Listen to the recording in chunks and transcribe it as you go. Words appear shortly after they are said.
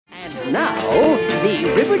Now,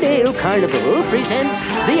 the Riverdale Carnival presents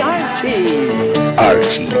the Archies.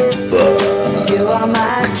 Archie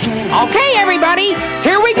Fox. Okay, everybody,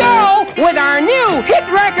 here we go with our new hit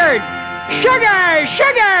record, Sugar,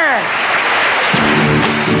 Sugar!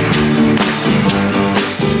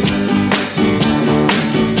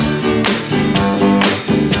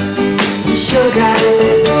 Sugar,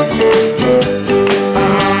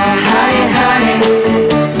 honey, honey.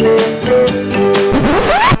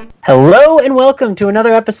 Hello and welcome to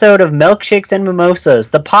another episode of Milkshakes and Mimosas,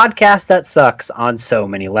 the podcast that sucks on so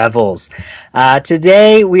many levels.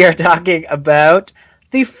 Today we are talking about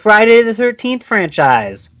the Friday the 13th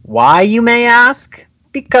franchise. Why, you may ask?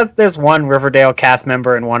 Because there's one Riverdale cast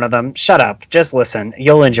member in one of them. Shut up. Just listen.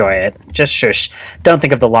 You'll enjoy it. Just shush. Don't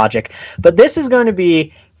think of the logic. But this is going to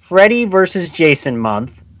be Freddy versus Jason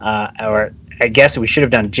month, or I guess we should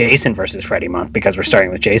have done Jason versus Freddy month because we're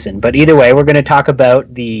starting with Jason. But either way, we're going to talk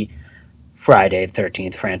about the Friday the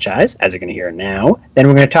 13th franchise, as you're going to hear now. Then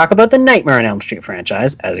we're going to talk about the Nightmare on Elm Street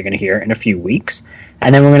franchise, as you're going to hear in a few weeks.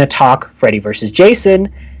 And then we're going to talk Freddy versus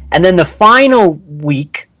Jason. And then the final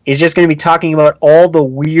week is just going to be talking about all the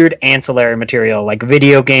weird ancillary material, like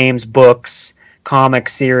video games, books, comic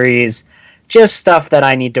series, just stuff that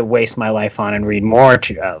I need to waste my life on and read more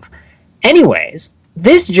of. Anyways,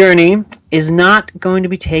 this journey is not going to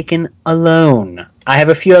be taken alone. I have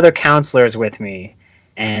a few other counselors with me,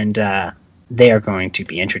 and they are going to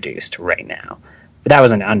be introduced right now. But that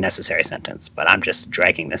was an unnecessary sentence, but I'm just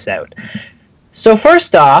dragging this out. So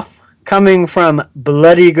first off, coming from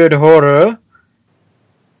Bloody Good Horror,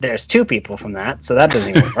 there's two people from that, so that doesn't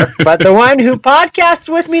even work. But the one who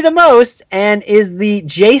podcasts with me the most and is the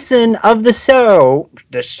Jason of the show.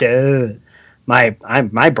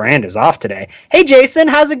 My brand is off today. Hey, Jason,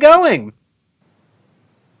 how's it going?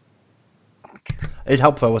 It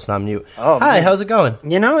helped if I wasn't on mute. Oh, Hi, man. how's it going?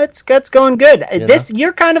 You know, it's going good.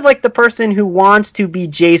 You're kind of like the person who wants to be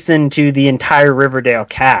Jason to the entire Riverdale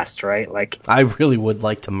cast, right? Like, I really would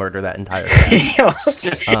like to murder that entire cast.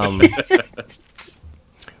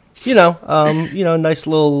 Nice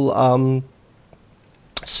little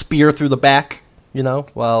spear through the back,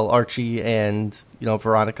 while Archie and,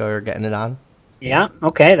 Veronica are getting it on. Yeah,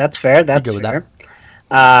 okay, that's fair. That's good with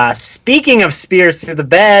fair. Speaking of spears through the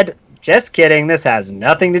bed, just kidding, this has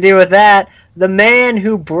nothing to do with that. The man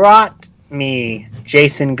who brought me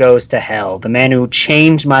Jason Goes to Hell, the man who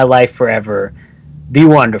changed my life forever, the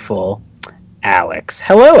wonderful Alex.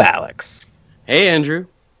 Hello, Alex. Hey, Andrew.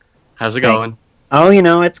 How's it going? Oh,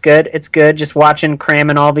 it's good. It's good. Just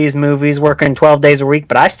cramming all these movies, working 12 days a week,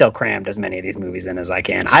 but I still crammed as many of these movies in as I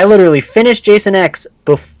can. I literally finished Jason X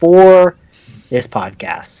before this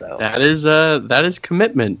podcast, so that is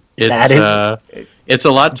commitment. It's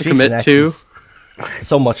a lot to Jason commit X to. is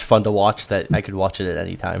so much fun to watch that I could watch it at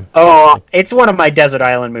any time. Oh, it's one of my Desert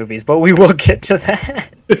Island movies, but we will get to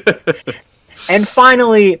that. And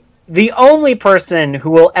finally, the only person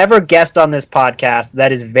who will ever guest on this podcast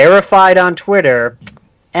that is verified on Twitter,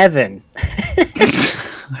 Evan.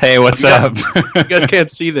 Hey, what's up? You guys can't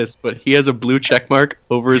see this, but he has a blue check mark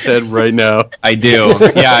over his head right now. I do.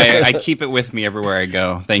 Yeah, I keep it with me everywhere I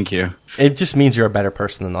go. Thank you. It just means you're a better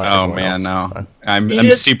person than everyone Oh, man, else. no.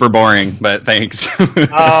 I'm super boring, but thanks.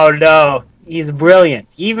 Oh, no. He's brilliant.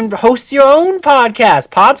 He even hosts your own podcast,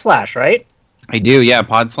 Podslash, right? I do, yeah,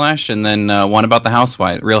 Podslash, and then one about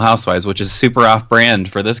the Real Housewives, which is super off-brand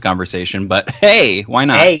for this conversation, but hey, why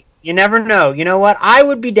not? Hey, you never know. You know what? I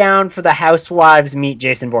would be down for the Housewives meet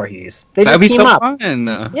Jason Voorhees. They just That'd be team so up. fun.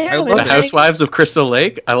 Yeah, I The love it. Housewives of Crystal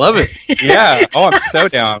Lake. I love it. Yeah, oh, I'm so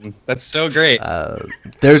down. That's so great.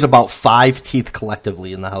 There's about 5 teeth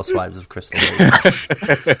collectively in the Housewives of Crystal Lake.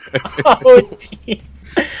 Oh, jeez.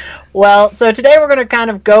 Well, so today we're going to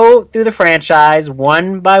kind of go through the franchise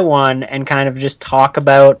one by one and kind of just talk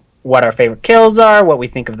about what our favorite kills are, what we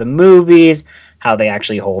think of the movies, how they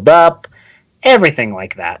actually hold up, everything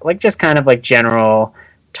like that. Like just kind of like general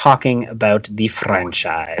talking about the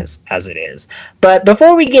franchise as it is. But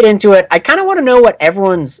before we get into it, I kind of want to know what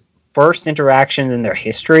everyone's first interaction in their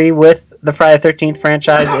history with the Friday the 13th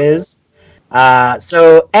franchise is.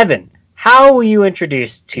 So, Evan, how were you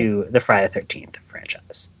introduced to the Friday the 13th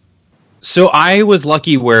franchise? So I was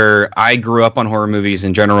lucky where I grew up on horror movies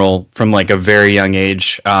in general from like a very young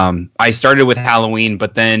age. I started with Halloween,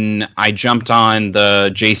 but then I jumped on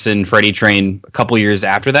the Jason Freddy train a couple years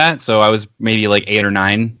after that. So I was maybe like 8 or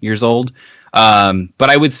 9 years old. But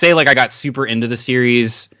I would say like I got super into the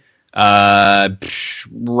series right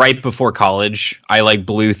before college. I like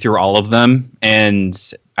blew through all of them,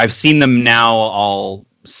 and I've seen them now all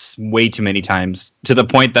way too many times, to the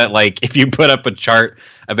point that like if you put up a chart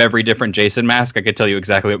of every different Jason mask, I could tell you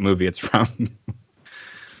exactly what movie it's from.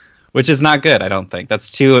 Which is not good, I don't think. That's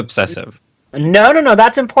too obsessive. No,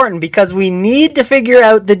 that's important because we need to figure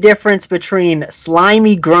out the difference between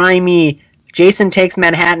slimy, grimy Jason Takes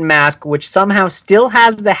Manhattan mask, which somehow still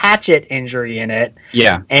has the hatchet injury in it,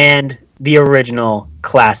 and the original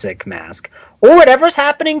classic mask. Or whatever's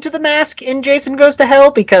happening to the mask in Jason Goes to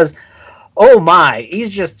Hell, because, oh my, he's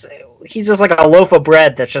just like a loaf of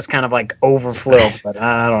bread that's just kind of like overfilled, but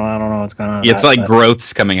I don't know what's going on. It's like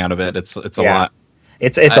growths coming out of it. It's a lot.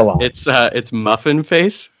 It's a lot. It's muffin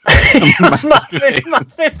face.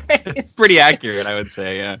 muffin face. It's pretty accurate, I would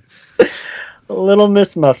say. Yeah. Little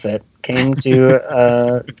Miss Muffet came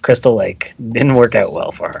to Crystal Lake. Didn't work out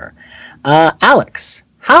well for her. Alex,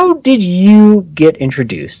 how did you get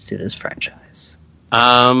introduced to this franchise?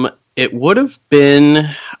 It would have been.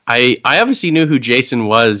 I obviously knew who Jason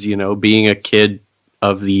was. You know, being a kid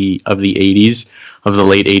of the 80s, of the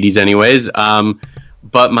late 80s, anyways.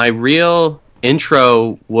 But my real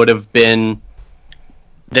intro would have been,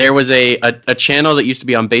 there was a channel that used to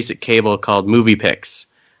be on basic cable called Movie Picks,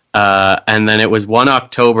 and then it was 1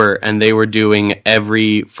 October, and they were doing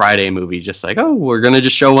every Friday movie, just like, oh, we're gonna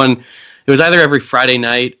just show one. It was either every Friday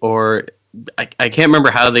night or I can't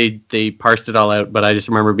remember how they parsed it all out, but I just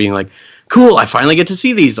remember being like, cool, I finally get to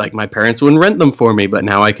see these. Like, my parents wouldn't rent them for me, but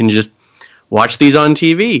now I can just watch these on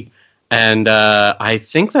TV. And I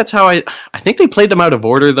think that's how I think they played them out of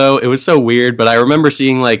order, though. It was so weird, but I remember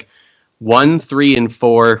seeing like 1, 3, and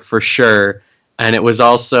 4 for sure. And it was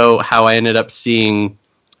also how I ended up seeing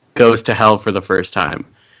Goes to Hell for the first time.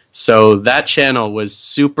 So that channel was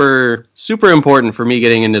super, super important for me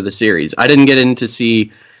getting into the series. I didn't get in to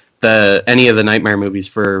see any of the Nightmare movies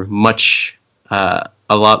for much, a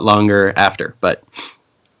lot longer after. But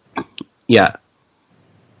yeah.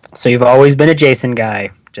 So you've always been a Jason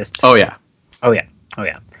guy. Oh yeah.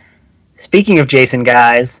 Speaking of Jason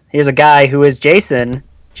guys, here's a guy who is Jason.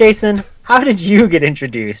 Jason, how did you get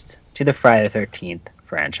introduced to the Friday the 13th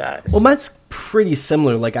franchise? Well, mine's pretty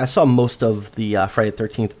similar. Like, I saw most of the Friday the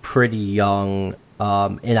 13th pretty young,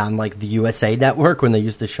 and on like the USA Network when they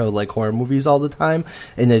used to show like horror movies all the time,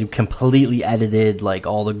 and they completely edited like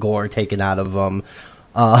all the gore taken out of them.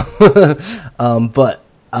 But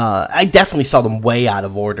I definitely saw them way out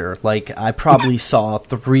of order. Like, I probably saw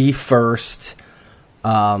 3 first.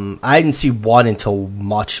 I didn't see 1 until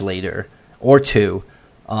much later, or 2.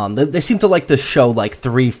 They seem to like the show like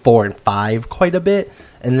 3, 4, and 5 quite a bit.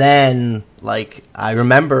 And then, like, I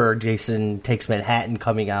remember Jason Takes Manhattan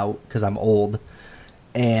coming out, because I'm old,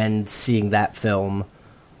 and seeing that film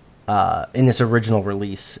in its original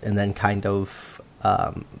release, and then kind of,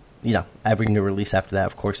 every new release after that,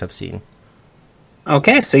 of course, I've seen.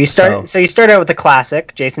 Okay, so you start out with the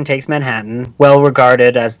classic, Jason Takes Manhattan, well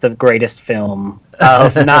regarded as the greatest film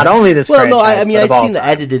of not only this franchise, I mean, but I've seen the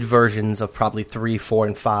edited versions of probably 3, 4,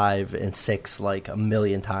 and 5, and 6 like a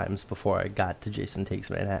million times before I got to Jason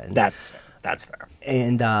Takes Manhattan. That's fair.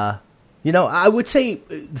 And I would say,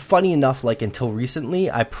 funny enough, like until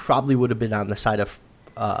recently, I probably would have been on the side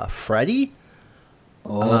of Freddy.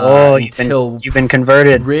 You've been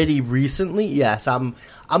converted. Pretty recently, yes. I'm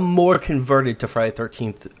more converted to Friday the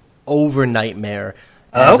 13th over Nightmare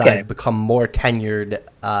as I've become more tenured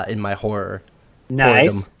in my horror.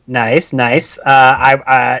 Nice.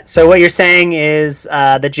 So what you're saying is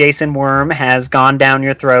the Jason worm has gone down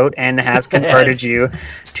your throat and has converted you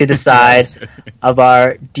to the side of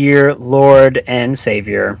our dear Lord and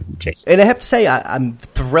Savior, Jason. And I have to say, I'm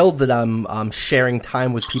thrilled that I'm sharing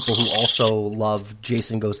time with people who also love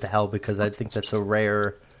Jason Goes to Hell, because I think that's a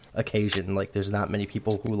rare occasion. Like, there's not many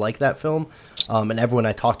people who like that film, and everyone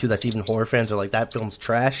I talk to that's even horror fans are like, that film's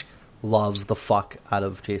trash. Love the fuck out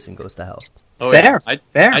of Jason Goes to Hell. Oh, fair.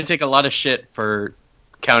 Yeah. I take a lot of shit for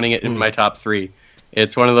counting it in my top 3.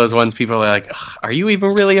 It's one of those ones people are like, are you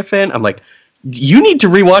even really a fan? I'm like, you need to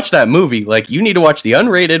rewatch that movie. Like, you need to watch the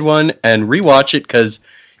unrated one and rewatch it, because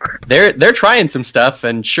they're trying some stuff,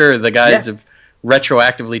 and sure, the guys have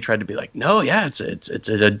retroactively tried to be like, no, yeah, it's a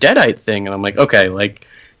Deadite thing, and I'm like, okay, like,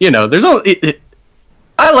 there's only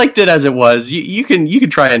I liked it as it was. You can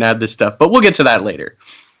try and add this stuff, but we'll get to that later.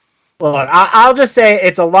 Look, I'll just say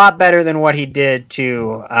it's a lot better than what he did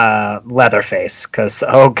to Leatherface, because,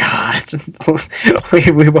 oh god,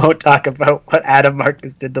 we won't talk about what Adam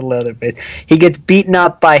Marcus did to Leatherface. He gets beaten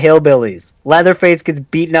up by hillbillies. Leatherface gets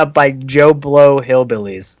beaten up by Joe Blow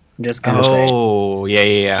hillbillies. I'm just gonna say. Oh,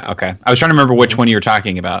 yeah. Okay, I was trying to remember which one you were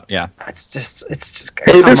talking about. Yeah, it's just.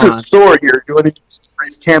 Hey, this is Thor here doing a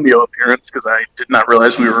nice cameo appearance, because I did not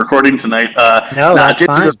realize we were recording tonight. No, that's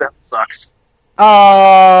Jason fine. That sucks.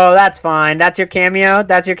 Oh, that's fine. That's your cameo.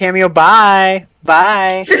 Bye.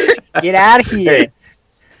 Bye. Get out of here. Hey,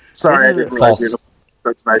 sorry, I This is didn't realize you false.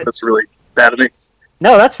 had tonight. That's really bad of me.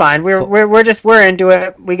 No, that's fine. We're into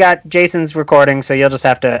it. We got Jason's recording, so you'll just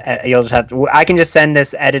have to. I can just send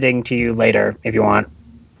this editing to you later if you want.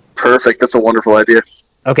 Perfect. That's a wonderful idea.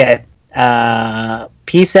 Okay.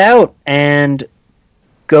 Peace out and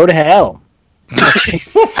go to hell.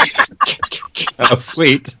 Oh,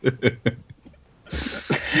 sweet.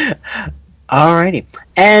 Alrighty.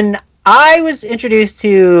 And I was introduced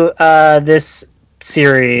to this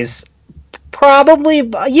series probably,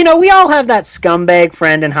 we all have that scumbag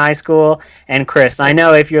friend in high school. And Chris, I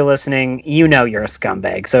know if you're listening, you know you're a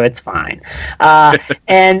scumbag, so it's fine.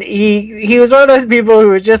 And he was one of those people who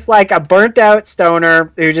was just like a burnt out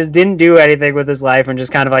stoner who just didn't do anything with his life and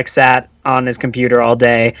just kind of like sat on his computer all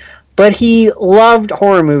day. But he loved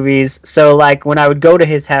horror movies, so like when I would go to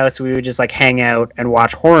his house, we would just like hang out and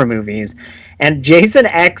watch horror movies. And Jason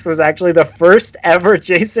X was actually the first ever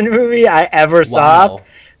Jason movie I ever saw.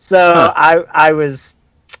 So I was.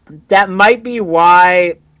 That might be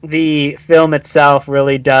why the film itself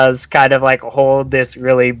really does kind of like hold this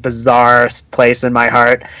really bizarre place in my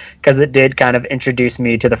heart, because it did kind of introduce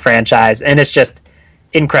me to the franchise, and it's just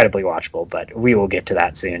incredibly watchable, but we will get to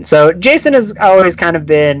that soon. So Jason has always kind of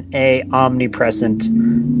been a omnipresent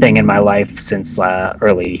thing in my life since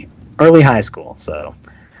early high school. So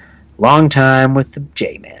long time with the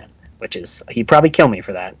J-Man, which is, he'd probably kill me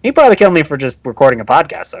for that. He'd probably kill me for just recording a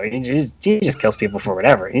podcast. So he just kills people for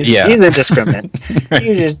whatever. He's indiscriminate.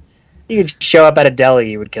 You could show up at a deli,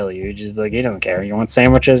 he would kill you. He'd just be like, he doesn't care. You want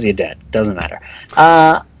sandwiches? You're dead. Doesn't matter.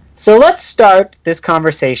 So let's start this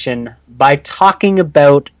conversation by talking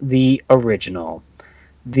about the original.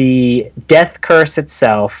 The death curse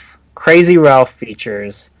itself, Crazy Ralph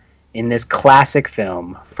features in this classic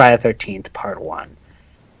film, Friday the 13th, Part 1.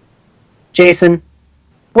 Jason,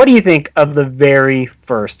 what do you think of the very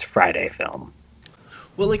first Friday film?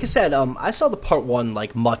 Well, like I said, I saw the Part 1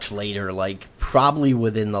 like much later, like probably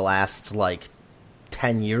within the last like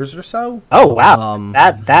 10 years or so. Oh wow,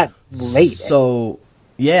 that late. So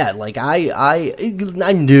yeah, like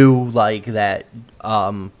I knew like that,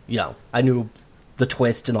 I knew the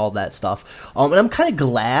twist and all that stuff. And I'm kind of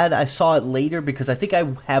glad I saw it later, because I think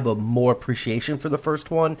I have a more appreciation for the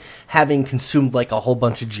first one, having consumed like a whole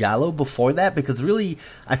bunch of Giallo before that, because really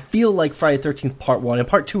I feel like Friday the 13th Part 1 and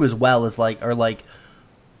Part 2 as well are like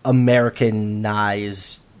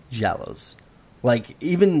Americanized Giallos. Like,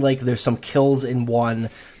 even like there's some kills in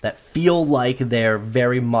one that feel like they're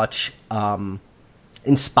very much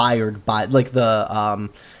inspired by like the and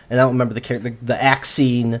I don't remember the axe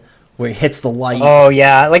scene where he hits the light. Oh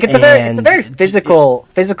yeah, like it's a very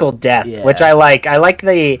physical death, yeah. which I like.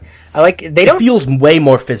 It feels way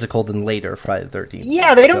more physical than later Friday the 13th.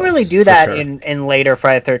 Yeah, they don't really do that sure. in later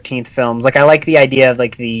Friday the 13th films. Like, I like the idea of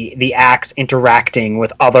like the axe interacting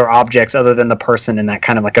with other objects other than the person, and that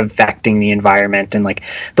kind of like affecting the environment, and like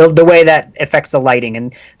the way that affects the lighting,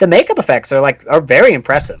 and the makeup effects are very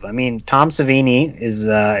impressive. I mean, Tom Savini is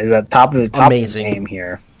at top of his game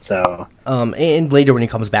here. So and later when he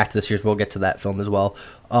comes back to the series, we'll get to that film as well.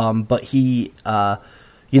 But he that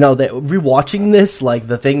rewatching this, like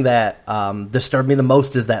the thing that disturbed me the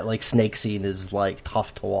most is that like snake scene is like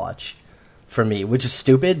tough to watch for me, which is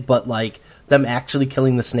stupid, but like them actually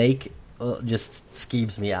killing the snake just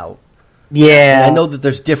skeeves me out. Yeah, and I know that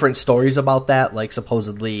there's different stories about that. Like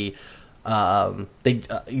supposedly,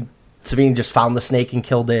 Savini just found the snake and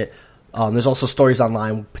killed it. There's also stories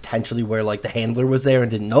online potentially where like the handler was there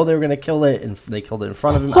and didn't know they were going to kill it, and they killed it in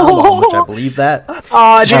front of him. I don't know how much I believe that.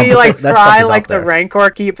 Oh, did he like cry like the Rancor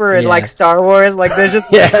Keeper in like Star Wars? Like there's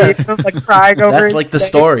just like crying over. That's like the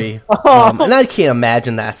story, and I can't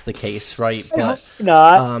imagine that's the case, right? But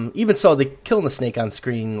not. Even so, the killing the snake on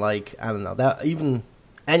screen, like I don't know, that even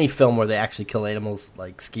any film where they actually kill animals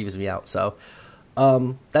like skeeves me out. So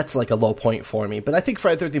that's like a low point for me. But I think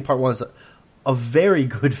Friday the 13th Part 1 is a very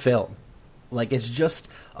good film. Like, it's just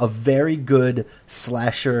a very good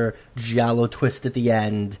slasher giallo twist at the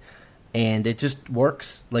end, and it just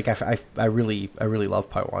works. Like, I really love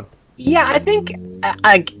Part 1. Yeah, I think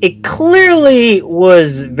it clearly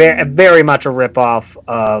was very much a ripoff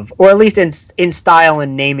of, or at least in style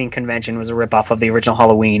and naming convention, was a ripoff of the original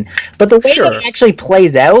Halloween. But the way that it actually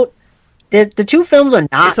plays out, the two films are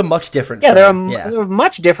not. It's a much different. Yeah, they're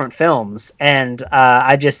much different films, and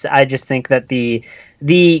I just think that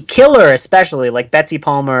the killer, especially like Betsy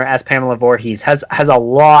Palmer as Pamela Voorhees, has a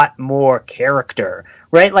lot more character,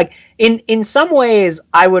 right? Like in some ways,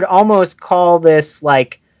 I would almost call this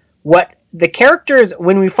like what the characters,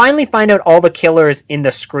 when we finally find out all the killers in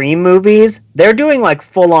the Scream movies, they're doing like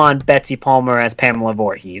full on Betsy Palmer as Pamela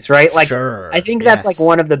Voorhees, right? Like, Sure, I think that's like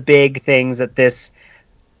one of the big things that this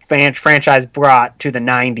franchise brought to the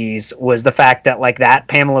 90s was the fact that like that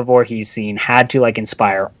Pamela Voorhees scene had to like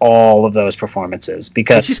inspire all of those performances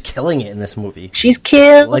because she's killing it in this movie. She's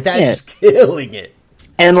killing like that. It. She's killing it.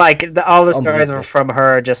 And like all the stories are from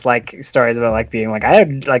her, just like stories about like being like,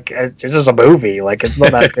 it's just a movie, like it's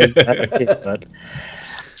not that crazy. But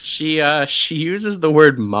she uses the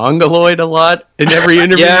word mongoloid a lot in every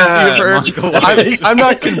interview you see of her. I'm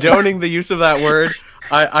not condoning the use of that word.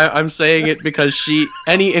 I'm saying it because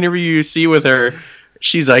any interview you see with her,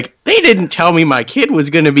 she's like, they didn't tell me my kid was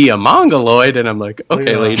going to be a mongoloid, and I'm like,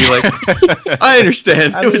 okay, lady, like, I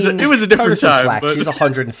understand. It was a different time. But... She's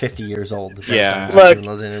 150 years old. Yeah, look, in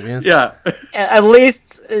those interviews. Yeah. At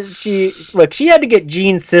least she had to get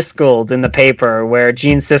Gene Siskel in the paper, where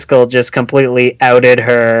Gene Siskel just completely outed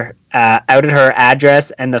her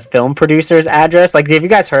address and the film producer's address. Like, have you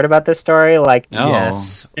guys heard about this story? Like, no.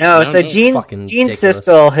 Yes. No, so Gene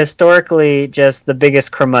Siskel, historically just the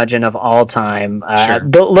biggest curmudgeon of all time. Sure.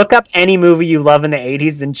 Look up any movie you love in the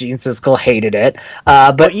 80s and Gene Siskel hated it.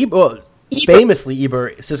 But famously,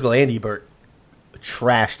 Siskel and Ebert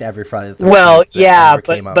trashed every Friday the 13th. Well, yeah,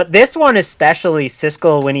 but this one especially,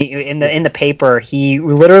 Siskel, when he in the paper, he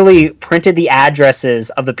literally printed the addresses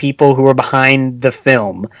of the people who were behind the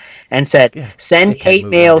film and said, send hate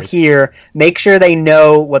mail here, make sure they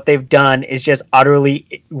know what they've done is just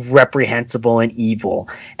utterly reprehensible and evil.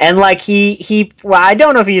 And like well, I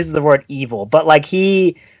don't know if he uses the word evil, but like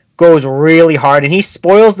he goes really hard, and he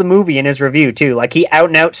spoils the movie in his review too. Like he out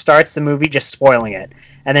and out starts the movie just spoiling it.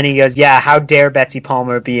 And then he goes, "Yeah, how dare Betsy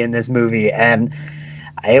Palmer be in this movie?" And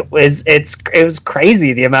it was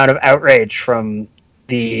crazy the amount of outrage from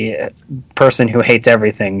the person who hates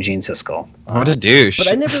everything, Gene Siskel. What a douche! But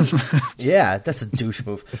I never, that's a douche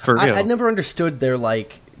move. For real. I never understood their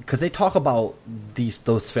because they talk about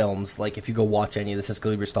those films. Like if you go watch any of the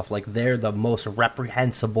Siskel Ebert stuff, like they're the most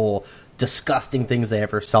reprehensible, disgusting things they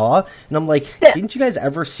ever saw. And I'm like, didn't you guys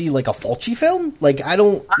ever see like a Fulci film? Like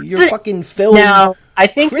your fucking film. Now, I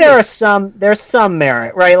think there's some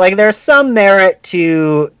merit, right? Like there's some merit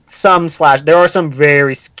to some there are some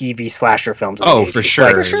very skeevy slasher films. Oh, for sure.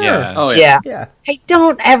 Like, for sure. Yeah. Oh yeah. I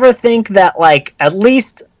don't ever think that like at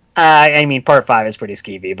least. I mean, Part 5 is pretty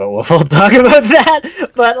skeevy, but we'll talk about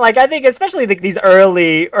that. But like, I think especially these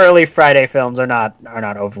early Friday films are not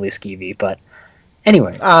overly skeevy. But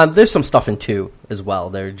anyway, there's some stuff in 2 as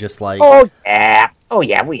well. They're just like that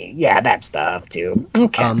stuff too.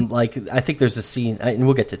 Okay, like I think there's a scene, and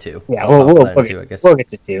we'll get to 2. Yeah, we'll get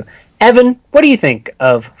to 2. Evan, what do you think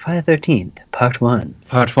of Friday the 13th Part 1?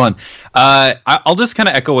 Part 1. I'll just kind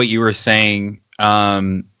of echo what you were saying.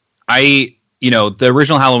 The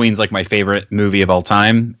original Halloween's like my favorite movie of all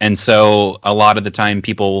time. And so a lot of the time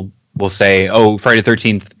people will say, oh, Friday the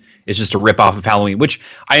 13th is just a ripoff of Halloween, which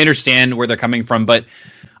I understand where they're coming from. But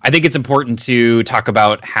I think it's important to talk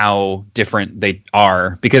about how different they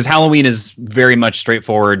are, because Halloween is very much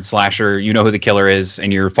straightforward slasher. You know who the killer is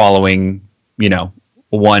and you're following,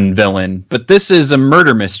 one villain. But this is a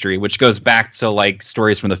murder mystery, which goes back to like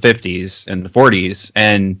stories from the 50s and the 40s.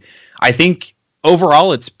 And I think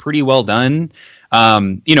overall, it's pretty well done.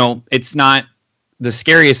 It's not the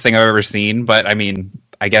scariest thing I've ever seen, but I mean,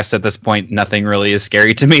 I guess at this point, nothing really is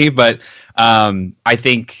scary to me. But I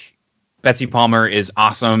think Betsy Palmer is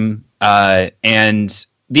awesome, and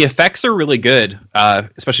the effects are really good,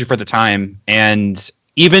 especially for the time. And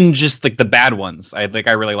even just like the bad ones, I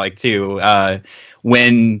really like too.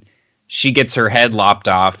 When she gets her head lopped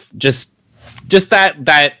off, just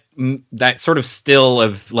that sort of still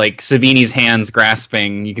of like Savini's hands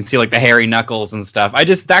grasping, you can see like the hairy knuckles and stuff.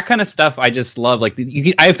 that kind of stuff I just love. Like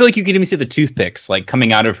I feel like you can even see the toothpicks like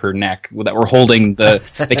coming out of her neck that were holding the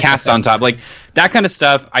cast on top. Like that kind of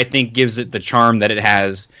stuff I think gives it the charm that it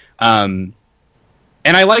has.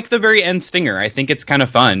 And I like the very end stinger. I think it's kind of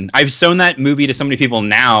fun. I've shown that movie to so many people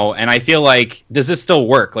now, and I feel like, does this still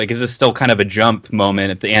work? Like, is this still kind of a jump moment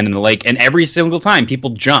at the end in the lake? And every single time people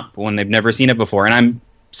jump when they've never seen it before, and I'm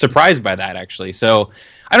surprised by that, actually. So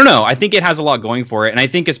I don't know. I think it has a lot going for it, and I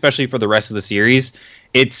think especially for the rest of the series,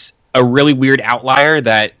 it's a really weird outlier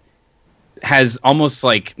that has almost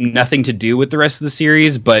like nothing to do with the rest of the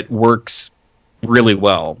series, but works really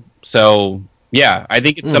well. So yeah, I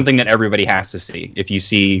think it's something that everybody has to see. If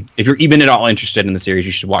you're even at all interested in the series,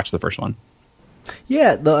 you should watch the first one.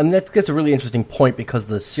 Yeah, that's a really interesting point, because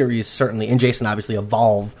the series certainly, and Jason obviously,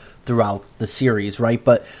 evolve throughout the series, right?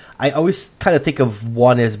 But I always kind of think of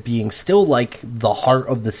 1 as being still like the heart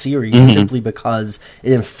of the series, simply because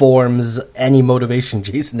it informs any motivation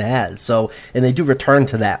Jason has. So, and they do return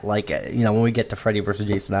to that, like, when we get to Freddy versus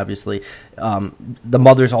Jason, obviously, the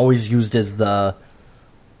mother's always used as the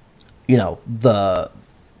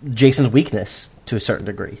Jason's weakness to a certain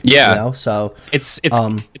degree. Yeah. So it's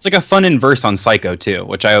like a fun inverse on Psycho too,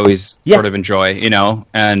 which I always sort of enjoy,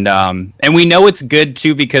 and we know it's good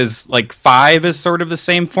too because like 5 is sort of the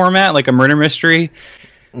same format, like a murder mystery,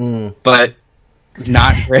 but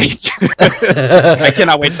not great. I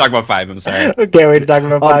cannot wait to talk about 5. I'm sorry. Okay, wait to talk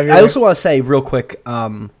about 5. I also want to say real quick,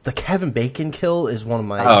 the Kevin Bacon kill is one of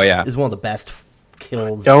my is one of the best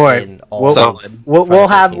kills. Don't worry. In all we'll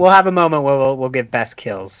have a moment where we'll give best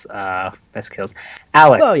kills. Alex.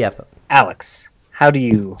 Well, yeah. Alex, how do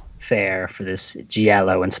you fare for this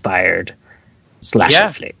Giallo inspired slasher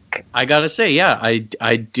flick? I gotta say,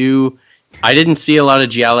 I do. I didn't see a lot of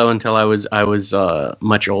Giallo until I was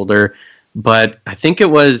much older, but I think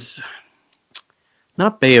it was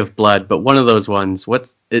not Bay of Blood, but one of those ones.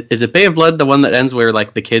 Is it Bay of Blood? The one that ends where like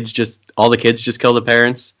all the kids just kill the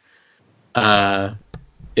parents.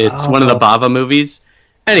 It's one of the Bava movies.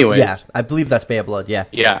 Anyways, yeah, I believe that's Bay of Blood. Yeah.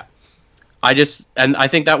 I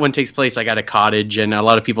think that one takes place like at a cottage, and a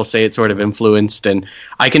lot of people say it's sort of influenced, and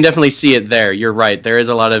I can definitely see it there. You're right. There is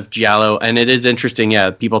a lot of Giallo, and it is interesting.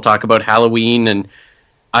 Yeah, people talk about Halloween, and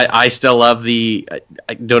I still love I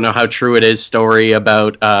don't know how true it is, story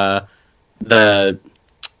about the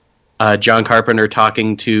John Carpenter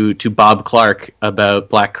talking to Bob Clark about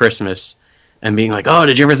Black Christmas. And being like, oh,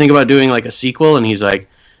 did you ever think about doing like a sequel? And he's like,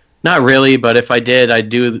 not really, but if I did, I'd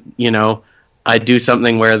do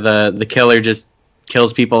something where the killer just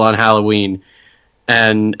kills people on Halloween.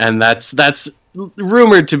 And that's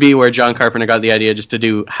rumored to be where John Carpenter got the idea, just to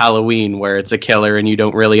do Halloween, where it's a killer and you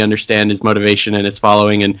don't really understand his motivation and its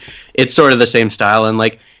following, and it's sort of the same style. And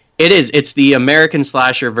like it's the American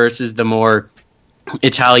slasher versus the more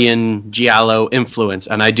Italian Giallo influence.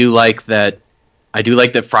 And I do like that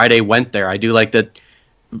Friday went there. I do like that,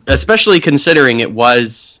 especially considering it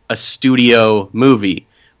was a studio movie,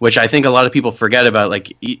 which I think a lot of people forget about.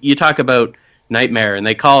 Like, you talk about Nightmare, and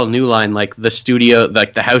they call New Line like the studio,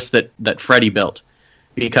 like the house that Freddy built,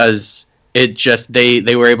 because it just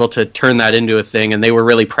they were able to turn that into a thing, and they were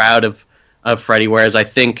really proud of Freddy. Whereas I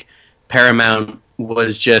think Paramount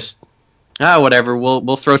was just whatever.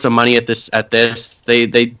 We'll throw some money at this.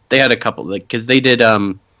 They had a couple, like, because they did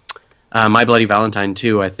My Bloody Valentine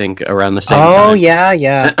too, I think, around the same time. Oh,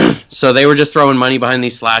 yeah. So they were just throwing money behind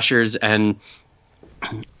these slashers, and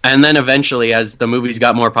then eventually, as the movies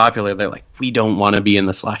got more popular, they're like, we don't want to be in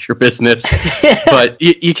the slasher business. But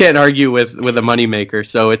you can't argue with a moneymaker.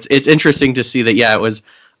 So it's interesting to see that, it was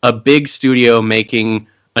a big studio making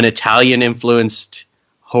an Italian-influenced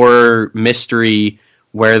horror mystery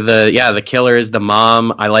where the killer is the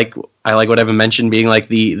mom. I like what Evan mentioned, being like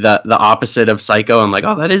the opposite of Psycho. I'm like,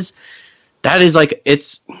 oh, that is like,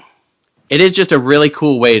 it is just a really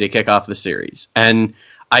cool way to kick off the series. And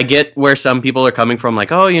I get where some people are coming from,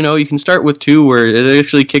 like, oh, you can start with 2 where it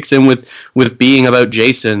actually kicks in with being about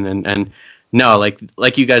Jason, and no,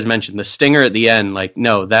 like you guys mentioned, the stinger at the end, like,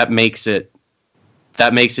 no, that makes it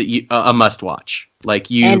a must watch. Like,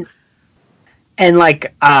 you. And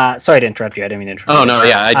like, sorry to interrupt you. I didn't mean to interrupt you. Oh no,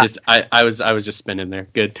 yeah. I was just spinning there.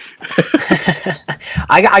 Good.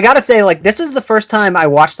 I gotta say, like, this was the first time I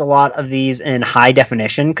watched a lot of these in high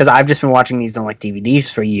definition, because I've just been watching these on like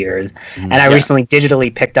DVDs for years, and I recently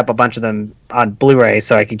digitally picked up a bunch of them on Blu-ray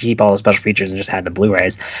so I could keep all the special features and just had the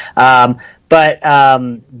Blu-rays. But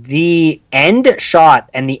the end shot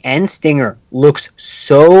and the end stinger looks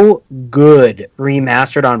so good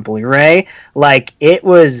remastered on Blu-ray. Like, it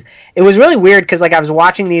was really weird, because like I was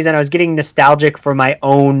watching these and I was getting nostalgic for my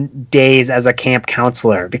own days as a camp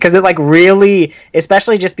counselor, because it like really,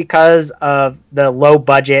 especially just because of the low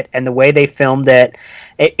budget and the way they filmed it,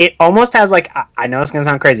 it almost has like, I know it's gonna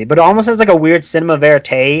sound crazy, but it almost has like a weird cinema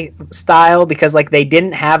verite style, because like they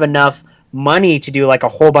didn't have enough money to do like a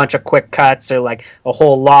whole bunch of quick cuts or like a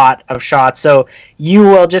whole lot of shots. So you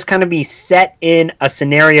will just kind of be set in a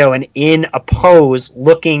scenario and in a pose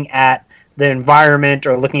looking at the environment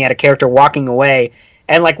or looking at a character walking away.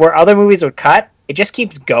 And like where other movies would cut, it just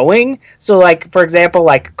keeps going. So like, for example,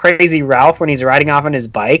 like Crazy Ralph, when he's riding off on his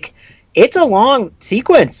bike, it's a long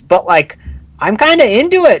sequence, but like I'm kind of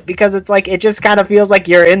into it, because it's like, it just kind of feels like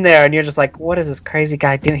you're in there and you're just like, what is this crazy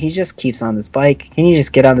guy doing? He just keeps on this bike. Can you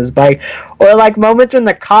just get on this bike? Or like moments when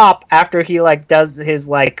the cop, after he like does his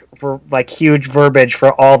like huge verbiage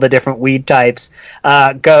for all the different weed types,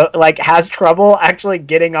 has trouble actually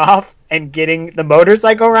getting off and getting the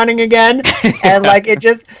motorcycle running again. And like, it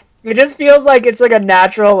It just feels like it's like a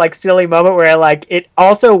natural, like silly moment where like it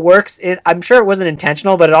also works. I'm sure it wasn't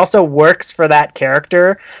intentional, but it also works for that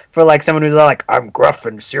character, for like someone who's like, I'm gruff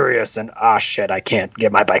and serious, and shit, I can't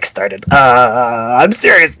get my bike started. I'm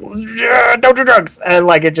serious. Don't do drugs, and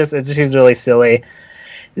like it just seems really silly.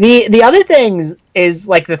 The other things is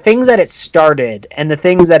like the things that it started and the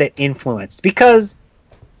things that it influenced, because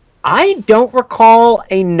I don't recall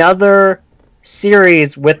another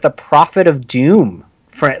series with the Prophet of Doom.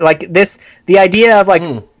 Like this, the idea of like,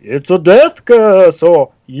 it's a death curse,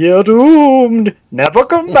 or you're doomed, never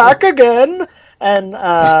come back again, and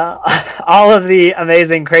all of the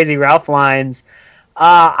amazing Crazy Ralph lines.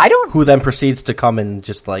 I don't. Who then proceeds to come and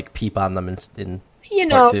just like peep on them in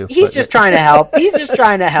part two, he's just trying to help. He's just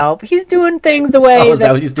trying to help. He's doing things the way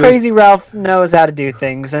that Crazy Ralph knows how to do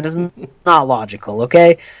things, and is not logical.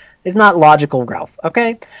 Okay. It's not logical, Ralph.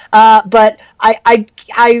 Okay, but I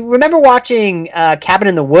remember watching Cabin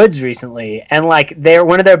in the Woods recently, and like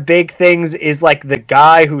one of their big things is like the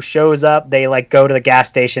guy who shows up. They like go to the gas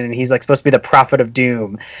station, and he's like supposed to be the Prophet of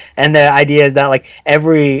Doom. And the idea is that like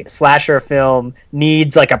every slasher film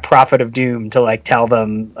needs like a Prophet of Doom to like tell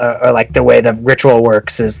them, or like the way the ritual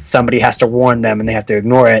works is somebody has to warn them, and they have to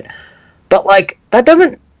ignore it. But like that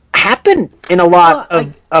doesn't happen in a lot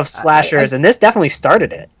of slashers, and this definitely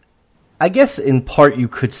started it. I guess in part you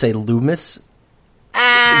could say Loomis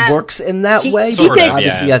works in that way. Sort of,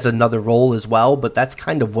 obviously has another role as well, but that's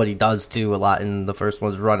kind of what he does do a lot in the first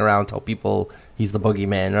one, is run around, tell people he's the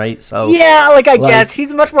boogeyman, right? So yeah, like I guess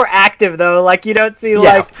he's much more active though. Like you don't see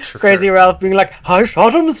Crazy Ralph being like, I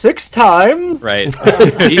shot him 6 times. Right.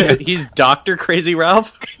 he's Dr. Crazy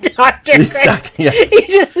Ralph. Dr. Crazy. Yes. He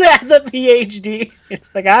just has a PhD.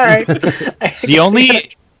 It's like, all right. The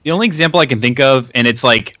only example I can think of, and it's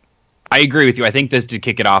like, I agree with you. I think this did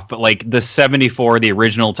kick it off, but like the 74, the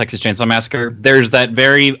original Texas Chainsaw Massacre, there's that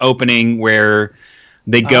very opening where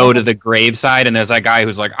they go to the graveside, and there's that guy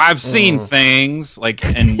who's like, I've seen things, like,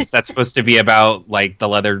 and that's supposed to be about like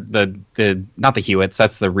the not the Hewitts,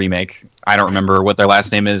 that's the remake. I don't remember what their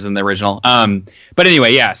last name is in the original. But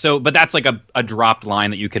anyway, yeah. So, but that's like a dropped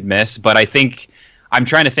line that you could miss. But I think I'm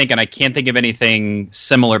trying to think, and I can't think of anything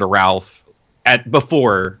similar to Ralph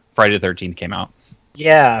before Friday the 13th came out.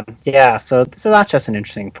 Yeah. So that's just an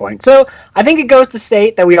interesting point. So I think it goes to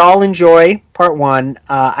state that we all enjoy part 1.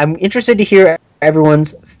 I'm interested to hear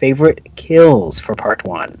everyone's favorite kills for part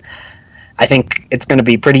 1. I think it's going to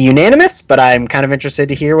be pretty unanimous, but I'm kind of interested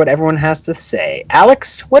to hear what everyone has to say.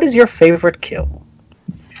 Alex, what is your favorite kill?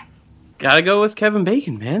 Gotta go with Kevin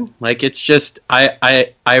Bacon, man. Like, it's just,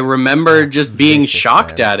 I remember just being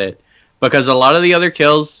shocked at it. Because a lot of the other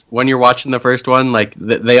kills, when you're watching the first one, like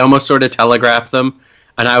they almost sort of telegraph them,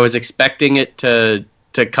 and I was expecting it to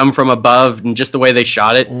come from above, and just the way they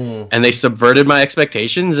shot it, and they subverted my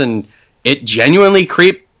expectations, and it genuinely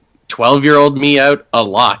creeped 12-year-old me out a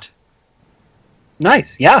lot.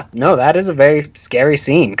 Nice, yeah. No, that is a very scary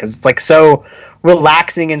scene, because it's like so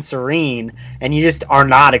relaxing and serene, and you just are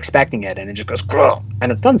not expecting it, and it just goes,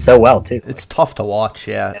 and it's done so well too. It's tough to watch,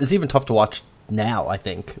 yeah. It's even tough to watch now, I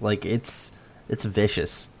think. Like it's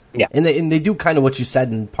vicious. Yeah. And they do kind of what you said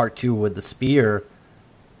in part 2 with the spear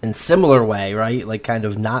in similar way, right? Like kind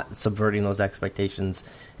of not subverting those expectations,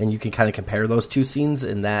 and you can kind of compare those two scenes,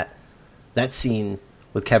 and that scene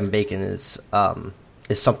with Kevin Bacon is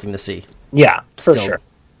something to see. Yeah, for sure.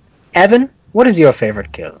 Evan, what is your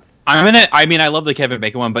favorite kill? I love the Kevin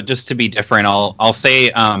Bacon one, but just to be different, I'll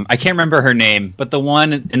say I can't remember her name, but the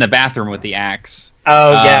one in the bathroom with the axe.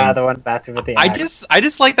 Oh yeah, the one bathroom with the axe. I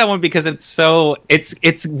just like that one because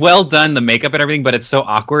it's well done, the makeup and everything, but it's so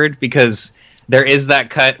awkward because there is that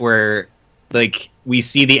cut where like we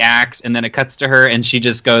see the axe and then it cuts to her and she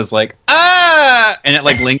just goes like and it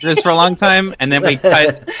like lingers for a long time, and then we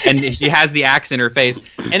cut and she has the axe in her face,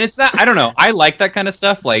 and it's not, I don't know, I like that kind of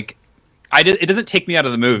stuff. Like it doesn't take me out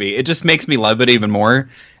of the movie. It just makes me love it even more.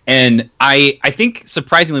 And I think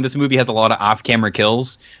surprisingly this movie has a lot of off-camera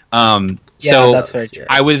kills. So that's very true.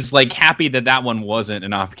 I was like happy that one wasn't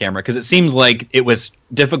an off-camera, because it seems like it was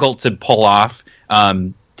difficult to pull off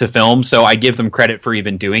to film. So I give them credit for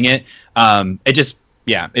even doing it. It just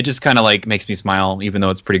kind of like makes me smile, even though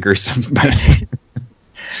it's pretty gruesome.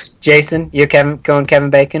 Jason, you're going Kevin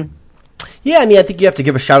Bacon? Yeah, I mean, I think you have to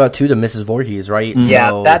give a shout out to Mrs. Voorhees, right? Yeah,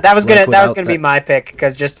 so, that was gonna be my pick,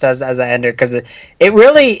 because just as an ender, because it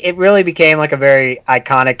really became like a very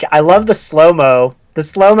iconic. I love the slow mo,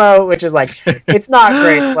 which is like it's not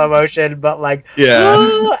great slow motion, but like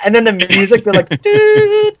and then the music, they're like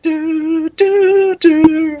do do do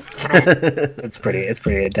do. It's pretty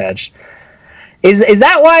attached. Is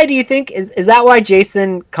that why? Do you think is that why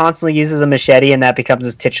Jason constantly uses a machete and that becomes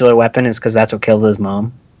his titular weapon? Is because that's what killed his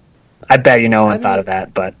mom? I bet no one thought of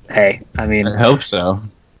that, but hey, I mean, I hope so.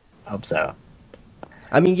 Hope so.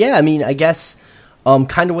 I mean, yeah. I mean, I guess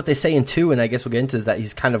kind of what they say in 2, and I guess we'll get into is that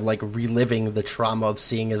he's kind of like reliving the trauma of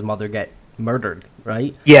seeing his mother get murdered,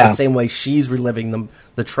 right? Yeah. The same way she's reliving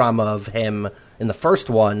the trauma of him in the first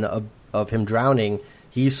one of him drowning.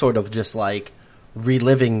 He's sort of just like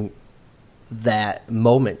reliving that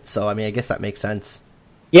moment. So I mean, I guess that makes sense.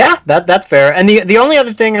 Yeah, that's fair. And the only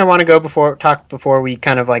other thing I want to go before we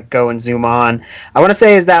kind of like go and zoom on, I want to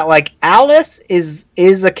say is that like Alice is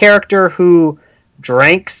a character who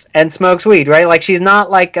drinks and smokes weed, right? Like she's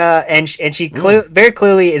not like and she very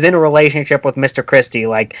clearly is in a relationship with Mr. Christie.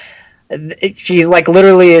 Like she's like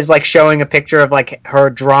literally is like showing a picture of like her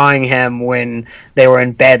drawing him when they were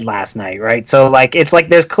in bed last night, right? So like it's like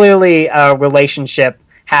there's clearly a relationship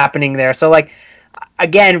happening there. So like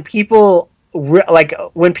again, people like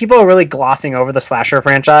when people are really glossing over the slasher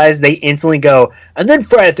franchise, they instantly go, and then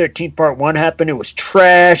Friday the 13th Part 1 happened, it was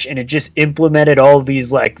trash, and it just implemented all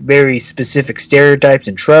these like very specific stereotypes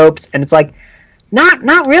and tropes, and it's like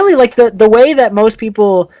not really. Like the way that most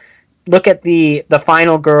people look at the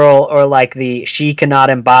final girl, or like the she cannot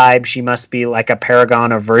imbibe, she must be like a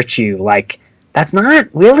paragon of virtue, like that's not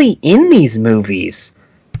really in these movies.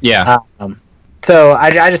 Yeah. So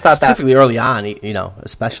I just thought specifically early on,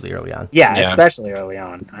 especially early on. Yeah, especially early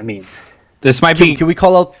on. I mean, this might be. Can we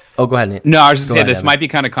call out? Oh, go ahead, Nate. No, I was just saying this Evan. might be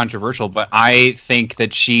kind of controversial, but I think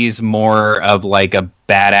that she's more of like a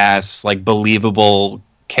badass, like believable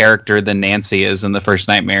character than Nancy is in the first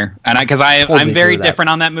Nightmare, and I'm very different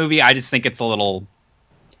on that movie. I just think it's a little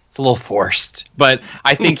forced, but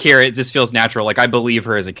I think here it just feels natural. Like I believe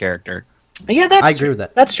her as a character. Yeah, I agree with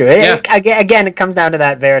that. That's true. Again, it comes down to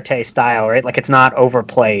that verite style, right? Like it's not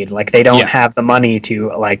overplayed. Like they don't have the money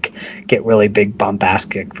to like get really big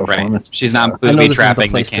bombastic performances. Right. She's not booby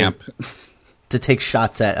trapping the camp. To take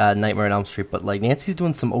shots at Nightmare on Elm Street, but like Nancy's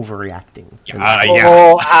doing some overreacting. Okay.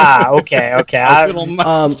 A little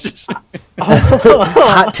much.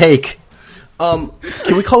 Hot take.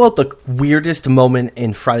 Can we call out the weirdest moment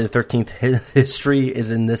in Friday the 13th history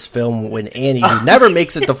is in this film when Annie, who never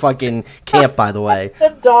makes it to fucking camp, by the way, the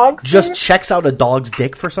dog just checks out a dog's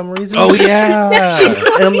dick for some reason. Oh yeah.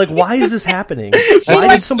 And I'm like, why is this happening? Why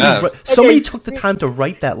did somebody took the time to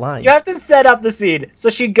write that line? You have to set up the scene.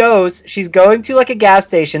 So she's going to like a gas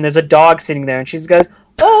station. There's a dog sitting there, and she goes,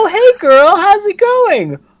 "Oh, hey girl, how's it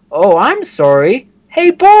going? Oh, I'm sorry.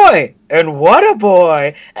 Hey boy, and what a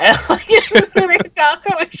boy!" And like,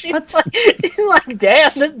 she's like,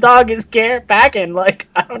 "Damn, this dog is packing." Like,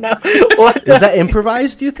 I don't know what. Is that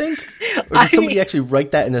improvised? Do you think, or did somebody actually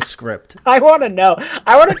write that in a script? I want to know.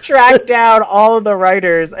 I want to track down all of the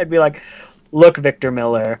writers and be like, "Look, Victor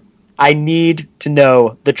Miller, I need to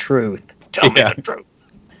know the truth. Tell me the truth."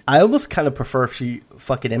 I almost kind of prefer if she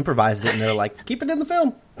fucking improvised it and they're like, "Keep it in the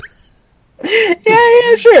film."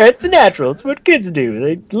 Yeah, sure. It's natural. It's what kids do.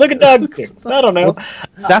 They look at dog sticks. I don't know.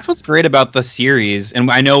 That's what's great about the series, and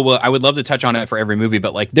I know I would love to touch on it for every movie,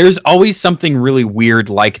 but like, there's always something really weird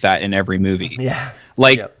like that in every movie. Yeah.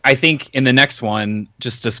 Like, I think in the next one,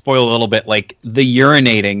 just to spoil a little bit, like the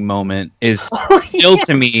urinating moment is still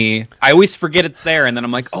to me. I always forget it's there, and then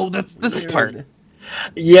I'm like, oh, that's this part.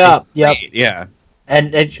 Yeah. Yeah.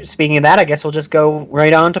 And speaking of that, I guess we'll just go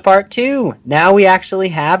right on to part 2. Now we actually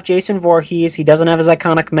have Jason Voorhees. He doesn't have his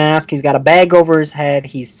iconic mask. He's got a bag over his head.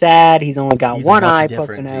 He's sad. He's only got one eye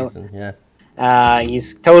poking out. Yeah.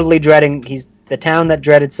 He's totally dreading. He's the town that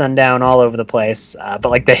dreaded sundown all over the place. But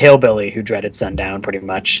like the hillbilly who dreaded sundown pretty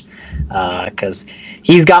much. Because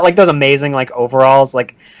he's got like those amazing like overalls.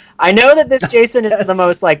 Like I know that this Jason is the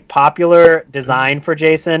most like popular design for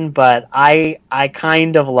Jason, but I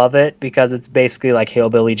kind of love it because it's basically like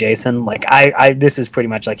hillbilly Jason. Like I this is pretty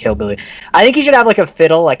much like hillbilly. I think he should have like a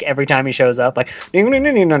fiddle like every time he shows up. Like isn't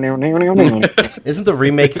the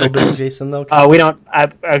remake hillbilly Jason though? We don't.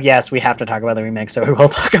 Yes, we have to talk about the remake, so we will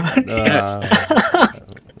talk about it.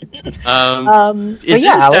 Is it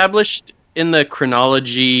established in the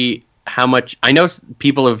chronology how much? I know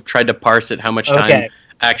people have tried to parse it. How much time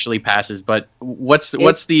actually passes, but what's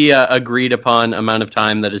the agreed upon amount of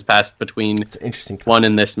time that has passed between one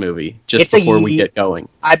and this movie just before we get going?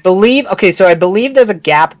 I believe there's a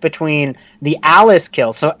gap between the Alice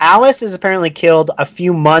kill. So Alice is apparently killed a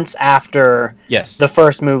few months after the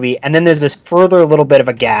first movie, and then there's this further little bit of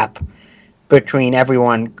a gap between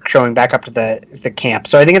everyone showing back up to the camp.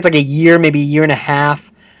 So I think it's like a year, maybe a year and a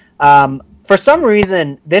half. For some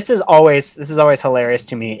reason, this is always hilarious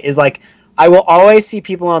to me, is like I will always see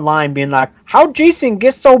people online being like, how Jason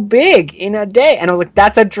gets so big in a day? And I was like,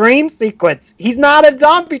 that's a dream sequence. He's not a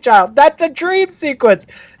zombie child. That's a dream sequence.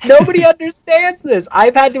 Nobody understands this.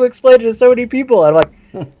 I've had to explain it to so many people. I'm like,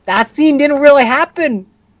 that scene didn't really happen.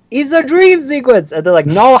 It's a dream sequence. And they're like,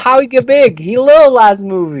 no, how he get big? He little last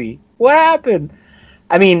movie. What happened?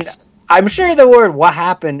 I mean, I'm sure the word "what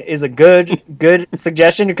happened" is a good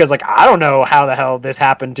suggestion, because like I don't know how the hell this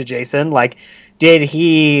happened to Jason. Like, did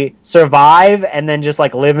he survive and then just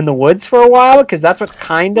like live in the woods for a while? Because that's what's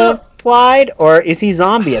kind of implied, or is he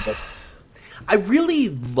zombie at this point? I really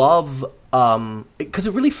love because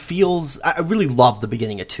it really feels. I really love the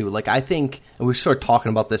beginning of 2. Like, I think, and we were sort of talking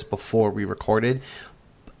about this before we recorded.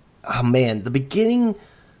 Oh man, the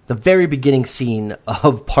very beginning scene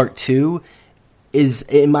of part 2 is,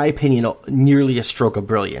 in my opinion, nearly a stroke of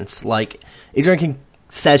brilliance. Like, Adrienne King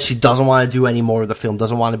says she doesn't want to do any more of the film,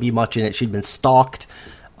 doesn't want to be much in it. She'd been stalked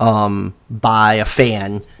by a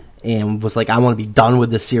fan and was like, I want to be done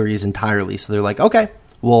with this series entirely. So they're like, okay,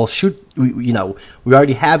 we'll shoot, we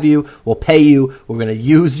already have you, we'll pay you, we're going to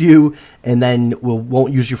use you, and then we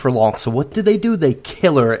won't use you for long. So what do? They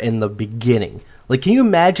kill her in the beginning. Like, can you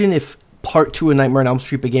imagine if part 2 of Nightmare on Elm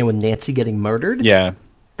Street began with Nancy getting murdered? Yeah.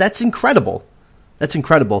 That's incredible. That's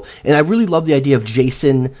incredible. And I really love the idea of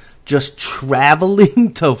Jason just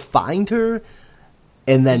traveling to find her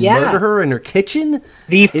and then murder her in her kitchen.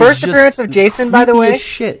 The first appearance of Jason, by the way.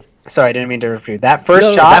 Shit. Sorry, I didn't mean to interrupt you. That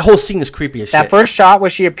first shot. That whole scene is creepy as shit. That first shot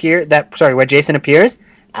where where Jason appears,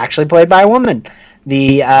 actually played by a woman.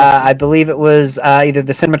 I believe it was either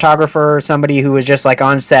the cinematographer or somebody who was just like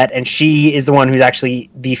on set, and she is the one who's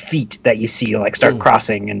actually the feet that you see like start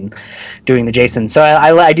crossing and doing the Jason. So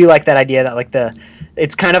I do like that idea that like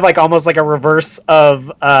it's kind of like almost like a reverse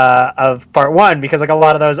of part 1, because like a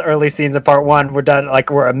lot of those early scenes of part 1 were done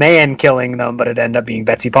like were a man killing them, but it ended up being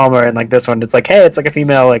Betsy Palmer, and like this one it's like, hey, it's like a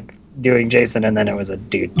female like doing Jason, and then it was a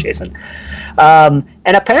dude Jason. And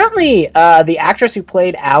apparently the actress who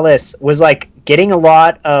played Alice was like getting a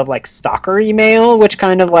lot of like stalker email, which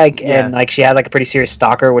kind of like and like she had like a pretty serious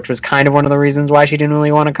stalker, which was kind of one of the reasons why she didn't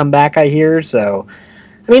really want to come back, I hear. So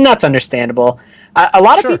I mean, that's understandable. A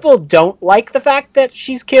lot of people don't like the fact that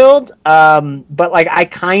she's killed, but like I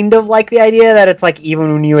kind of like the idea that it's like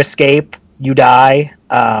even when you escape, you die.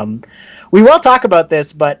 We will talk about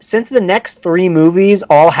this, but since the next 3 movies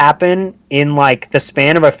all happen in like the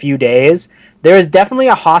span of a few days, there is definitely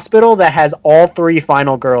a hospital that has all 3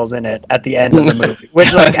 final girls in it at the end of the movie,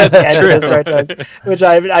 which like at the end of this franchise, which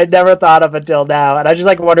I never thought of until now, and I just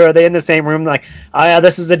like wonder, are they in the same room? Like, oh yeah,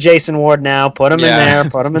 this is a Jason ward now. Put him in there.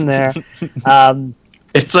 Put him in there.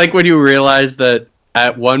 It's like when you realize that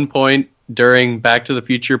at one point during Back to the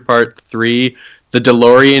Future Part 3, the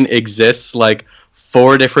DeLorean exists like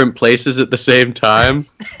 4 different places at the same time,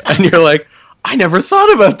 and you're like, I never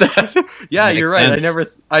thought about that. Yeah, Makes you're right.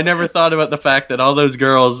 sense. I never thought about the fact that all those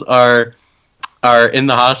girls are in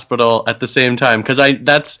the hospital at the same time, because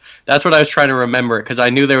that's what I was trying to remember, because I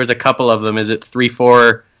knew there was a couple of them. Is it 3,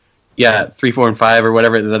 4? Yeah, 3, 4, and 5 or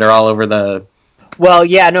whatever that are all over the. Well,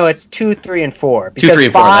 yeah, no, it's 2, 3, and 4. Because 2, 3,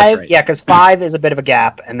 and 4. 5, that's right. yeah, because 5 is a bit of a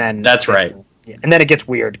gap, and then That's right. and then it gets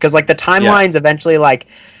weird because like the timelines eventually like.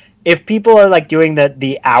 If people are like doing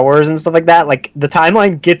the hours and stuff like that, like the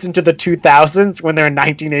timeline gets into the 2000s when they're in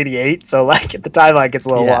 1988. So like the timeline gets a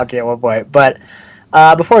little wonky at one point. But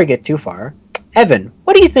before we get too far, Evan,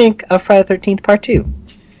 what do you think of Friday the 13th Part 2?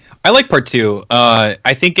 I like Part 2.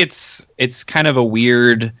 I think it's kind of a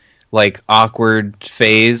weird, like awkward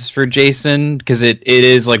phase for Jason, because it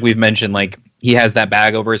is like we've mentioned, like he has that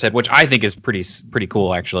bag over his head, which I think is pretty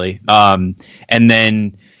cool actually. And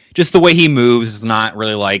then just the way he moves is not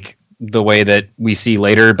really like the way that we see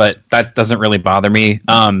later, but that doesn't really bother me.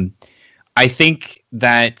 I think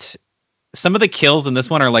that some of the kills in this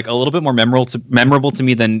one are like a little bit more memorable to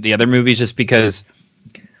me than the other movies, just because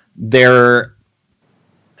they're,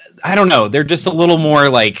 I don't know, they're just a little more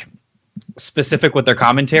like specific with their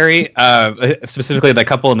commentary, specifically the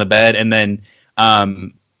couple in the bed. And then I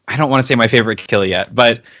don't want to say my favorite kill yet,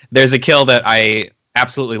 but there's a kill that I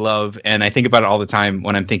absolutely love, and I think about it all the time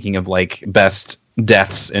when I'm thinking of like best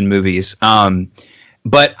deaths in movies.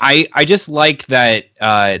 But I just like that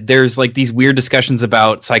there's like these weird discussions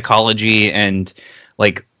about psychology and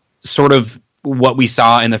like sort of what we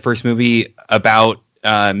saw in the first movie about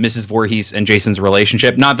Mrs. Voorhees and Jason's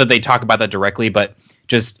relationship. Not that they talk about that directly, but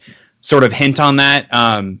just sort of hint on that.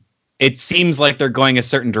 It seems like they're going a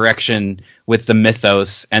certain direction with the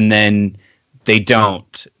mythos, and then they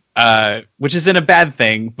don't. Which isn't a bad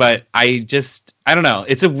thing, but I don't know.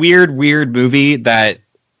 It's a weird movie that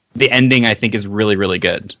the ending I think is really, really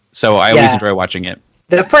good. So I always enjoy watching it.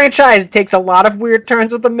 the franchise takes a lot of weird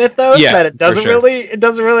turns with the mythos that it doesn't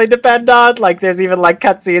really depend on. Like, there's even like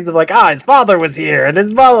cutscenes of like, his father was here and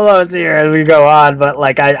his mother was here as we go on. But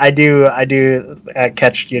like, I do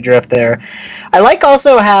catch your drift there. I like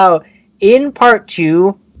also how in part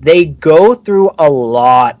 2 they go through a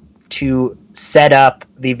lot to set up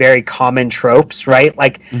the very common tropes, right?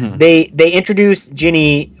 Like they introduce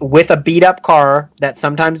Ginny with a beat up car that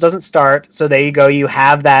sometimes doesn't start. So there you go. You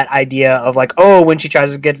have that idea of like, when she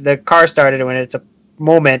tries to get the car started, when it's a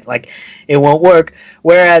moment, like it won't work.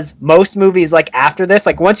 Whereas most movies, like after this,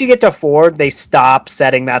 like once you get to Ford, they stop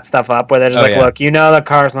setting that stuff up where they're just look, the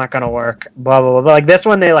car's not going to work, blah, blah, blah, blah. Like this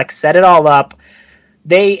one, they like set it all up.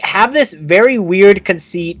 They have this very weird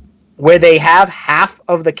conceit where they have half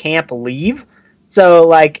of the camp leave. So,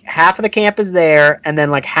 like, half of the camp is there, and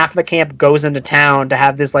then, like, half of the camp goes into town to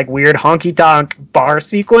have this, like, weird honky-tonk bar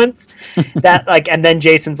sequence that, like, and then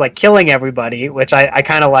Jason's, like, killing everybody, which I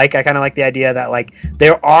kind of like. I kind of like the idea that, like,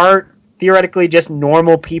 there are theoretically just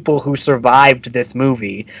normal people who survived this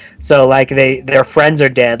movie. So, like, their friends are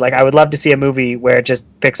dead. Like, I would love to see a movie where it just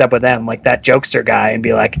picks up with them, like that jokester guy, and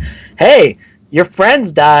be like, hey, your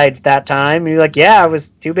friends died that time. And you're like, yeah, I was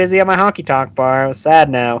too busy at my honky-tonk bar. I was sad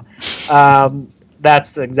now.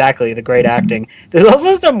 That's exactly the great acting. There's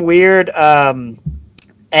also some weird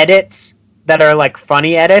edits that are like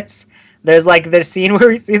funny edits. There's like the scene where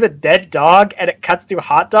we see the dead dog and it cuts to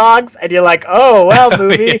hot dogs, and you're like, oh well,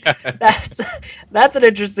 movie. That's an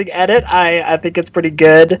interesting edit. I think it's pretty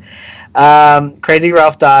good. Crazy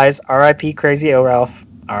Ralph dies. R.I.P. Crazy O Ralph.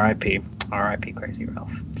 R.I.P. R.I.P. Crazy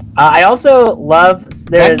Ralph. I also love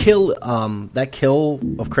that kill. That kill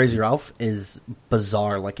of Crazy Ralph is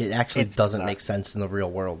bizarre. Like it actually doesn't make sense in the real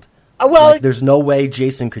world. Like, there's no way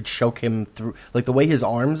Jason could choke him through. Like the way his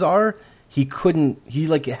arms are, he couldn't. He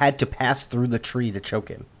like had to pass through the tree to choke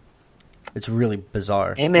him. It's really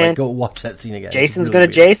bizarre. Hey man, like, go watch that scene again. Jason's really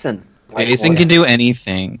gonna Jason. Jason can do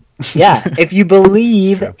anything. Yeah, if you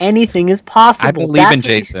believe, anything is possible. I believe in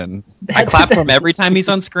Jason. I clap for him every time he's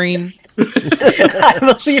on screen. I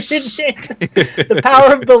believe in Jason. The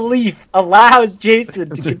power of belief allows Jason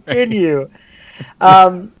to continue.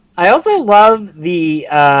 I also love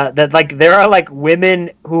that like there are like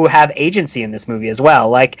women who have agency in this movie as well.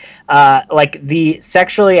 Like the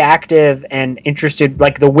sexually active and interested,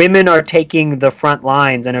 like the women are taking the front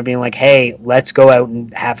lines and are being like, hey, let's go out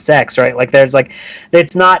and have sex, right? Like there's like,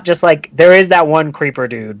 it's not just like, there is that one creeper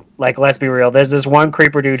dude. Like, let's be real. There's this one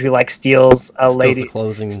creeper dude who like steals ladies'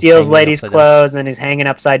 clothes and he's hanging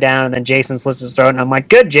upside down, and then Jason slits his throat, and I'm like,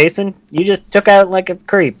 good, Jason, you just took out like a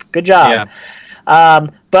creep. Good job. Yeah.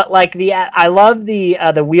 But like I love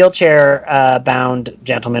the wheelchair bound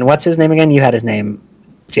gentleman. What's his name again? You had his name,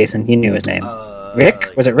 Jason. You knew his name.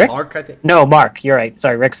 Rick? Was it Rick? Mark, I think. No, Mark. You're right.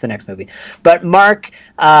 Sorry, Rick's the next movie. But Mark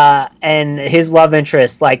and his love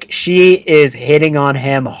interest, like she is hitting on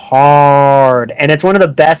him hard, and it's one of the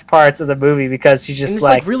best parts of the movie because she's just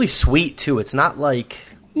like really sweet too. It's not like.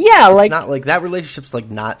 Yeah, like it's not like that relationship's like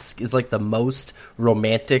not is like the most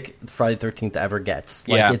romantic Friday the 13th ever gets.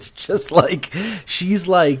 Like it's just like she's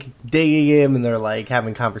like dating him and they're like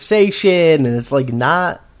having conversation, and it's like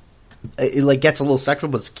not it like gets a little sexual,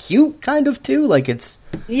 but it's cute kind of too. Like it's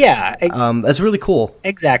that's really cool.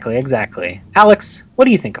 Exactly. Alex, what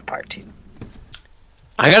do you think of part 2?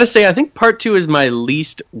 I gotta say, I think part 2 is my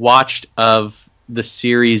least watched of the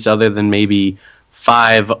series, other than maybe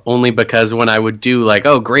 5, only because when I would do like,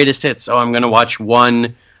 greatest hits, I'm going to watch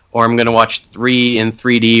 1, or I'm going to watch 3 in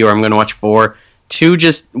 3D, or I'm going to watch 4. 2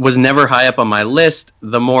 just was never high up on my list.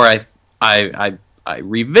 The more I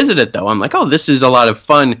revisit it, though, I'm like, this is a lot of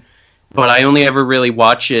fun, but I only ever really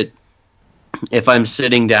watch it if I'm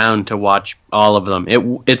sitting down to watch all of them.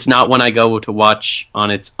 It's not when I go to watch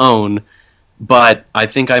on its own, but I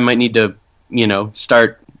think I might need to,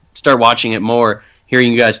 start watching it more. Hearing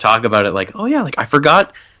you guys talk about it, like, like I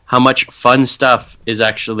forgot how much fun stuff is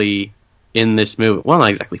actually in this movie. Well, not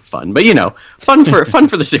exactly fun, but fun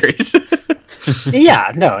for the series.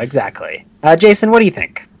 Yeah, no, exactly. Jason, what do you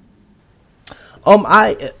think?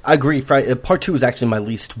 I agree. Part 2 is actually my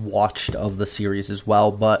least watched of the series as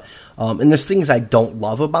well, but and there's things I don't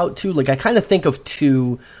love about 2. Like I kind of think of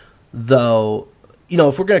 2, though.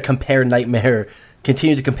 If we're gonna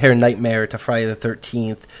continue to compare Nightmare to Friday the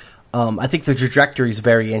 13th. I think the trajectory is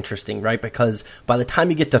very interesting, right? Because by the time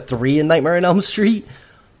you get to 3 in Nightmare on Elm Street,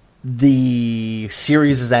 the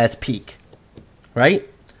series is at its peak, right?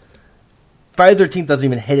 Friday the 13th doesn't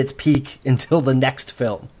even hit its peak until the next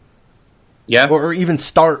film. Yeah. Or even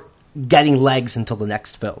start getting legs until the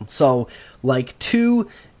next film. So, like, 2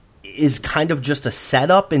 is kind of just a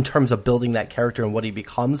setup in terms of building that character and what he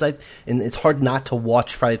becomes. And it's hard not to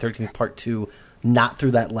watch Friday the 13th Part 2 not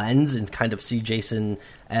through that lens and kind of see Jason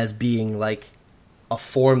as being like a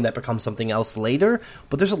form that becomes something else later.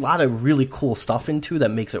 But there's a lot of really cool stuff into that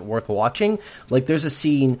makes it worth watching. Like there's a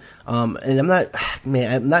scene, and I'm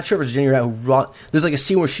not sure if it's Jenny Rat there's like a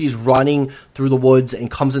scene where she's running through the woods and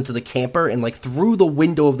comes into the camper, and like through the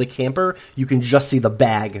window of the camper, you can just see the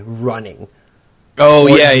bag running. Oh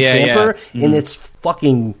yeah, and it's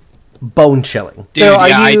fucking bone chilling. Dude, so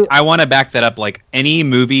I want to back that up. Like any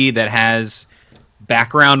movie that has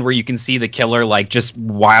background where you can see the killer like just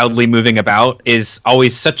wildly moving about is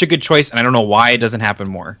always such a good choice, and I don't know why it doesn't happen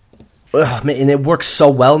more. Ugh, man, and it works so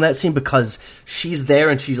well in that scene because she's there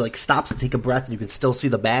and she's like stops to take a breath and you can still see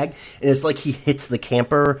the bag, and it's like he hits the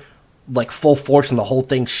camper like full force and the whole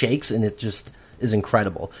thing shakes, and it just is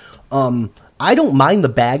incredible. I don't mind the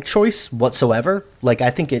bag choice whatsoever. Like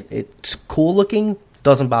I think it's cool looking,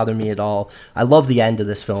 doesn't bother me at all. I love the end of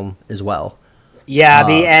this film as well. Yeah,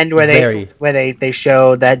 the end where they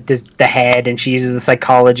show that the head, and she uses the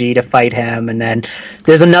psychology to fight him, and then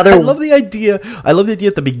there's another. I love the idea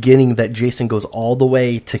at the beginning that Jason goes all the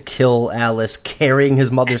way to kill Alice, carrying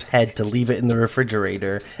his mother's head to leave it in the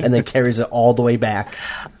refrigerator, and then carries it all the way back.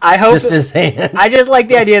 I hope just his hand. I just like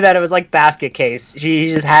the idea that it was like basket case.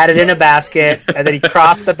 She just had it in a basket, and then he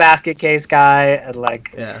crossed the basket case guy, and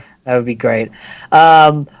like. Yeah. That would be great.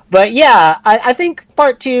 But yeah, I think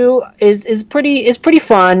part 2 is pretty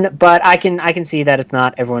fun, but I can see that it's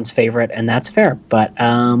not everyone's favorite, and that's fair. But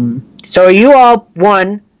so are you all,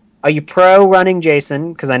 one, are you pro running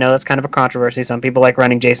Jason? Because I know that's kind of a controversy. Some people like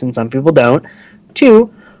running Jason, some people don't.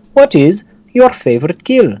 2, what is your favorite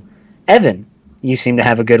kill? Evan, you seem to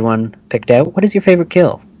have a good one picked out. What is your favorite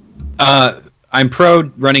kill? I'm pro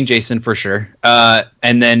running Jason for sure.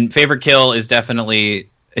 And then favorite kill is definitely,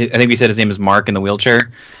 I think we said his name is Mark in the wheelchair.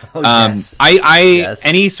 Oh, yes. Yes.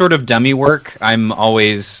 Any sort of dummy work, I'm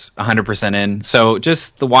always 100% in. So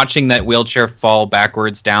just the watching that wheelchair fall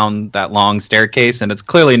backwards down that long staircase, and it's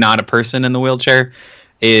clearly not a person in the wheelchair,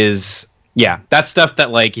 is, yeah, that's stuff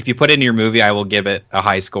that, like, if you put it in your movie, I will give it a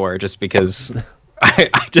high score just because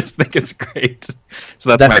I just think it's great.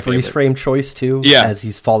 So that's my freeze frame choice, too, yeah, as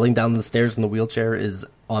he's falling down the stairs in the wheelchair is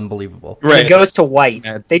unbelievable. Right. It goes to white.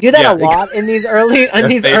 They do that a lot in these early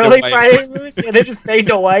Friday movies. Yeah, they just fade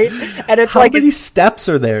to white, and it's how many steps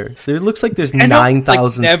are there? There looks like there's 9,000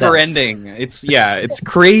 like never steps. ending. It's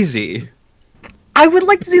crazy. I would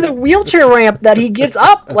like to see the wheelchair ramp that he gets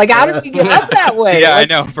up. Like, how does he get up that way? Yeah,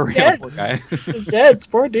 like, I know, for real, poor guy. Dead,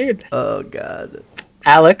 poor dude. Oh God.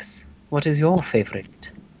 Alex, what is your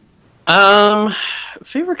favorite?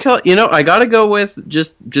 Favorite kill, I gotta go with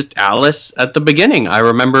just Alice at the beginning. I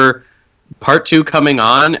remember part 2 coming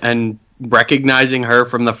on and recognizing her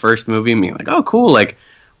from the first movie and being like, oh cool, like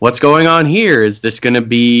what's going on here? Is she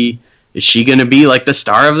gonna be like the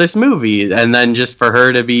star of this movie? And then just for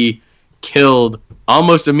her to be killed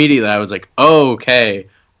almost immediately, I was like, oh, okay,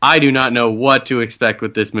 I do not know what to expect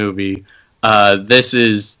with this movie. This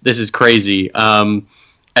is crazy.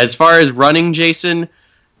 As far as running Jason,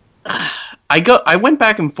 I went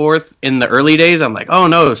back and forth in the early days. I'm like, oh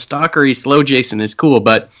no, stalkery slow Jason is cool,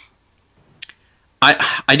 but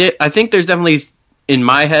I think there's definitely, in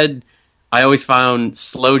my head, I always found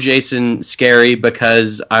slow Jason scary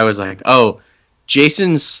because I was like, oh,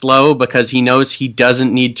 Jason's slow because he knows he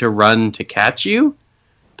doesn't need to run to catch you,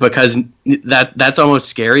 because that's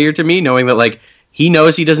almost scarier to me, knowing that like he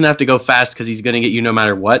knows he doesn't have to go fast because he's going to get you no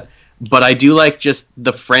matter what. But I do like just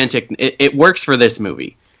the frantic. It works for this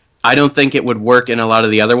movie. I don't think it would work in a lot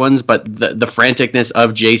of the other ones, but the franticness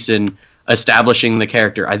of Jason establishing the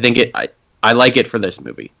character, I think I like it for this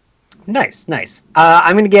movie. Nice.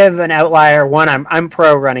 I'm going to give an outlier. One, I'm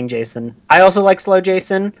pro running Jason. I also like slow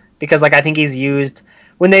Jason because like I think he's used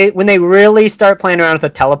when they really start playing around with the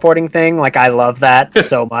teleporting thing. Like I love that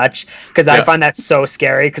so much because I find that so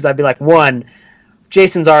scary. Because I'd be like, one,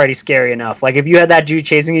 Jason's already scary enough. Like, if you had that dude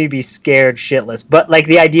chasing you, you'd be scared shitless. But, like,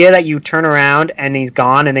 the idea that you turn around and he's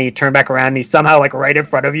gone and then you turn back around and he's somehow, like, right in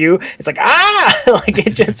front of you, it's like, ah! Like,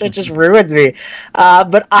 it just ruins me.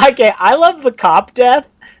 But, I love the cop death,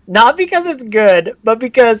 not because it's good, but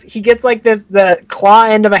because he gets, like, the claw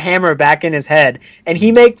end of a hammer back in his head, and he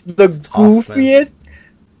makes the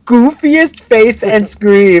goofiest face and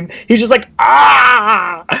scream. He's just like,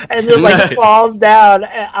 ah, and just like falls down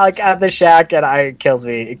like at the shack, and it kills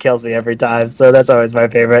me every time. So that's always my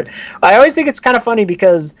favorite. I always think it's kind of funny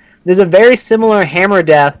because there's a very similar hammer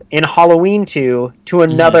death in Halloween 2 to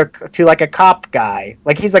another to like a cop guy.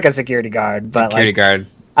 Like he's like a security guard, but guard.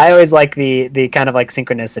 I always like the kind of like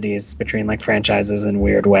synchronicities between like franchises in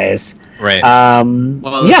weird ways. Right.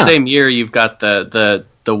 Well, the same year you've got the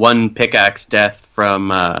one pickaxe death from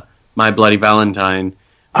My Bloody Valentine,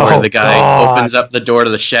 where the guy opens up the door to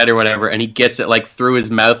the shed or whatever, and he gets it like through his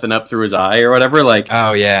mouth and up through his eye or whatever. Like,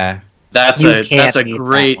 oh yeah, that's a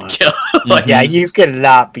great kill. Like, yeah, you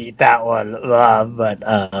cannot beat that one. But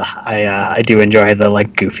I do enjoy the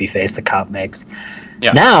like goofy face the cop makes.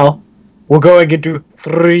 Yeah. Now we're going into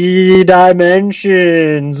 3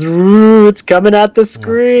 dimensions. Ooh, it's coming at the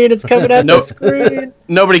screen. It's coming at the screen.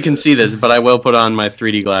 Nobody can see this, but I will put on my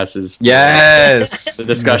 3D glasses for yes, the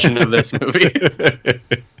discussion of this movie.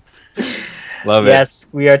 Love it. Yes,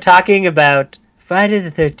 we are talking about Friday the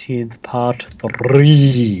 13th Part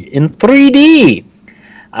 3 in 3D.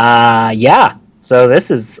 Yeah. So this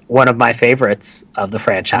is one of my favorites of the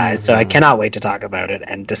franchise, so I cannot wait to talk about it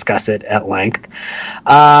and discuss it at length.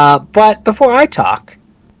 But before I talk,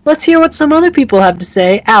 let's hear what some other people have to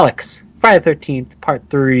say. Alex, Friday the 13th Part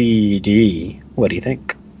 3D. What do you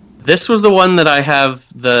think? This was the one that I have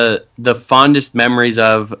the fondest memories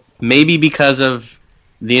of, maybe because of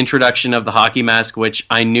the introduction of the hockey mask, which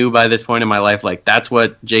I knew by this point in my life, like, that's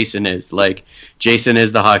what Jason is. Like, Jason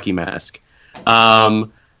is the hockey mask.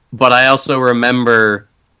 But I also remember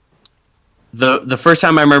the first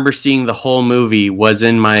time I remember seeing the whole movie was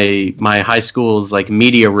in my high school's like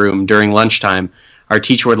media room during lunchtime. Our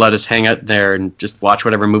teacher would let us hang out there and just watch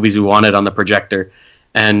whatever movies we wanted on the projector.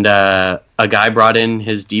 And a guy brought in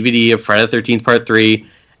his DVD of Friday the 13th Part 3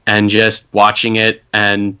 and just watching it.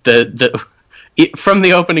 And from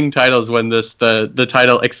the opening titles, when the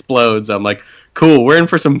title explodes, I'm like, cool, we're in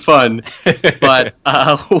for some fun. But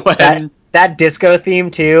when... That disco theme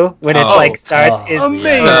too, when it starts, is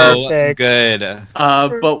amazing. So good.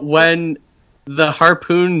 But when the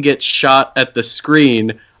harpoon gets shot at the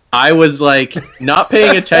screen, I was like not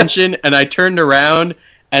paying attention, and I turned around,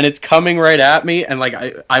 and it's coming right at me, and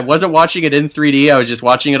like I wasn't watching it in 3D, I was just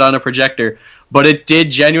watching it on a projector, but it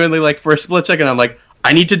did genuinely, like, for a split second, I'm like,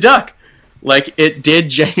 I need to duck. Like, it did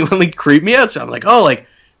genuinely creep me out. So I'm like, oh, like,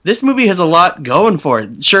 this movie has a lot going for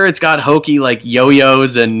it. Sure, it's got hokey like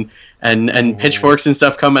yo-yos and pitchforks and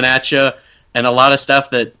stuff coming at you, and a lot of stuff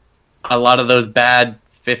that a lot of those bad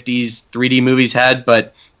 50s 3D movies had,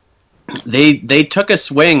 but they took a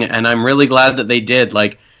swing, and I'm really glad that they did.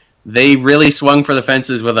 Like, they really swung for the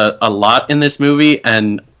fences with a lot in this movie,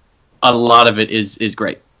 and a lot of it is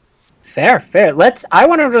great. Fair. I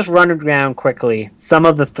want to just run around quickly some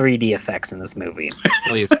of the 3D effects in this movie.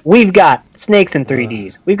 Please. We've got snakes in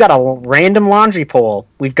 3Ds. We've got a random laundry pole.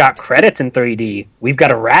 We've got credits in 3D. We've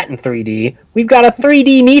got a rat in 3D. We've got a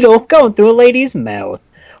 3D needle going through a lady's mouth.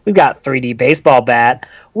 We've got 3D baseball bat.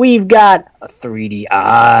 We've got a 3D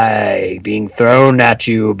eye being thrown at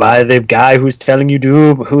you by the guy who's telling you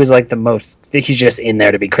to, who is like the most... He's just in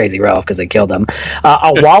there to be Crazy Ralph because they killed him.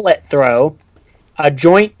 A wallet throw. A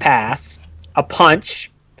joint pass, a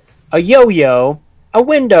punch, a yo-yo, a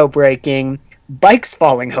window breaking, bikes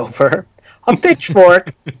falling over, a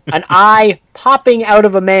pitchfork, an eye popping out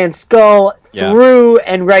of a man's skull through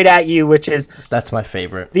and right at you, which is... That's my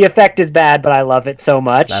favorite. The effect is bad, but I love it so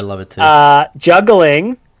much. I love it too.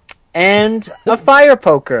 Juggling, and a fire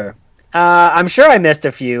poker. I'm sure I missed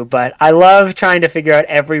a few, but I love trying to figure out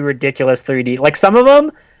every ridiculous 3D. Like, some of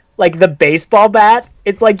them, like the baseball bat,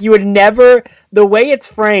 it's like you would never... The way it's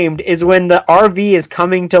framed is when the RV is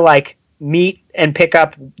coming to, like, meet and pick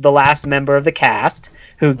up the last member of the cast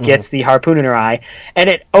who gets the harpoon in her eye, and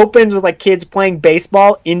it opens with, like, kids playing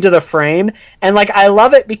baseball into the frame, and, like, I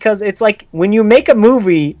love it because it's like, when you make a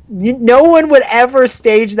movie, no one would ever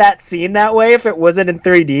stage that scene that way if it wasn't in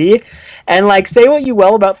 3D, and, like, say what you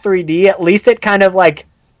will about 3D, at least it kind of, like,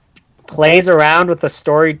 plays around with the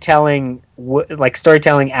storytelling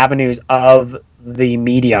avenues of the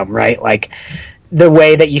medium, right? Like, the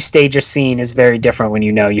way that you stage a scene is very different when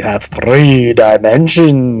you know you have 3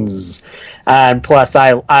 dimensions. And plus,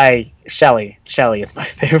 Shelly is my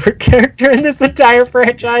favorite character in this entire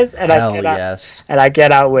franchise, and I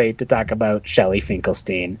cannot wait to talk about Shelly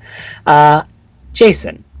Finkelstein.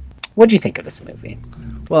 Jason, what do you think of this movie?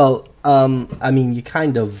 Well, I mean, you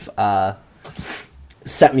kind of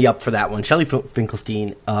set me up for that one. Shelly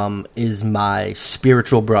Finkelstein is my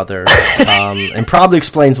spiritual brother, and probably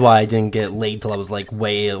explains why I didn't get laid till I was like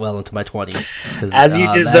well into my 20s. As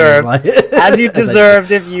you deserved, as you deserved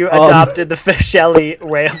if you adopted the Shelly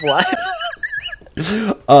way of life.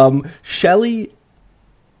 Shelly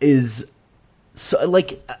is so,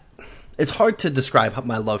 like, it's hard to describe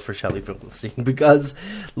my love for Shelly Finkelstein because,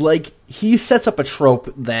 like, he sets up a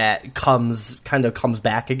trope that comes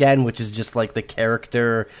back again, which is just like the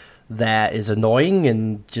character that is annoying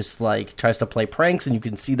and just like tries to play pranks, and you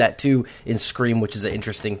can see that too in Scream, which is an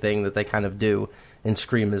interesting thing that they kind of do in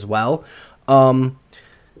Scream as well. But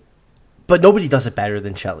nobody does it better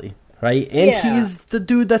than Shelley, right? And he's the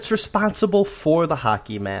dude that's responsible for the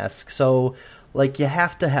hockey mask, so like you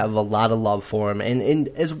have to have a lot of love for him. And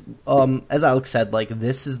as Alex said, like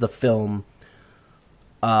this is the film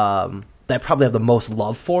that I probably have the most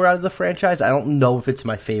love for out of the franchise. I don't know if it's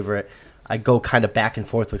my favorite. I go kind of back and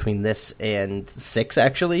forth between this and 6,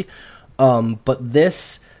 actually. But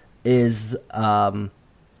this is one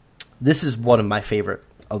of my favorite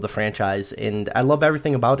of the franchise, and I love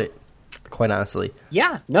everything about it, quite honestly.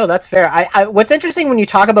 Yeah, no, that's fair. I what's interesting when you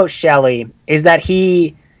talk about Shelley is that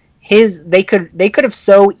they could have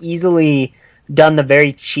so easily done the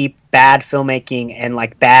very cheap bad filmmaking and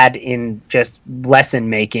like bad in just lesson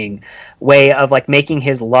making way of like making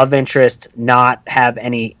his love interest not have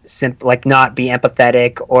any like not be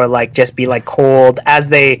empathetic or like just be like cold, as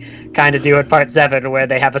they kind of do in part 7 where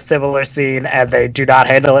they have a similar scene and they do not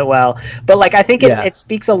handle it well. But like I think it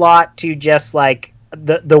speaks a lot to just like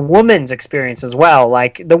the woman's experience as well.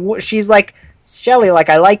 Like she's like, Shelley, like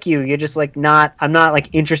I like you, you're just like I'm not like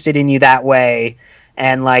interested in you that way.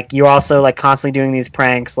 And, like, you're also, like, constantly doing these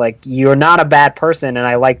pranks. Like, you're not a bad person, and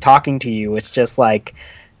I like talking to you. It's just, like,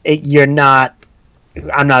 I'm not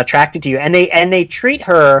attracted to you. And they treat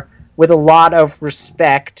her with a lot of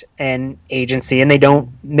respect and agency, and they don't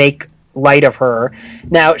make light of her.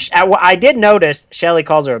 Now, I did notice Shelley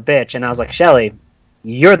calls her a bitch, and I was like, Shelley,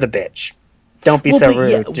 you're the bitch. Don't be so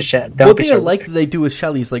rude to Shelley. What they like they do with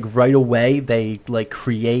Shelley is, like, right away they, like,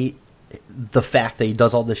 create the fact that he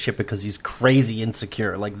does all this shit because he's crazy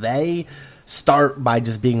insecure. Like, they start by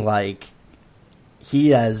just being like, he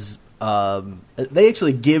has they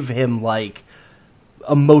actually give him like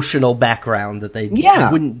emotional background that they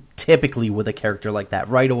wouldn't typically with a character like that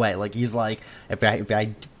right away. Like, he's like,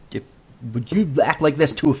 would you act like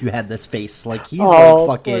this too if you had this face? Like, he's like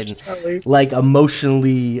fucking like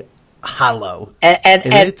emotionally hollow, and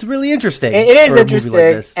it's really interesting. It is interesting,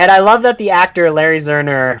 like, and I love that the actor Larry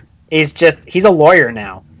Zerner he's a lawyer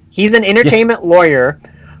now. He's an entertainment lawyer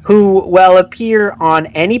who will appear on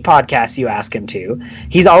any podcast you ask him to.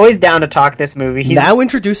 He's always down to talk this movie. He's now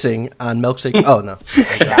introducing on Milkshake. Oh, no.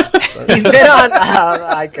 He's been on...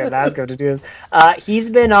 I couldn't ask him to do this. He's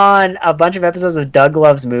been on a bunch of episodes of Doug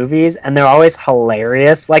Loves Movies, and they're always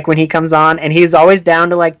hilarious, like, when he comes on. And he's always down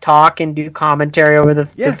to, like, talk and do commentary over the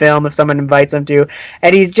film if someone invites him to.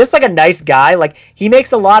 And he's just, like, a nice guy. Like, he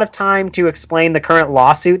makes a lot of time to explain the current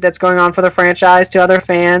lawsuit that's going on for the franchise to other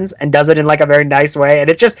fans, and does it in, like, a very nice way. And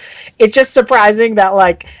it's just surprising that,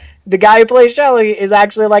 like, the guy who plays Shelley is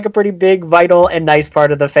actually, like, a pretty big, vital, and nice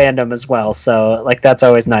part of the fandom as well. So, like, that's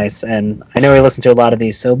always nice. And I know we listen to a lot of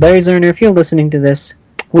these. So, Larry Zerner, if you're listening to this,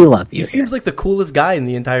 we love you. He seems like the coolest guy in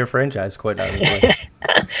the entire franchise, quite honestly.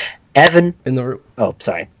 Evan. In the... Oh,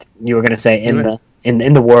 sorry. You were going to say in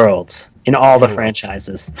the world. In all the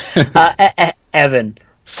franchises. Evan.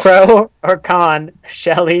 Pro or con,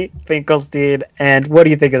 Shelley Finkelstein, and what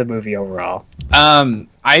do you think of the movie overall?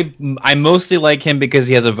 I mostly like him because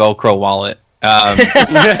he has a Velcro wallet. And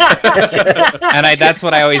that's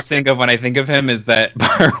what I always think of when I think of him, is that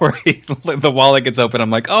part where the wallet gets open.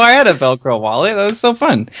 I'm like, oh, I had a Velcro wallet. That was so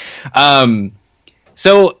fun.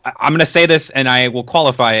 So I'm going to say this, and I will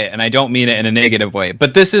qualify it, and I don't mean it in a negative way,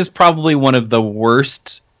 but this is probably one of the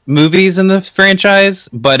worst movies in the franchise,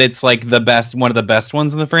 but it's like one of the best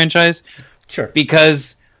ones in the franchise. Sure.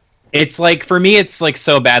 Because it's like, for me, it's like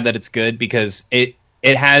so bad that it's good, because it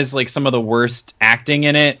has like some of the worst acting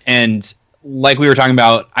in it. And like we were talking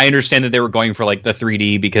about, I understand that they were going for like the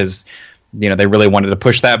 3D because, you know, they really wanted to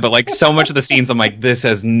push that, but like so much of the scenes, I'm like, this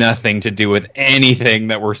has nothing to do with anything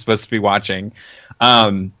that we're supposed to be watching.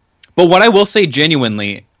 But what I will say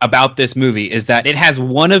genuinely about this movie is that it has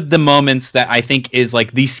one of the moments that I think is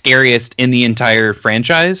like the scariest in the entire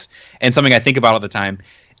franchise, and something I think about all the time.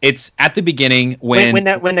 It's at the beginning when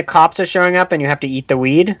the cops are showing up and you have to eat the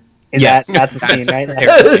weed. That's the scene, right?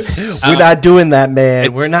 We're not doing that,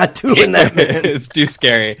 man. We're not doing that, man. It's too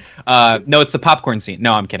scary. No, it's the popcorn scene.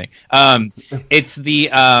 No, I'm kidding. It's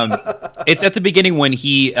it's at the beginning when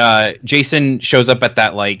Jason shows up at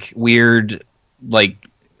that like weird, like,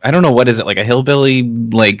 I don't know, what is it, like a hillbilly,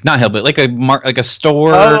 like not hillbilly, like a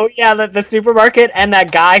store. Oh yeah, the supermarket, and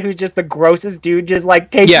that guy who's just the grossest dude, just like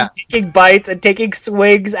taking bites and taking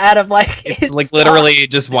swigs out of like. It's like stuff. Literally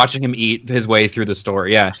just watching him eat his way through the store.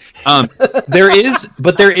 Yeah, there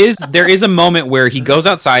is a moment where he goes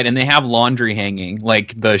outside and they have laundry hanging,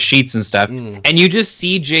 like the sheets and stuff, and you just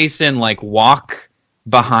see Jason like walk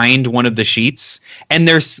behind one of the sheets, and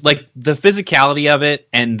there's like the physicality of it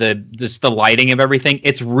and the lighting of everything.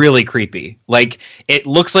 It's really creepy. Like it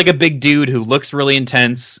looks like a big dude who looks really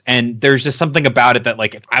intense, and there's just something about it that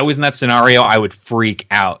like if I was in that scenario, I would freak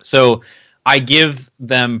out. So I give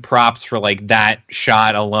them props for like that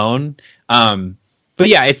shot alone. But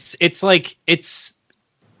yeah, it's like the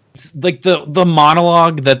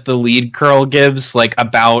monologue that the lead girl gives, like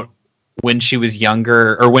about when she was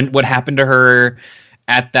younger or what happened to her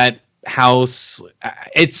at that house.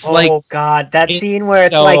 It's oh god, that scene where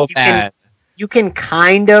it's so like bad. you can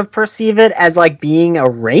kind of perceive it as like being a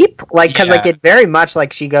rape, like because like it very much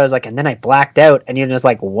like she goes like, and then I blacked out, and you're just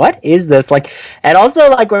like, what is this? Like, and also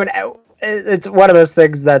like when it's one of those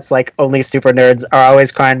things that's like only super nerds are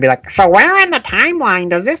always trying to be like, so where in the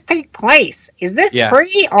timeline does this take place? Is this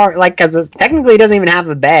pre or like, because technically he doesn't even have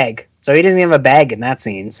the bag, so he doesn't have a bag in that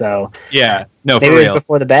scene. So yeah, no, maybe for it was real.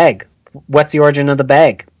 before the bag. What's the origin of the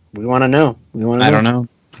bag? We want to know. I don't know,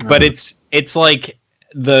 but it's like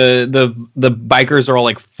the bikers are all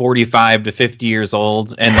like 45 to 50 years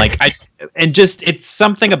old, and like it's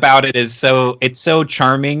something about it is it's so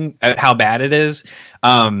charming at how bad it is.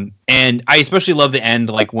 And I especially love the end,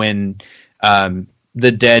 like when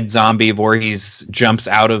the dead zombie Voorhees jumps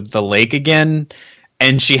out of the lake again,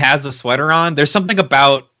 and she has a sweater on. There's something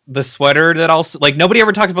about the sweater that also, like, nobody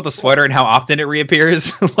ever talks about the sweater and how often it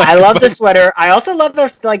reappears. Like, I love the sweater. I also love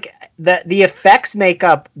the effects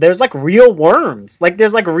makeup. There's like real worms. Like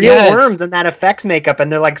there's like real worms in that effects makeup,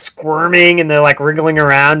 and they're like squirming and they're like wriggling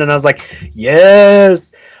around. And I was like,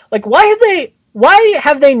 yes. Like why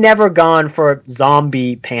have they never gone for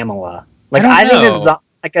zombie Pamela? Like I think it's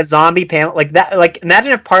like a zombie Pamela, like that. Like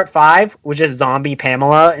imagine if Part 5 was just zombie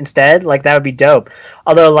Pamela instead. Like that would be dope.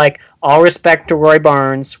 Although, like, all respect to Roy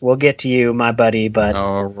Barnes, we'll get to you, my buddy. But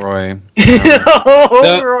Roy.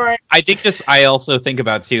 Roy. I think I also think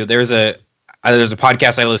about too. There's a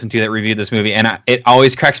podcast I listened to that reviewed this movie, and it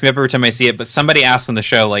always cracks me up every time I see it. But somebody asked on the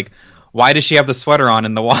show, like, why does she have the sweater on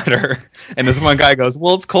in the water? And this one guy goes,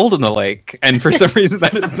 well, it's cold in the lake. And for some reason,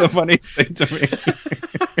 that is the funniest thing to me.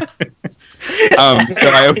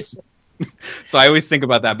 So I always think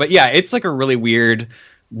about that. But yeah, it's like a really weird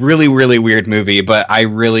movie, but I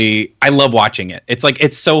love watching it. It's like,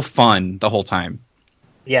 it's so fun the whole time.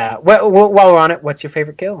 Yeah. While we're on it, what's your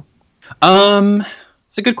favorite kill?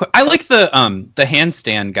 It's a good question. I like the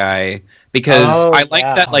handstand guy, because I like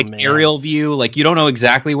that aerial view. Like you don't know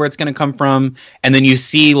exactly where it's going to come from, and then you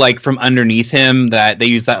see like from underneath him that they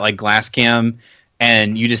use that like glass cam,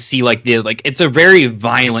 and you just see like it's a very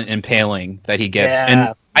violent impaling that he gets,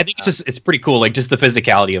 and I think it's pretty cool. Like just the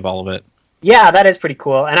physicality of all of it. Yeah, that is pretty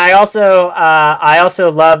cool. And I also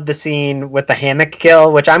love the scene with the hammock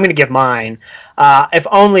kill, which I'm going to give mine, if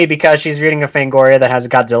only because she's reading a Fangoria that has a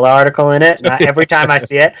Godzilla article in it. And every time I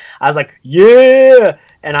see it, I was like, yeah!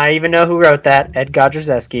 And I even know who wrote that, Ed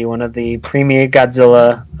Godrzewski, one of the premier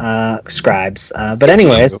Godzilla scribes. But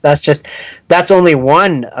anyways, that's only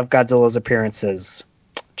one of Godzilla's appearances,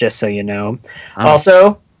 just so you know. Oh.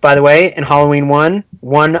 Also, by the way, in Halloween 1,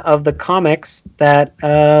 one of the comics that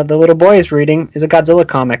the little boy is reading is a Godzilla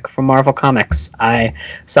comic from Marvel Comics. I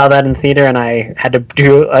saw that in theater, and I had to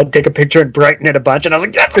take a picture and brighten it a bunch, and I was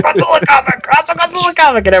like, that's a Godzilla comic! That's a Godzilla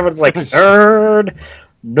comic! And everyone's like,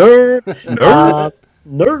 nerd!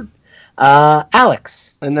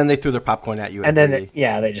 Alex. And then they threw their popcorn at you. And then,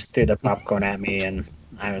 they just threw their popcorn at me, and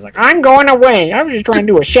I was like, I'm going away! I was just trying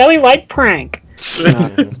to do a Shelley-like prank!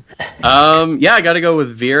 I gotta go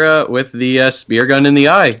with Vera with the spear gun in the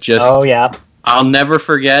eye. I'll never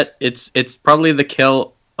forget. It's probably the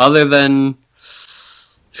kill other than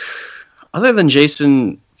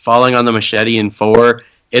Jason falling on the machete in 4.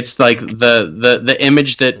 It's like the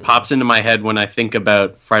image that pops into my head when I think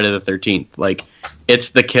about Friday the 13th. Like it's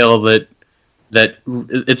the kill that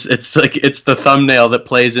it's like it's the thumbnail that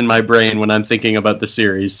plays in my brain when I'm thinking about the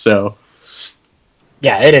series. So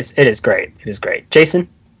yeah, it is great. It is great. Jason?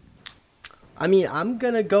 I mean, I'm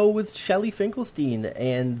going to go with Shelley Finkelstein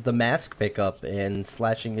and the mask pickup and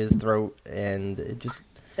slashing his throat, and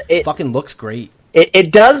it fucking looks great.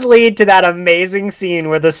 It does lead to that amazing scene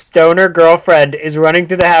where the stoner girlfriend is running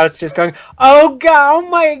through the house just going, oh god, oh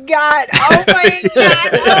my god, oh my god,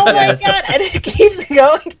 oh my god, and it keeps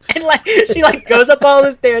going, and like she like goes up all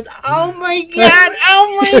the stairs, oh my god,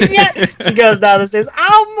 oh my god, she goes down the stairs,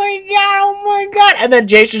 oh my god, and then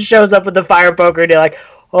Jason shows up with the fire poker, and you're like,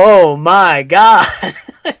 oh my god.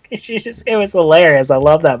 It was hilarious. I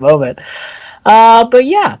love that moment. But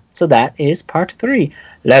yeah, so that is part 3.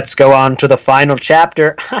 Let's go on to the final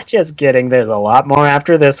chapter. Just kidding. There's a lot more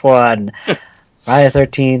after this one. Friday the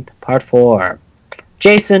 13th, part 4.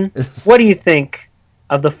 Jason, what do you think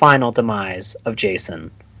of the final demise of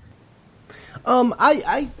Jason?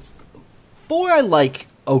 I 4 I like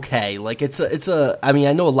okay. Like it's a. I mean,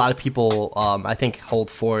 I know a lot of people. I think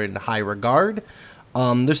hold 4 in high regard.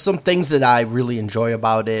 There's some things that I really enjoy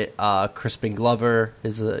about it. Crispin Glover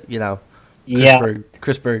is Crispin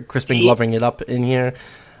Glovering it up in here.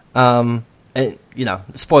 And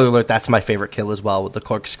spoiler alert, that's my favorite kill as well with the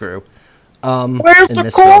corkscrew. Where's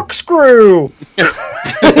the corkscrew?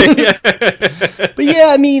 But yeah,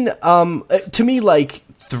 I mean, to me, like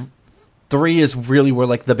 3 is really where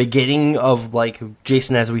like the beginning of like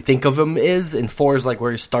Jason as we think of him is, and 4 is like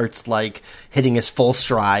where he starts like hitting his full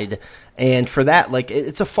stride. And for that, like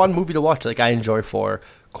it's a fun movie to watch. Like I enjoy 4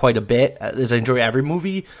 quite a bit, as I enjoy every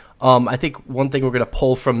movie. I think one thing we're gonna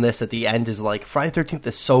pull from this at the end is like Friday the 13th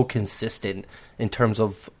is so consistent in terms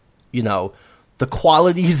of the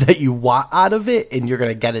qualities that you want out of it, and you're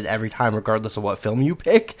gonna get it every time, regardless of what film you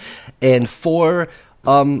pick. And 4.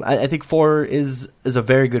 I think 4 is a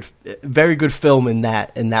very good film in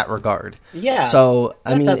that regard. Yeah. So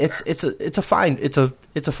I mean, it's a fine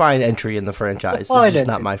entry in the franchise. It's just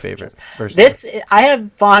not my favorite. Personally. I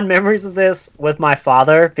have fond memories of this with my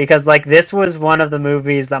father, because like this was one of the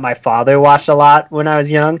movies that my father watched a lot when I was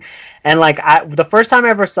young, and like the first time I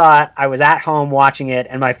ever saw it, I was at home watching it,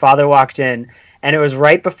 and my father walked in, and it was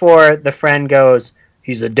right before the friend goes,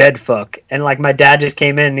 "He's a dead fuck," and like my dad just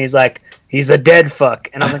came in and he's like, "He's a dead fuck,"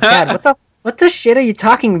 and I'm like, "Dad, what the shit are you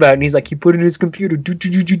talking about?" And he's like, "He put it in his computer,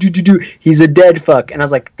 do. He's a dead fuck," and I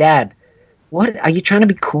was like, "Dad, what are you trying to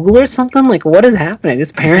be cool or something? Like, what is happening?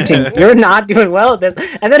 This parenting, you're not doing well at this."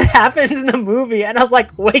 And then it happens in the movie, and I was like,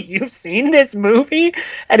 "Wait, you've seen this movie?"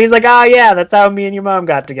 And he's like, "Oh yeah, that's how me and your mom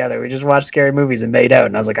got together. We just watched scary movies and made out."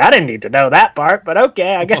 And I was like, "I didn't need to know that part, but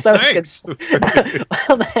okay, I guess I was."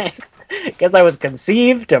 Well, thanks. Guess I was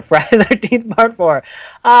conceived to Friday the 13th Part 4.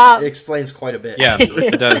 It explains quite a bit. Yeah,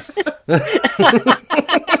 it does.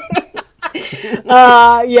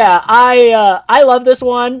 I love this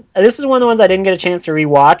one. This is one of the ones I didn't get a chance to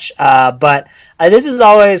rewatch, but this is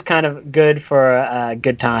always kind of good for a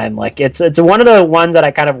good time. Like it's one of the ones that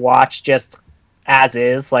I kind of watch just as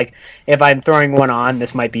is. Like if I'm throwing one on,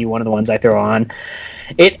 this might be one of the ones I throw on.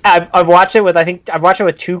 I've watched it with I've watched it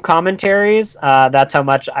with 2 commentaries. That's how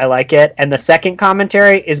much I like it. And the second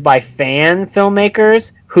commentary is by fan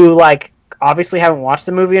filmmakers who like obviously haven't watched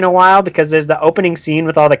the movie in a while, because there's the opening scene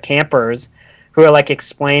with all the campers who are like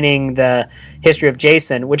explaining the history of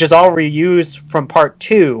Jason, which is all reused from Part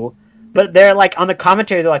 2. But they're like on the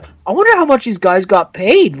commentary, they're like, "I wonder how much these guys got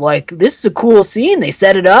paid. Like, this is a cool scene. They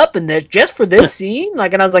set it up, and they're just for this scene."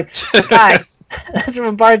 Like, and I was like, "Guys, that's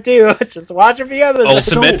from Part 2. Just watch a few others."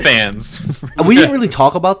 Ultimate fans. We didn't really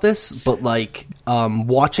talk about this, but like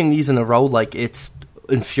watching these in a row, like it's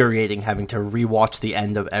infuriating having to rewatch the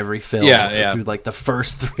end of every film through like the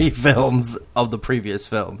first 3 films of the previous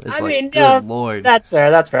film. It's good lord. That's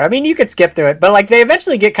fair. I mean, you could skip through it, but like they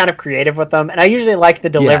eventually get kind of creative with them, and I usually like the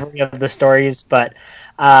delivery of the stories, but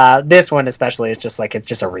this one especially is just like it's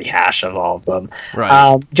just a rehash of all of them.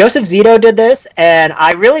 Right. Joseph Zito did this, and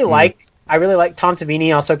I really like Tom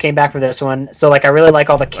Savini also came back for this one, so like I really like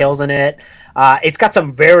all the kills in it. It's got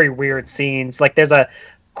some very weird scenes. Like there's a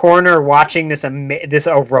coroner watching this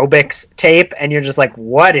aerobics tape, and you're just like,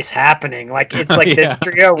 what is happening? Like it's like this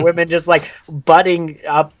trio of women just like butting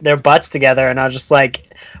up their butts together, and I was just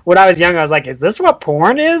like, when I was young, I was like, is this what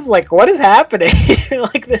porn is? Like, what is happening?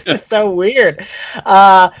 Like, this is so weird.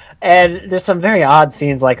 And there's some very odd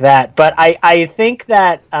scenes like that, but I think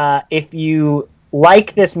that if you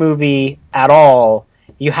like this movie at all,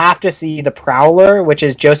 you have to see The Prowler, which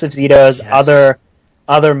is Joseph Zito's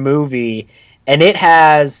other movie. And it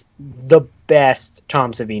has the best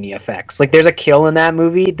Tom Savini effects. Like, there's a kill in that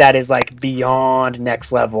movie that is, like, beyond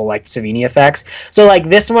next level, like, Savini effects. So, like,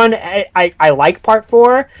 this one, I like Part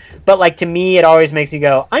 4, but, like, to me, it always makes you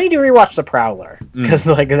go, I need to rewatch The Prowler. Because,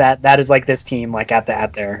 like, that is, like, this team, like, at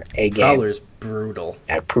their A game. Prowler's brutal.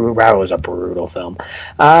 Yeah, Prowler's a brutal film.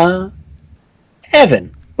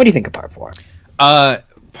 Evan, what do you think of Part 4?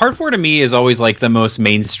 Part 4 to me is always like the most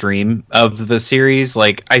mainstream of the series.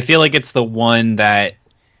 Like, I feel like it's the one that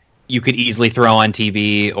you could easily throw on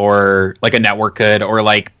TV, or like a network could, or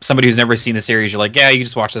like somebody who's never seen the series, you're like, yeah, you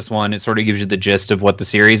just watch this one. It sort of gives you the gist of what the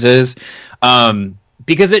series is.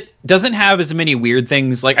 Because it doesn't have as many weird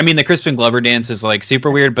things. Like, I mean, the Crispin Glover dance is like super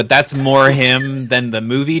weird, but that's more him than the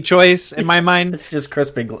movie choice in my mind. It's just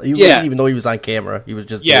Crispin Glover. You didn't even know he was on camera. He was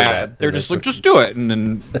just doing that. They're just like, just do it and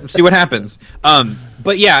then see what happens.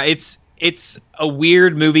 But yeah, it's a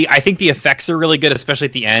weird movie. I think the effects are really good, especially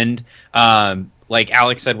at the end. Like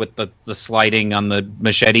Alex said, with the sliding on the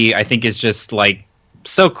machete, I think is just like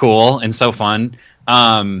so cool and so fun.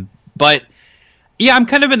 But yeah, I'm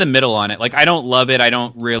kind of in the middle on it. Like, I don't love it. I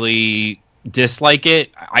don't really dislike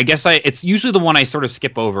it. I guess it's usually the one I sort of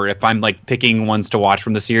skip over if I'm like picking ones to watch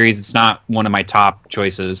from the series. It's not one of my top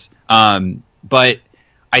choices. But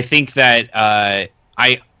I think that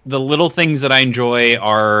the little things that I enjoy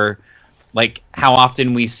are like how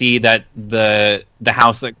often we see that the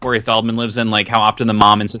house that Corey Feldman lives in, like how often the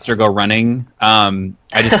mom and sister go running. I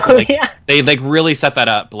just feel like they like really set that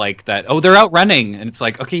up, like that. Oh, they're out running, and it's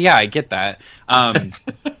like, okay, yeah, I get that.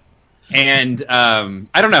 And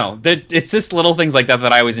I don't know. It's just little things like that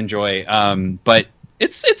I always enjoy. But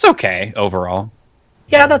it's okay overall.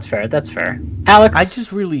 Yeah, that's fair. That's fair. Alex, I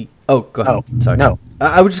just really. Oh, go ahead. Oh, sorry. no.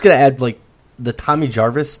 I was just gonna add like the Tommy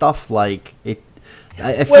Jarvis stuff. Like it,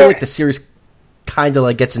 I feel like the series kind of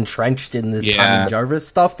like gets entrenched in this Tommy Jarvis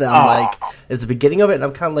stuff that I'm like is the beginning of it, and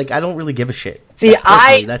I'm kind of like I don't really give a shit. See,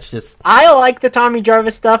 I like the Tommy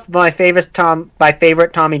Jarvis stuff, but my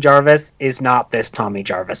favorite Tommy Jarvis is not this Tommy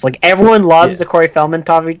Jarvis. Like everyone loves the Corey Feldman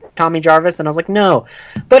Tommy Jarvis, and I was like, no,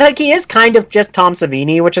 but like he is kind of just Tom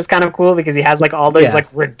Savini, which is kind of cool because he has like all those like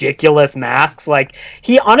ridiculous masks. Like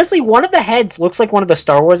he honestly, one of the heads looks like one of the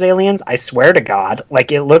Star Wars aliens. I swear to God,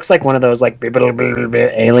 like it looks like one of those like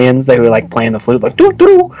aliens that were like playing the flute, like doo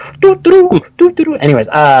doo doo doo doo doo. Anyways,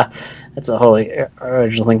 that's a whole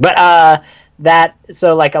original thing, but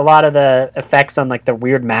so like a lot of the effects on like the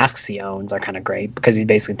weird masks he owns are kind of great because he's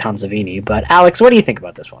basically Tom Savini. But Alex, what do you think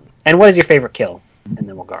about this one? And what is your favorite kill? And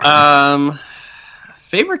then we'll go.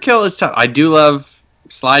 Favorite kill is tough. I do love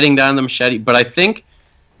sliding down the machete, but I think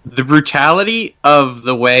the brutality of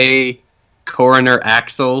the way Coroner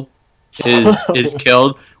Axel is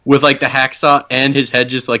killed with like the hacksaw and his head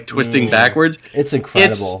just like twisting backwards. It's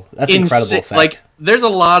incredible. That's incredible effect. Like there's a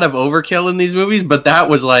lot of overkill in these movies, but that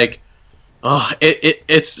was like. Oh,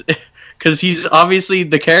 it's because he's obviously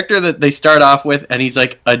the character that they start off with, and he's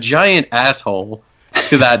like a giant asshole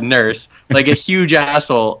to that nurse, like a huge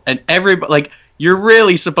asshole, and everybody like you're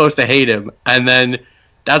really supposed to hate him, and then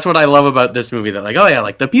that's what I love about this movie. That like, oh yeah,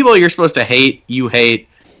 like the people you're supposed to hate, you hate,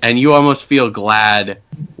 and you almost feel glad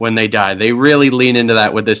when they die. They really lean into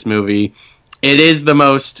that with this movie. It is the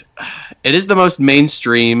most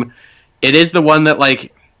mainstream. It is the one that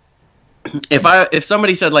like. If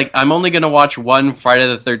somebody said like I'm only gonna watch one Friday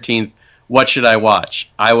the 13th, what should I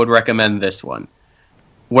watch? I would recommend this one.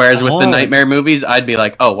 Whereas with the Nightmare movies, I'd be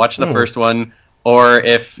like, oh, watch the first one. Or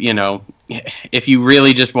if you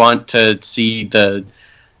really just want to see the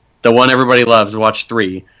one everybody loves, watch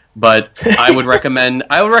 3. But I would recommend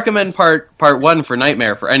part 1 for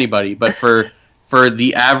Nightmare for anybody. But for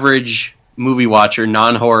the average movie watcher,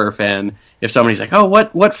 non-horror fan, if somebody's like, oh,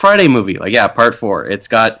 what Friday movie? Like, yeah, part 4. It's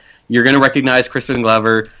got. You're going to recognize Crispin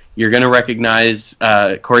Glover. You're going to recognize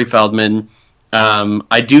Corey Feldman.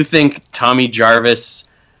 I do think Tommy Jarvis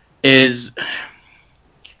is...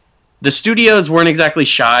 The studios weren't exactly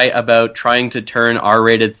shy about trying to turn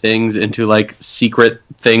R-rated things into like secret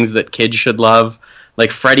things that kids should love. Like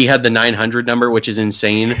Freddy had the 900 number, which is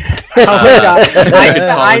insane. Oh my God.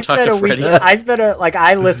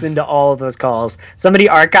 I listened to all of those calls. Somebody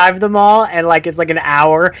archived them all, and like it's like an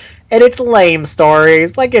hour, and it's lame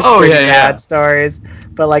stories. Like it's pretty bad stories,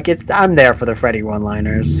 but like I'm there for the Freddy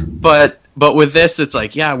one-liners. But with this, it's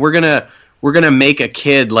like we're gonna make a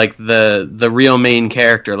kid like the real main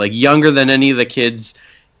character, like younger than any of the kids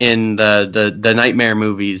in the Nightmare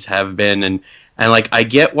movies have been, and like I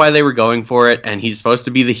get why they were going for it, and he's supposed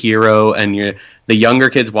to be the hero, and the younger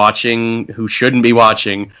kids watching who shouldn't be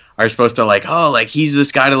watching are supposed to like, oh, like he's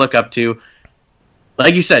this guy to look up to.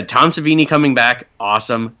 Like you said, Tom Savini coming back,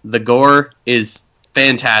 awesome. The gore is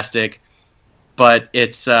fantastic, but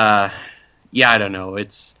it's I don't know,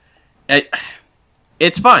 it's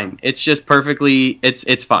fine. It's just perfectly,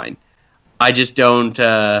 it's fine. I just don't.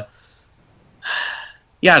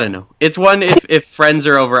 I don't know. It's one if friends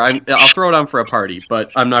are over, I'll throw it on for a party,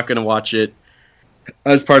 but I'm not going to watch it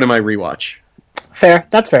as part of my rewatch. Fair.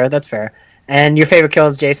 That's fair. And your favorite kill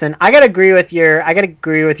is Jason. I gotta agree with your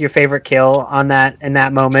favorite kill on that in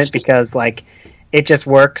that moment because like it just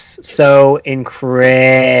works so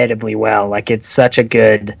incredibly well. Like it's such a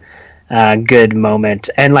good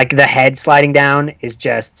moment, and like the head sliding down is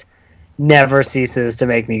just never ceases to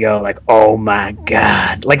make me go like, oh my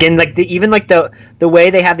God. Like in like the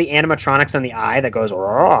way they have the animatronics on the eye that goes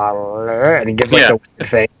and it gives like the weird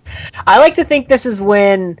face. I like to think this is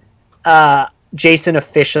when Jason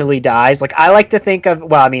officially dies. Like I like to think of,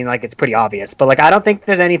 well, I mean like it's pretty obvious, but like I don't think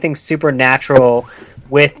there's anything supernatural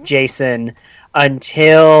with Jason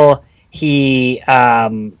until he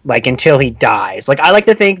like until he dies. Like I like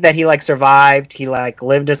to think that he like survived. He like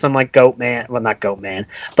lived as some like goat man. Well, not goat man,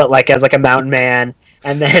 but like as like a mountain man.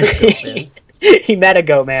 And then he met a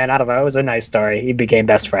goat man. I don't know. It was a nice story. He became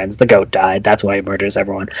best friends. The goat died. That's why he murders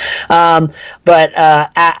everyone. But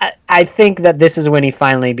I think that this is when he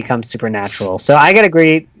finally becomes supernatural. So I gotta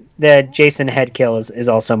agree that Jason head kill is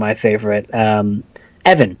also my favorite.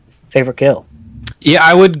 Evan, favorite kill? Yeah,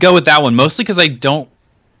 I would go with that one, mostly because I don't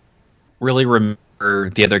really remember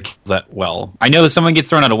the other kills that well. I know someone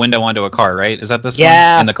gets thrown out a window onto a car, right? Is that this one?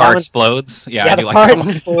 And the car explodes? Yeah, I do like that one.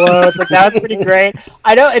 Explodes. Like, that was pretty great.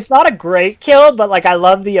 I know it's not a great kill, but like I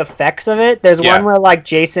love the effects of it. There's one where like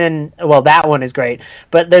Jason, well, that one is great,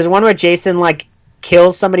 but there's one where Jason like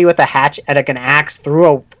kills somebody with a hatch and like an axe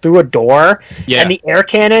through a door, and the air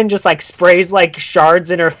cannon just like sprays like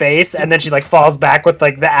shards in her face, and then she like falls back with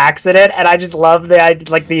like the axe in it, and I just love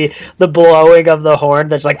the blowing of the horn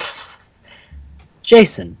that's like.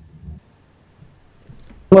 Jason,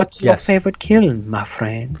 what's your favorite kill, my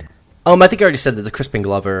friend? I think I already said that the Crispin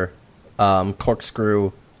Glover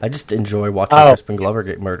corkscrew. I just enjoy watching Crispin Glover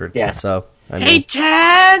get murdered. Yeah. So Hey,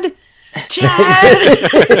 Ted!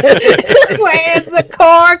 Where's the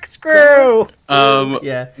corkscrew?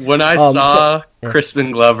 When I saw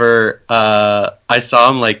Crispin Glover, I saw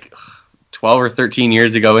him like 12 or 13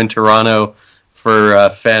 years ago in Toronto for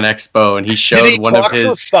Fan Expo, and he showed one of his. Did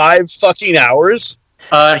he talk for 5 fucking hours?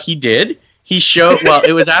 He did. He showed. Well,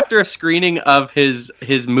 it was after a screening of his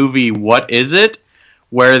movie "What Is It,"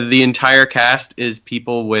 where the entire cast is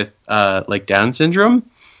people with like Down syndrome.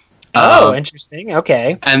 Interesting.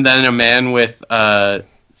 Okay. And then a man with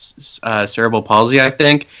cerebral palsy, I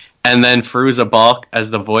think, and then Fairuza Balk as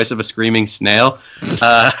the voice of a screaming snail.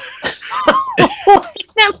 The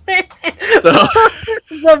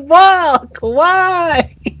Balk.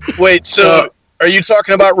 Why? Wait, so are you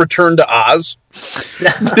talking about Return to Oz?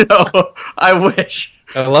 No, I wish.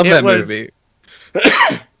 I love that movie.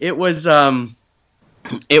 It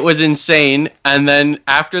was insane. And then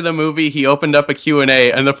after the movie, he opened up a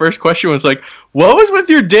Q&A, and the first question was like, "What was with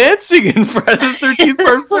your dancing in Friday the 13th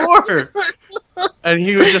Part 4?" And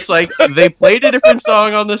he was just like, "They played a different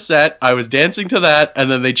song on the set. I was dancing to that, and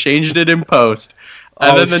then they changed it in post."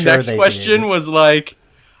 And then the next question was like,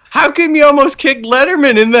 "How come you almost kicked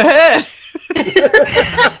Letterman in the head?"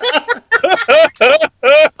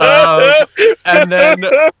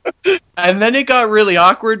 And then it got really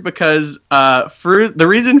awkward because the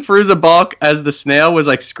reason Fairuza Balk as the snail was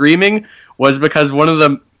like screaming was because one of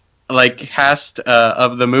the like cast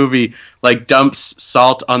of the movie like dumps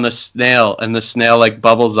salt on the snail, and the snail like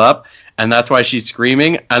bubbles up, and that's why she's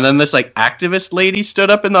screaming. And then this like activist lady stood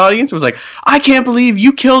up in the audience and was like, "I can't believe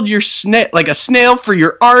you killed your snail, like a snail, for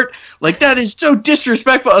your art. Like that is so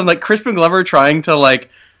disrespectful." And like Crispin Glover trying to like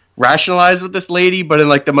rationalize with this lady, but in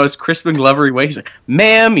like the most Crispin Glovery way. He's like,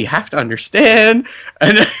 "Ma'am, you have to understand."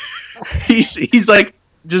 And he's like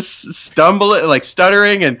just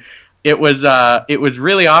stuttering, and it was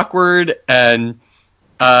really awkward. And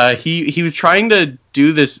he was trying to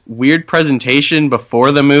do this weird presentation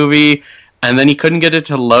before the movie, and then he couldn't get it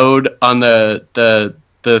to load on the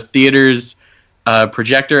theater's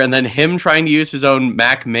projector, and then him trying to use his own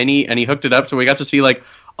Mac Mini, and he hooked it up, so we got to see like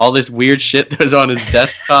all this weird shit that was on his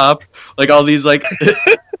desktop, like all these like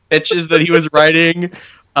pitches that he was writing,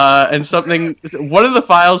 and something. One of the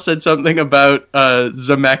files said something about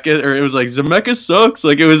Zemeckis, or it was like Zemeckis sucks.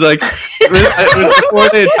 Like it was like it was before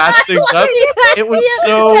they had patched things up. It was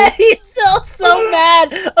so. He's so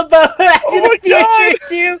mad about Back to the Future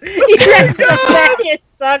too. He read Zemeckis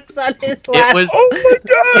sucks on his last.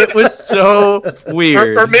 It was so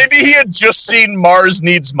weird. Or maybe he had just seen Mars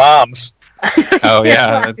Needs Moms. Oh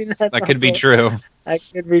yeah, that could be true. That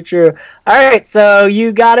could be true. All right, so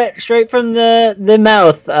you got it straight from the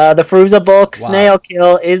mouth. The Fairuza Balk snail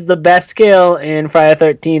kill is the best kill in Friday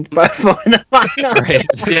the 13th Part 4 in the final. Right.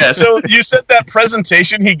 Yeah. So you said that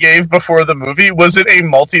presentation he gave before the movie, was it a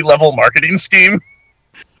multi-level marketing scheme?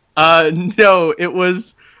 No, it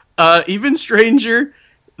was even stranger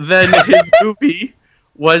than his movie.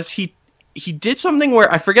 Was he did something where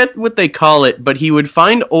I forget what they call it, but he would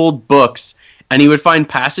find old books and he would find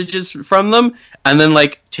passages from them and then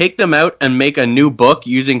like take them out and make a new book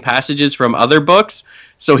using passages from other books.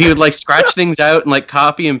 So he would like scratch things out and like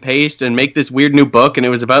copy and paste and make this weird new book, and it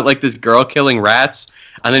was about like this girl killing rats,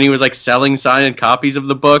 and then he was like selling signed copies of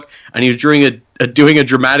the book, and he was doing a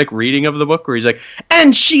dramatic reading of the book where he's like,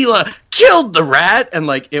 "And Sheila killed the rat," and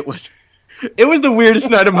like it was the weirdest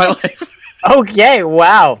night of my life. Okay,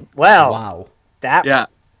 wow. Well, wow. That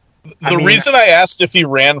The reason I asked if he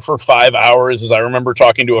ran for 5 hours is I remember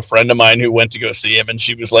talking to a friend of mine who went to go see him, and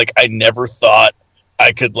she was like, I never thought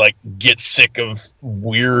I could, like, get sick of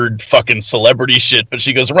weird fucking celebrity shit. But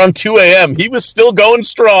she goes, around 2 a.m., he was still going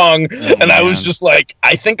strong. And I was just like,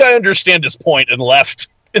 I think I understand his point, and left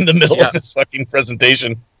in the middle of his fucking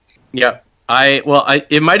presentation. Yeah.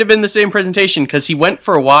 It might have been the same presentation, because he went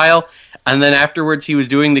for a while, and then afterwards he was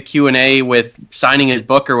doing the Q&A with signing his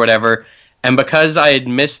book or whatever. And because I had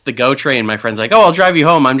missed the GO train, my friend's like, oh, I'll drive you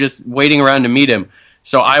home. I'm just waiting around to meet him.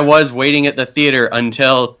 So I was waiting at the theater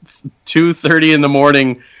until 2:30 in the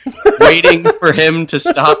morning, waiting for him to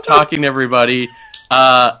stop talking to everybody.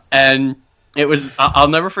 And it was, I'll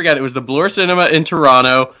never forget, it was the Bloor Cinema in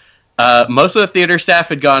Toronto. Most of the theater staff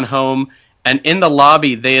had gone home. And in the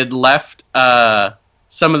lobby, they had left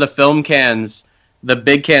some of the film cans, the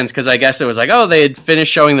big cans, because I guess it was like, oh, they had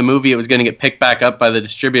finished showing the movie. It was going to get picked back up by the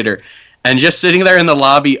distributor. And just sitting there in the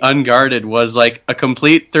lobby unguarded was like a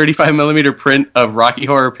complete 35mm print of Rocky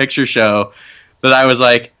Horror Picture Show that I was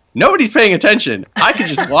like, nobody's paying attention. I could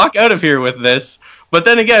just walk out of here with this. But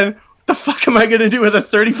then again, what the fuck am I going to do with a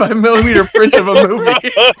 35mm print of a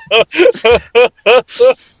movie?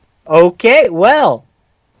 Okay, well,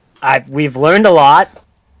 we've learned a lot.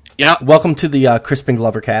 Yeah. Welcome to the Crispin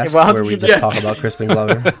Glover cast, where we just talk about Crispin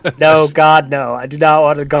Glover. No, God, no. I do not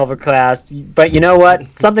want a Glover cast. But you know what?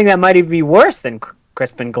 Something that might even be worse than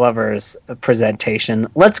Crispin Glover's presentation.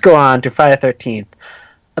 Let's go on to Friday the 13th.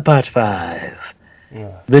 Part 5.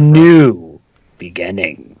 Yeah. The New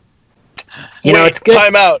Beginning. It's good.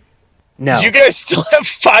 Time out. No. Do you guys still have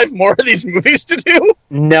 5 more of these movies to do?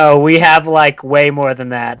 No, we have, like, way more than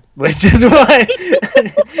that. Which is why...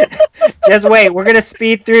 Just wait, we're going to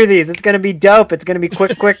speed through these. It's going to be dope. It's going to be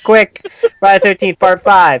quick. Friday the 13th, Part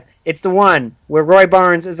 5. It's the one where Roy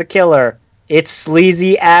Barnes is a killer. It's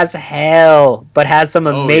sleazy as hell, but has some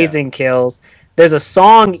amazing kills. There's a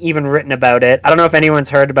song even written about it. I don't know if anyone's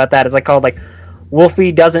heard about that. It's like called, like,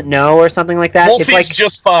 Wolfie Doesn't Know or something like that. Wolfie's it's like,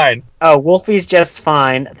 Just Fine. Oh, Wolfie's Just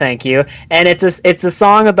Fine. Thank you. And it's a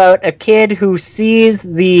song about a kid who sees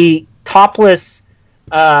the topless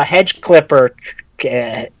hedge clipper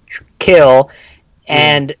kill,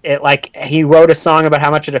 and he wrote a song about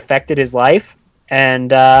how much it affected his life,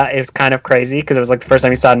 and it was kind of crazy because it was like the first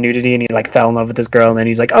time he saw nudity, and he like fell in love with this girl, and then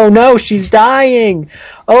he's like, oh no, she's dying,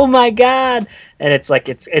 oh my god. And it's like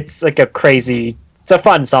it's like a crazy, it's a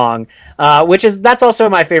fun song, that's also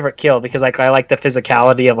my favorite kill, because like I like the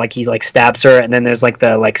physicality of like he like stabs her, and then there's like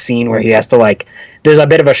the like scene where he has to like, there's a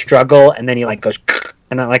bit of a struggle, and then he like goes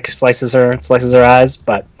and then like slices her eyes.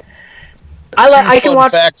 But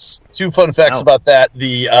Two fun facts about that.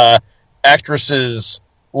 The actress's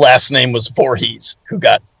last name was Voorhees, who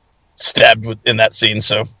got stabbed in that scene.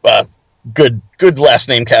 So good last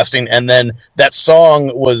name casting. And then that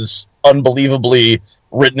song was unbelievably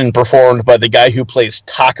written and performed by the guy who plays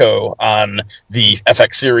Taco on the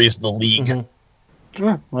FX series The League. Mm-hmm.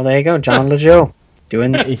 Oh, well, there you go, John LeJoux.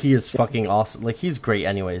 He is fucking awesome. Like, he's great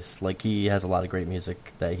anyways. Like, he has a lot of great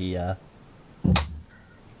music that he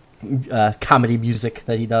comedy music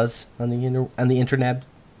that he does on the internet.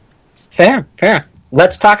 Fair.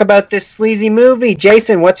 Let's talk about this sleazy movie.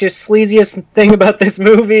 Jason, what's your sleaziest thing about this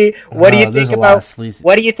movie? What do you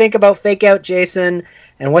think about Fake Out Jason?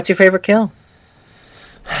 And what's your favorite kill?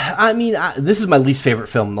 I mean, this is my least favorite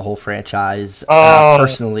film in the whole franchise.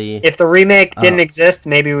 Personally, if the remake didn't exist,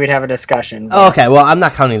 maybe we'd have a discussion. But... Okay, well, I'm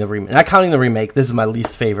not counting the remake. Not counting the remake. This is my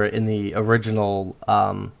least favorite in the original.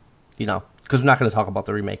 Because we're not going to talk about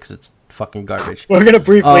the remake because it's fucking garbage. We're going to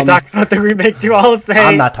briefly talk about the remake too. I'll say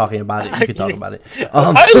I'm not talking about it. You can talk about it.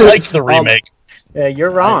 I like the remake. Yeah,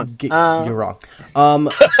 you're wrong. You're wrong.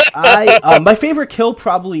 My favorite kill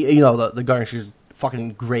probably the garnish is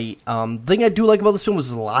fucking great. The thing I do like about this film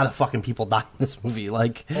is a lot of fucking people die in this movie.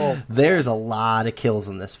 Like there's a lot of kills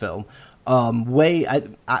in this film. I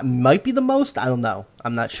might be the most. I don't know.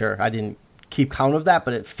 I'm not sure. I didn't keep count of that,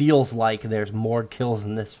 but it feels like there's more kills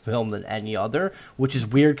in this film than any other, which is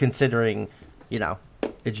weird considering,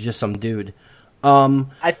 it's just some dude.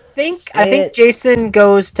 I think Jason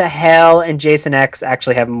Goes to Hell and Jason X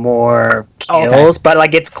actually have more kills, but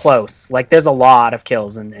like it's close. Like there's a lot of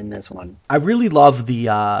kills in this one. I really love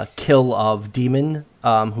the kill of Demon,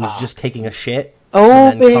 who's just taking a shit.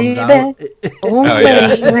 Oh baby,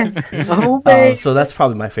 oh baby. So that's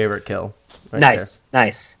probably my favorite kill. Nice.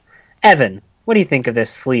 Evan, what do you think of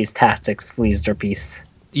this sleaze-tastic sleazer piece?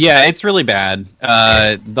 Yeah, it's really bad.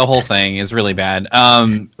 The whole thing is really bad.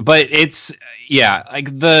 But it's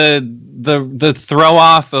like the throw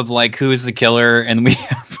off of like who is the killer, and we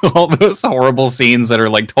have all those horrible scenes that are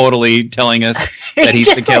like totally telling us that he's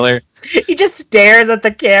the killer. He just stares at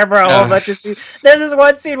the camera a whole bunch of scenes. There's this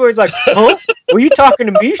one scene where he's like, "Huh? Were you talking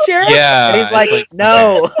to me, Sheriff?" Yeah, and he's like,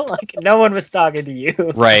 "No, like no one was talking to you."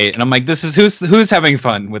 Right, and I'm like, this is who's having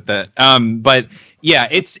fun with that. But yeah,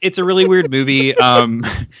 it's a really weird movie.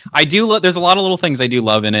 I do there's a lot of little things I do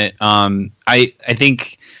love in it. I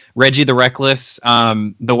think Reggie the Reckless,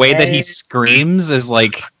 the way that he screams is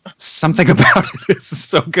like something about it is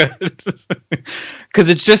so good because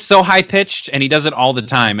it's just so high pitched and he does it all the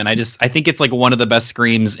time. And I think it's like one of the best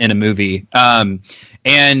screams in a movie.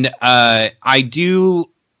 And I do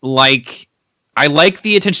like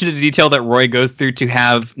the attention to detail that Roy goes through to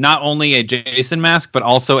have not only a Jason mask, but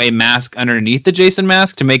also a mask underneath the Jason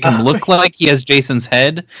mask to make him look like he has Jason's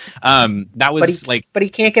head. That was but he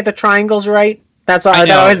can't get the triangles right. That's all. That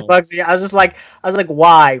always bugs me. I was like,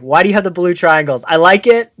 why? Why do you have the blue triangles? I like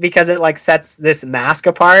it because it like sets this mask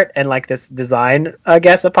apart and like this design, I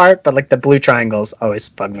guess, apart. But like the blue triangles always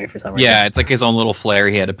bug me for some reason. Yeah, it's like his own little flair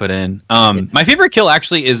he had to put in. My favorite kill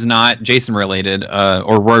actually is not Jason related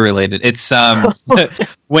or Roy related. It's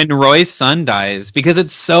when Roy's son dies because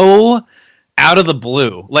it's so out of the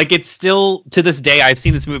blue. Like it's still to this day, I've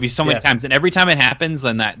seen this movie so many times, and every time it happens,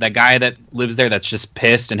 then that guy that lives there that's just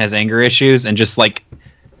pissed and has anger issues and just like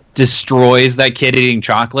destroys that kid eating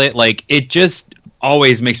chocolate, like it just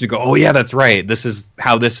always makes me go, oh yeah, that's right, this is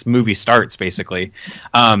how this movie starts basically.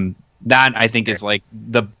 That I think is like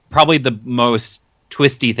probably the most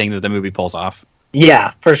twisty thing that the movie pulls off.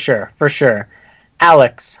 Yeah, for sure.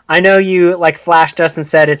 Alex, I know you like flashed us and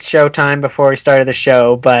said it's showtime before we started the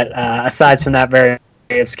show, but aside from that very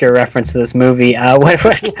obscure reference to this movie, I'm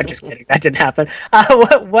just kidding. That didn't happen.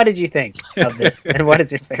 What did you think of this, and what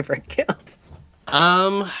is your favorite kill?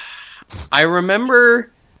 I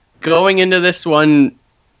remember going into this one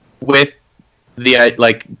with the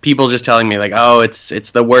like people just telling me like, oh,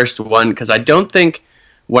 it's the worst one, because I don't think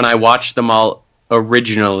when I watched them all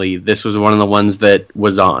originally, this was one of the ones that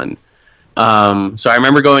was on. So I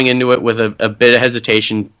remember going into it with a bit of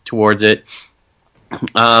hesitation towards it.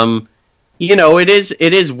 You know, it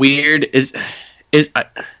is weird. Is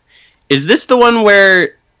this the one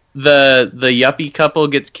where the yuppie couple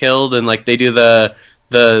gets killed and like they do the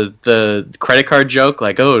credit card joke,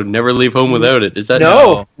 like, oh, never leave home without it? Is that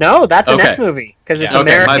no? That's the next movie because it's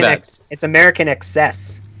American. My bad. It's American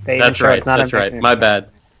Excess. That's right. That's right. My bad.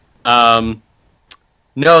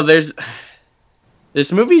 No,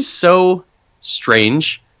 this movie's so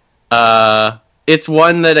strange. It's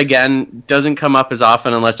one that, again, doesn't come up as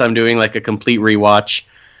often unless I'm doing like a complete rewatch.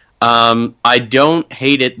 I don't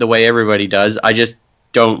hate it the way everybody does. I just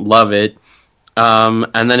don't love it.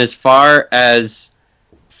 And then as far as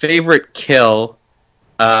favorite kill,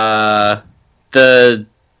 the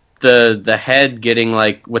head getting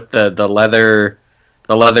like with the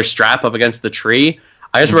leather strap up against the tree.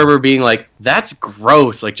 I just remember being like, that's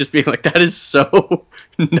gross. Like, just being like, that is so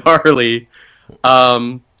gnarly.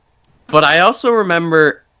 But I also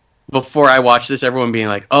remember, before I watched this, everyone being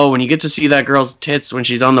like, oh, when you get to see that girl's tits when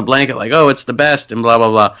she's on the blanket, like, oh, it's the best, and blah, blah,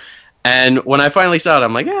 blah. And when I finally saw it,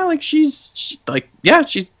 I'm like, yeah, like, she's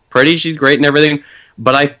pretty, she's great and everything.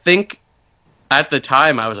 But I think at the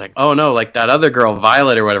time, I was like, oh, no, like, that other girl,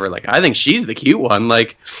 Violet or whatever, like, I think she's the cute one.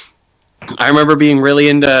 Like, I remember being really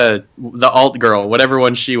into the alt girl, whatever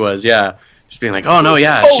one she was. Yeah, just being like, "Oh no,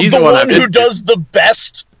 yeah, she's the one who does the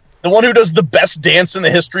best dance in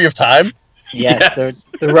the history of time." Yes.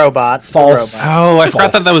 The robot. False. Oh, I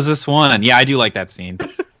forgot that was this one. Yeah, I do like that scene.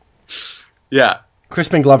 Yeah,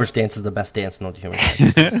 Crispin Glover's dance is the best dance known to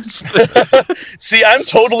humans. See, I'm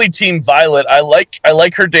totally Team Violet. I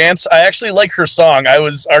like her dance. I actually like her song. I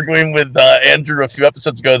was arguing with Andrew a few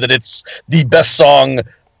episodes ago that it's the best song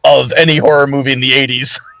of any horror movie in the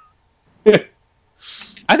 80s.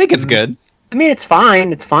 I think it's good. I mean, it's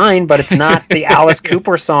fine, but it's not the Alice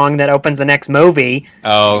Cooper song that opens the next movie.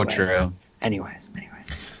 Oh, true. Anyways.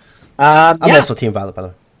 I'm also Team Violet, by the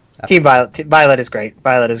way. Team Violet. Violet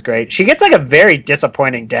is great. She gets like a very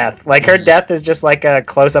disappointing death. Like her death is just like a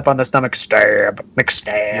close up on the stomach, stab.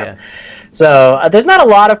 Yeah. So there's not a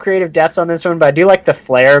lot of creative deaths on this one, but I do like the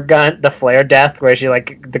flare death where she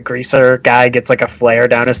like the greaser guy gets like a flare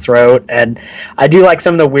down his throat, and I do like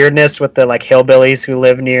some of the weirdness with the like hillbillies who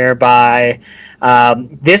live nearby.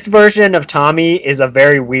 This version of Tommy is a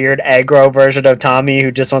very weird aggro version of Tommy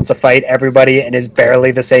who just wants to fight everybody and is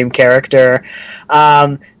barely the same character.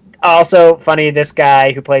 Also, funny, this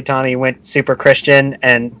guy who played Tommy went super Christian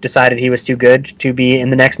and decided he was too good to be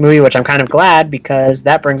in the next movie, which I'm kind of glad, because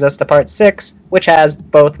that brings us to part 6, which has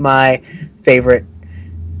both my favorite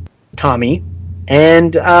Tommy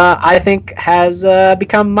and I think has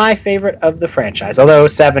become my favorite of the franchise, although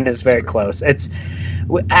 7 is very close.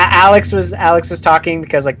 Alex was talking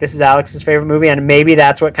because like this is Alex's favorite movie, and maybe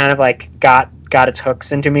that's what kind of like got its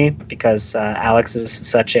hooks into me because Alex is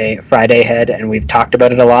such a Friday head, and we've talked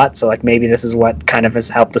about it a lot. So like maybe this is what kind of has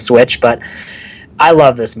helped the switch. But I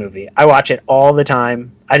love this movie. I watch it all the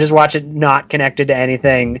time. I just watch it not connected to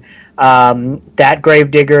anything. That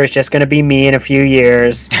Gravedigger is just going to be me in a few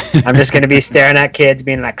years. I'm just going to be staring at kids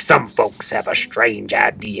being like, some folks have a strange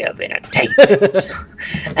idea of entertainment.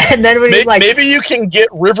 And then when he's like... Maybe you can get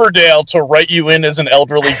Riverdale to write you in as an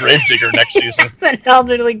elderly gravedigger next season. It's an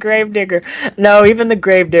elderly gravedigger. No, even the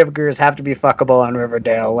gravediggers have to be fuckable on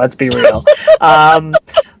Riverdale. Let's be real.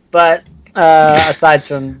 But aside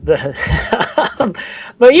from the...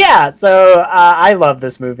 but yeah, so I love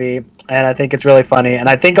this movie. And I think it's really funny. And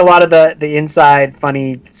I think a lot of the inside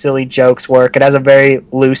funny, silly jokes work. It has a very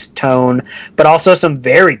loose tone, but also some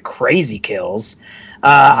very crazy kills.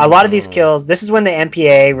 A lot of these kills, this is when the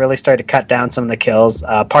MPA really started to cut down some of the kills.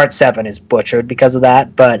 Part 7 is butchered because of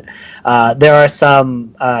that. But there are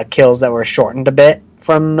some kills that were shortened a bit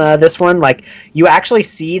from this one. Like, you actually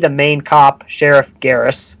see the main cop, Sheriff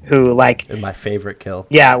Garris, who, like... And my favorite kill.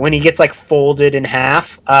 Yeah, when he gets, like, folded in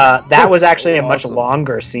half. That was actually a much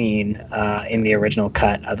longer scene in the original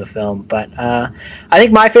cut of the film. But I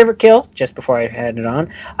think my favorite kill, just before I head it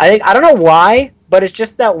on, I don't know why, but it's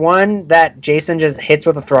just that one that Jason just hits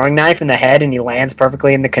with a throwing knife in the head and he lands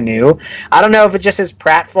perfectly in the canoe. I don't know if it's just his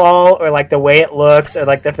pratfall or like the way it looks or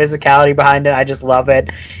like the physicality behind it. I just love it.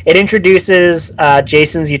 It introduces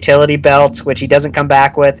Jason's utility belt, which he doesn't come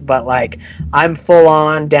back with, but like I'm full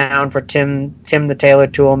on down for Tim the Taylor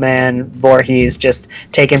Tool Man Voorhees just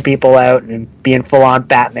taking people out and being full on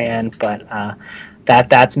Batman. But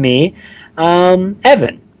that's me.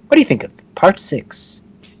 Evan, what do you think of Part 6?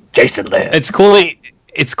 Jason Lives. It's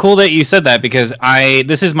cool that you said that because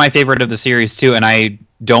this is my favorite of the series too, and I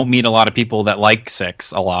don't meet a lot of people that like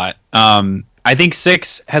 6 a lot. I think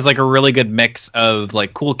 6 has like a really good mix of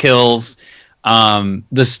like cool kills.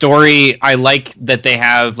 The story, I like that they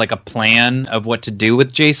have like a plan of what to do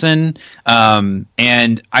with Jason,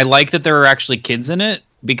 and I like that there are actually kids in it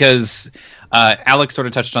because Alex sort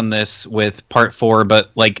of touched on this with Part 4,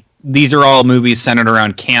 but like these are all movies centered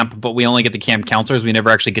around camp, but we only get the camp counselors. We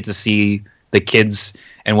never actually get to see the kids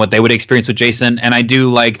and what they would experience with Jason. And I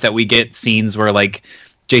do like that we get scenes where like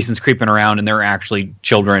Jason's creeping around and there are actually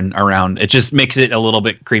children around. It just makes it a little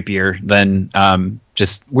bit creepier than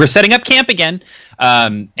just we're setting up camp again.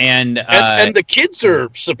 And the kids are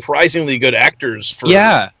surprisingly good actors for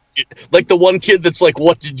like the one kid that's like,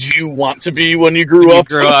 what did you want to be when you grew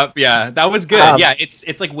up? Yeah, that was good. Yeah,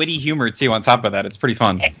 it's like witty humor too on top of that. It's pretty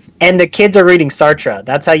fun. And the kids are reading Sartre.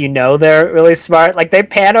 That's how you know they're really smart. Like they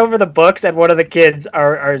pan over the books and one of the kids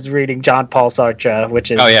is reading John Paul Sartre,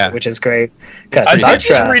 which is great. I think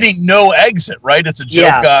he's reading No Exit, right? It's a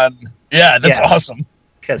joke on... Yeah, that's awesome.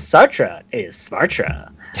 Because Sartre is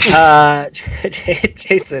Smartra.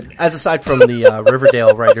 Jason. As aside from the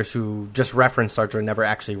Riverdale writers who just referenced Sartre and never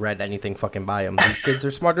actually read anything fucking by him, these kids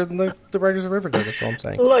are smarter than the writers of Riverdale. That's all I'm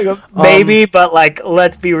saying. Like, maybe, but like,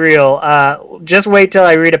 let's be real. Just wait till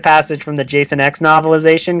I read a passage from the Jason X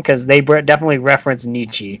novelization because they definitely reference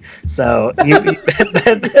Nietzsche. So I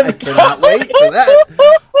cannot wait for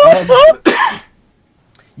that.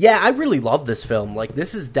 Yeah, I really love this film. Like,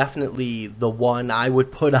 this is definitely the one I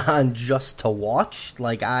would put on just to watch.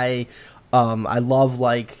 Like, I love,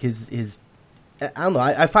 like, his I don't know,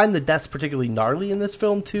 I find the deaths particularly gnarly in this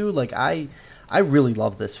film, too. Like, I really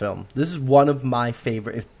love this film. This is one of my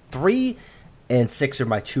favorite. 3 and 6 are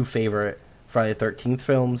my 2 favorite Friday the 13th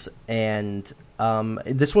films, and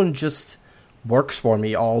this one just works for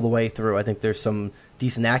me all the way through. I think there's some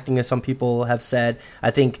decent acting, as some people have said. I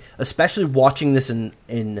think, especially watching this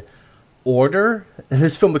in order, and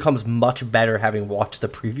this film becomes much better having watched the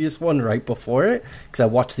previous one right before it, because I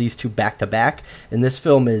watched these 2 back to back, and this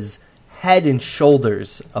film is head and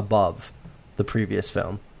shoulders above the previous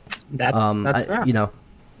film. That's right. You know,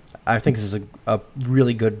 I think this is a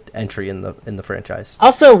really good entry in the franchise.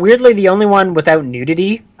 Also, weirdly, the only one without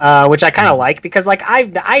nudity, which I kind of like, because like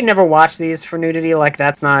I never watch these for nudity. Like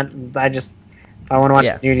that's not. I want to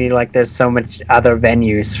watch nudity. Like there's so much other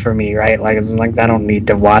venues for me, right? Like it's like I don't need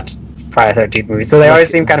to watch Friday the 13th movies. So they always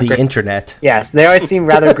seem kind of internet. Yes, they always seem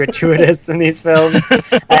rather gratuitous in these films.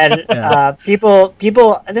 And people,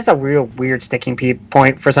 this is a real weird sticking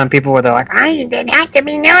point for some people where they're like, it has to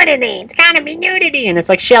be nudity. It's got to be nudity. And it's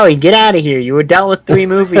like, Shelley, get out of here. You were dealt with 3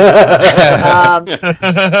 movies.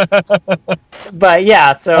 But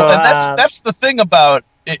yeah, so that's the thing about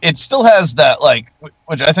it. Still has that like,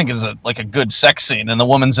 which I think is a good sex scene, and the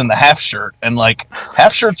woman's in the half shirt, and like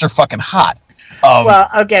half shirts are fucking hot. Well,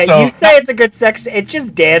 okay, so- you say it's a good sex. It's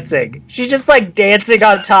just dancing. She's just like dancing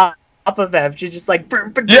on top of him. She's just like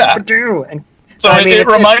Yeah. and So I mean, it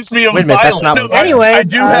it's reminds me of Wait a minute, that's Violet. not what-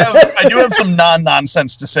 Anyways, I do have some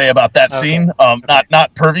non-nonsense to say about that scene.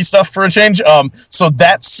 Not pervy stuff for a change. So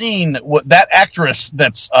that scene, that actress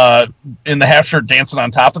that's in the half shirt dancing on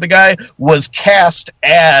top of the guy was cast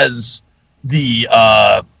as the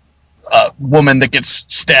woman that gets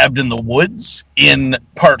stabbed in the woods in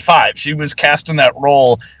part 5. She was cast in that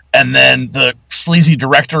role, and then the sleazy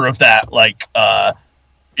director of that,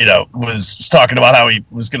 was talking about how he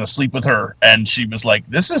was going to sleep with her, and she was like,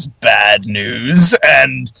 "This is bad news,"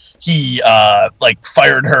 and he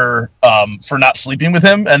fired her for not sleeping with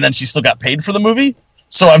him, and then she still got paid for the movie.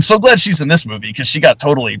 So I'm so glad she's in this movie because she got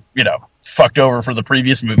totally, fucked over for the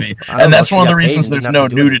previous movie, I don't and know that's if one she of the got paid, reasons she there's didn't no have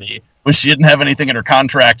to do nudity. Was she didn't have anything in her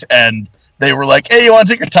contract, and they were like, "Hey, you want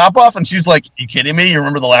to take your top off?" And she's like, "You kidding me? You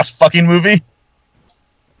remember the last fucking movie?"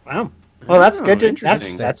 wow. Well, that's good.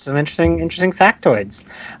 Interesting. That's some interesting factoids.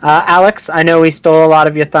 Alex, I know we stole a lot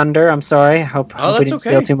of your thunder. I'm sorry. I hope we that's didn't okay.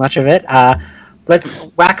 steal too much of it. Let's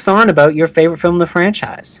wax on about your favorite film in the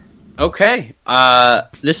franchise. Okay.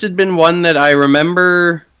 This had been one that I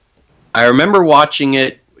remember watching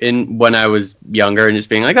it when I was younger and just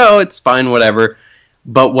being like, "Oh, it's fine, whatever."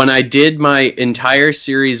 But when I did my entire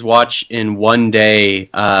series watch in one day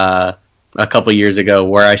a couple years ago,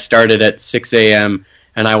 where I started at 6 a.m.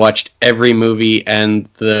 and I watched every movie and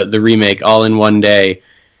the remake all in one day,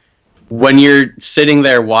 when you're sitting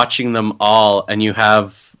there watching them all and you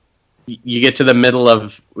get to the middle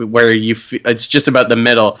of where it's just about the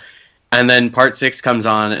middle, and then part 6 comes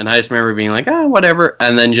on, and I just remember being like, "Oh, whatever,"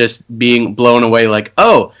 and then just being blown away like,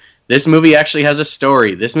 "Oh, this movie actually has a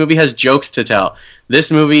story. This movie has jokes to tell.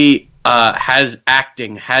 This movie has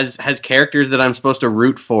acting, has characters that I'm supposed to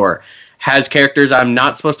root for, has characters I'm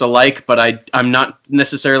not supposed to like, but I'm not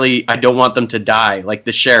necessarily, I don't want them to die, like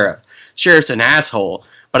the sheriff. Sheriff's an asshole,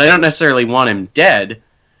 but I don't necessarily want him dead."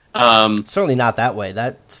 Certainly not that way.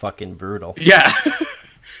 That's fucking brutal. Yeah.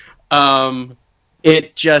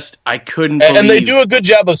 It just, I couldn't believe... And they do a good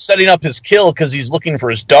job of setting up his kill because he's looking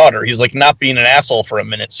for his daughter. He's like not being an asshole for a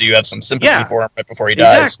minute, so you have some sympathy for him right before he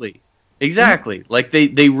dies. Exactly. Like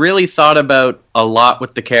they really thought about a lot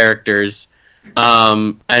with the characters,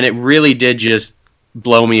 and it really did just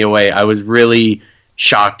blow me away. I was really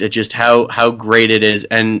shocked at just how great it is,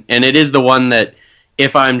 and it is the one that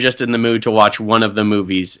if I'm just in the mood to watch one of the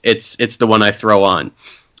movies, it's the one I throw on.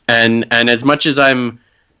 And as much as I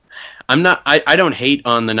don't hate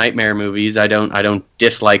on the Nightmare movies. I don't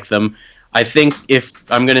dislike them. I think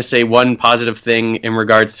if I'm going to say one positive thing in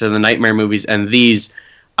regards to the Nightmare movies and these,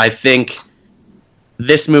 I think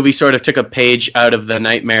this movie sort of took a page out of the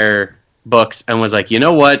Nightmare books and was like, you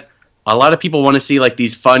know what? A lot of people want to see like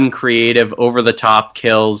these fun, creative, over-the-top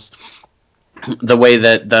kills the way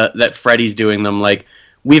that Freddy's doing them. Like,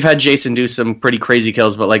 we've had Jason do some pretty crazy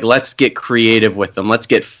kills, but like, let's get creative with them. Let's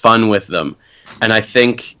get fun with them. And I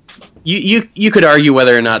think... You could argue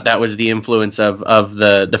whether or not that was the influence of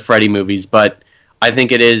the Freddy movies, but I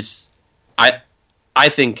think it is. I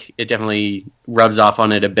think it definitely rubs off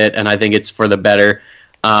on it a bit, and I think it's for the better.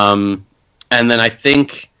 And then I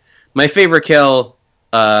think my favorite kill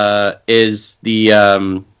is the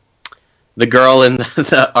girl in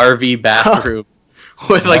the RV bathroom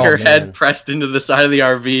with like her head pressed into the side of the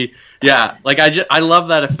RV. Yeah, like I love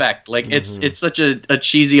that effect. Like it's such a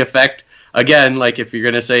cheesy effect. Again, like if you're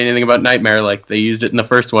gonna say anything about Nightmare, like they used it in the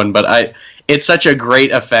first one, but it's such a great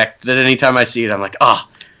effect that anytime I see it, I'm like, oh,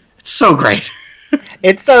 it's so great.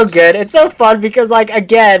 It's so good. It's so fun because, like,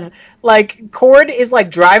 again, like Cord is like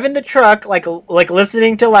driving the truck, like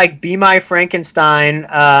listening to like "Be My Frankenstein"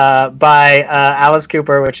 by Alice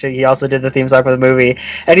Cooper, which he also did the theme song for the movie.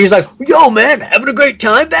 And he's like, "Yo, man, having a great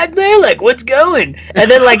time back there? Like, what's going?" And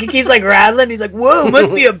then like he keeps like rattling. He's like, "Whoa,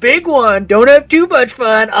 must be a big one. Don't have too much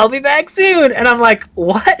fun. I'll be back soon." And I'm like,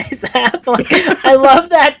 "What is happening?" I love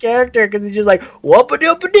that character because he's just like,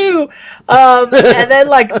 "Whoop-a-doop-a-doo." And then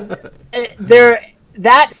like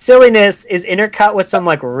that silliness is intercut with some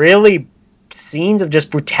like really scenes of just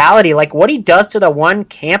brutality. Like what he does to the one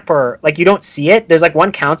camper, like you don't see it. There's like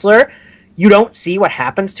one counselor, you don't see what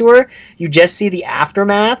happens to her. You just see the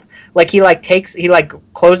aftermath. Like he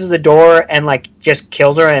closes the door and like just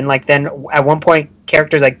kills her. And like then at one point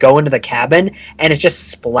characters like go into the cabin and it's just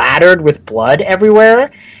splattered with blood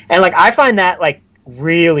everywhere. And like I find that like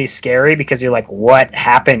really scary because you're like, what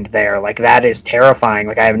happened there? Like that is terrifying.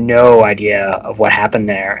 Like I have no idea of what happened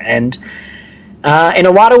there. And In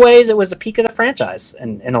a lot of ways, it was the peak of the franchise.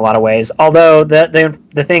 In a lot of ways, although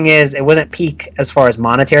the thing is, it wasn't peak as far as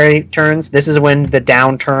monetary turns. This is when the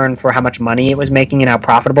downturn for how much money it was making and how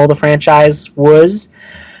profitable the franchise was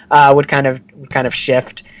would kind of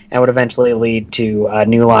shift, and would eventually lead to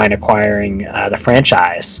New Line acquiring the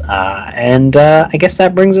franchise. And I guess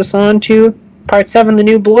that brings us on to Part 7, The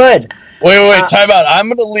New Blood. Wait, time out. I'm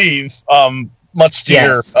going to leave. Much to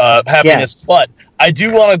your happiness, but I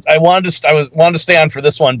wanted to stay on for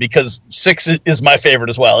this one because 6 is my favorite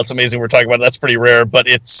as well. It's amazing we're talking about it. That's pretty rare, but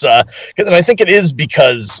it's and I think it is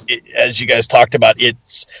because as you guys talked about,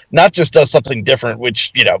 it's not just does something different,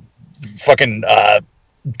 which fucking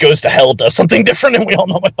Goes to Hell does something different, and we all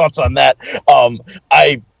know my thoughts on that.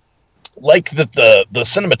 I like that the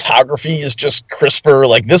cinematography is just crisper.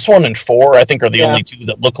 Like this one and 4, I think, are the only two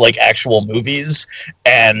that look like actual movies,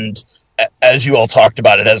 and as you all talked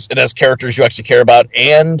about, it has characters you actually care about,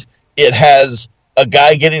 and it has a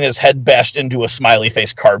guy getting his head bashed into a smiley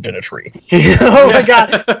face carved in a tree. Oh my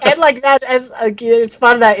god! And like that, it's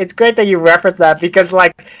fun that it's great that you reference that, because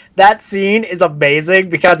like that scene is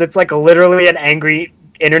amazing because it's like literally an angry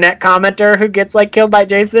internet commenter who gets like killed by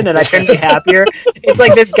Jason, and I couldn't be happier. It's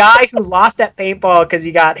like this guy who lost at paintball because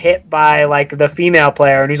he got hit by like the female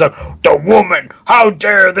player, and he's like, "The woman! How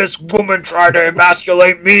dare this woman try to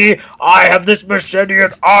emasculate me? I have this machete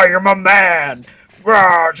and I am a man.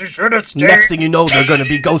 She should have stayed." Next thing you know, they're going to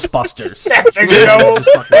be Ghostbusters. Next thing you know,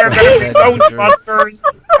 they're going to be Ghostbusters,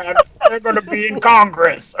 and they're going to be in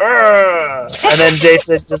Congress. And then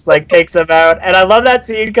Jason just like takes him out, and I love that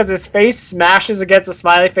scene because his face smashes against a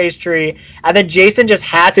smiley face tree, and then Jason just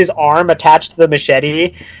has his arm attached to the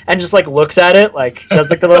machete and just like looks at it, like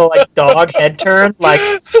does like the little like dog head turn, like,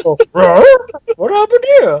 what happened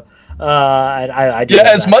to you?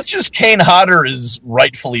 As much as Kane Hodder is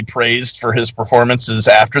rightfully praised for his performances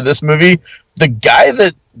after this movie, the guy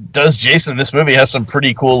that does Jason in this movie has some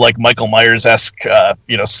pretty cool, like Michael Myers-esque,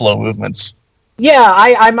 slow movements. Yeah,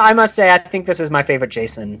 I must say I think this is my favorite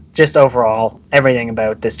Jason. Just overall, everything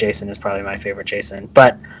about this Jason is probably my favorite Jason.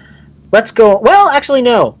 But let's go. Well, actually,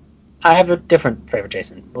 no. I have a different favorite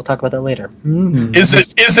Jason. We'll talk about that later. Mm-hmm. Is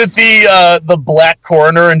it the black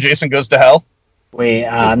coroner in Jason Goes to Hell? Wait,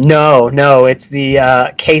 no, it's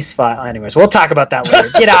the case file. Anyways, we'll talk about that later.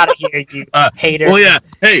 Get out of here, you hater. Well, yeah.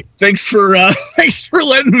 Hey, thanks for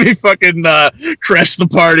letting me fucking crash the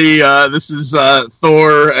party. This is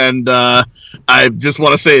Thor, and I just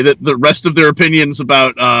want to say that the rest of their opinions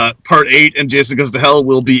about Part 8 and Jason Goes to Hell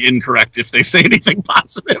will be incorrect if they say anything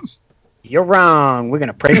positive. You're wrong. We're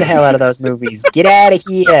gonna praise the hell out of those movies. Get out of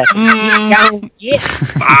here.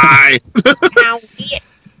 Bye.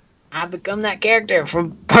 I've become that character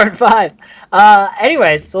from Part 5.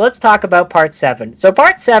 Anyways, so let's talk about Part 7. So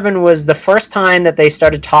Part 7 was the first time that they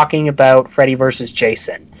started talking about Freddy versus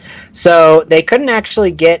Jason. So they couldn't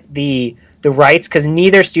actually get the rights because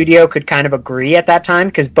neither studio could kind of agree at that time,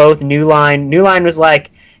 because both New Line was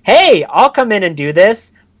like, hey, I'll come in and do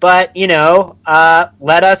this, but,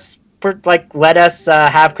 let us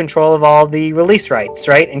have control of all the release rights,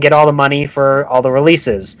 right? And get all the money for all the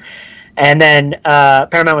releases. And then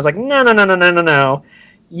Paramount was like, no.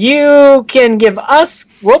 You can give us,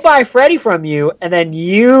 we'll buy Freddy from you, and then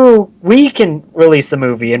we can release the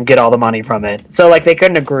movie and get all the money from it. So like they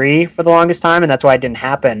couldn't agree for the longest time, and that's why it didn't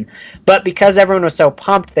happen. But because everyone was so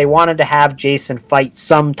pumped, they wanted to have Jason fight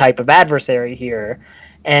some type of adversary here.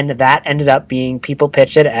 And that ended up being, people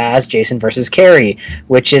pitched it as Jason versus Carrie,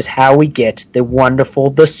 which is how we get the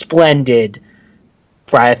wonderful, the splendid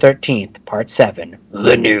Friday the 13th, Part 7,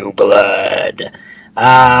 The New Blood.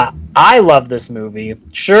 I love this movie.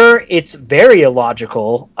 Sure, it's very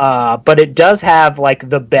illogical, but it does have like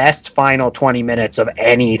the best final 20 minutes of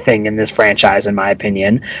anything in this franchise, in my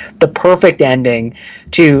opinion. The perfect ending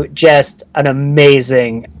to just an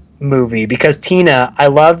amazing movie. Because Tina, I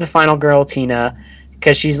love the final girl, Tina,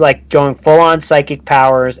 because she's like going full-on psychic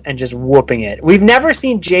powers and just whooping it. We've never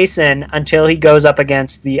seen Jason until he goes up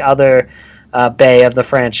against the other Bay of the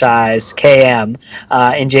franchise, KM,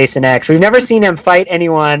 in Jason X. We've never seen him fight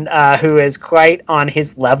anyone who is quite on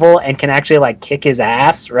his level and can actually like kick his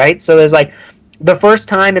ass, right? So there's like the first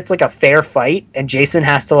time it's like a fair fight, and Jason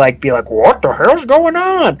has to like be like, what the hell's going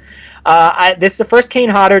on? This is the first Kane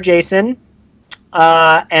Hodder Jason,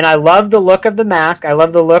 and I love the look of the mask. I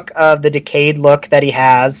love the look of the decayed look that he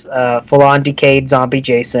has. Full-on decayed zombie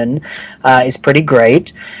Jason is pretty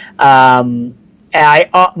great.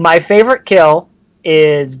 My favorite kill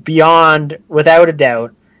is beyond, without a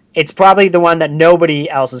doubt, it's probably the one that nobody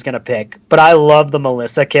else is going to pick, but I love the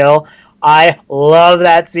Melissa kill. I love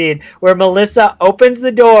that scene where Melissa opens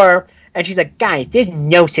the door And she's like, guys, there's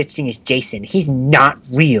no such thing as Jason. He's not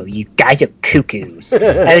real. You guys are cuckoos. And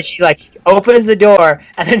then she like opens the door,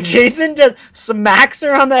 and then Jason just smacks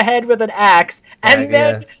her on the head with an axe. And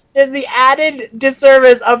then there's the added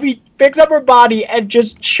disservice of he picks up her body and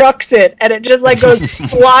just chucks it, and it just like goes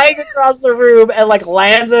flying across the room and like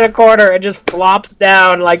lands in a corner and just flops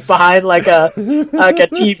down like behind like a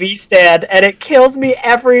TV stand, and it kills me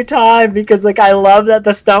every time because like I love that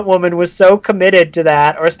the stunt woman was so committed to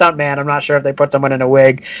that, or stunt man, I'm not sure if they put someone in a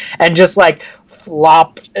wig, and just like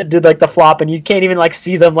did like the flop, and you can't even like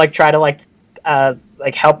see them like try to like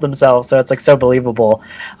help themselves, so it's like so believable.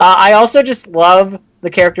 I also just love the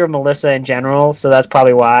character of Melissa in general, so that's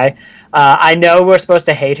probably why. I know we're supposed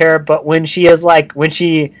to hate her, but when she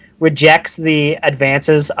rejects the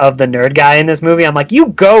advances of the nerd guy in this movie, I'm like, you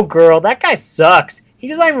go, girl, that guy sucks.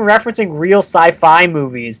 He's not even referencing real sci-fi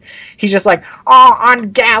movies. He's just like, oh,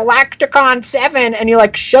 on Galacticon 7, and you're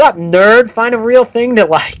like, shut up, nerd, find a real thing to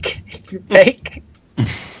like. You're fake.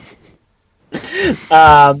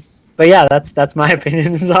 But yeah, that's my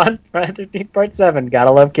opinions on Friday the 13th Part 7. Gotta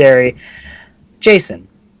love Carrie. Jason.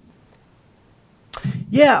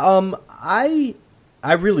 Yeah, I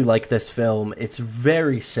really like this film. It's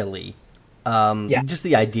very silly. Just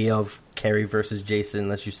the idea of Carrie versus Jason,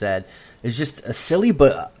 as you said, is just a silly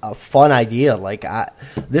but a fun idea. Like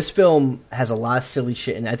this film has a lot of silly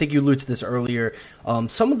shit, and I think you alluded to this earlier.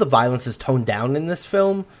 Some of the violence is toned down in this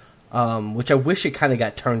film, which I wish it kind of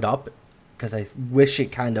got turned up, because I wish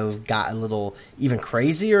it kind of got a little even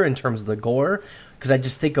crazier in terms of the gore. Because I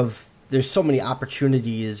just think of there's so many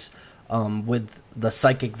opportunities with the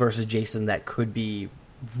Psychic versus Jason that could be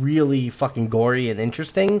really fucking gory and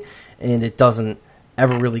interesting, and it doesn't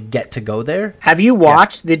ever really get to go there. Have you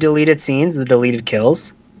watched the deleted scenes, the deleted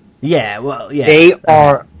kills? Yeah, well, yeah. They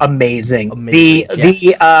are amazing.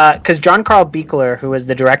 Because John Carl Buechler, who is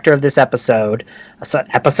the director of this episode,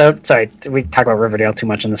 sorry, we talk about Riverdale too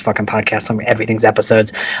much in this fucking podcast, so everything's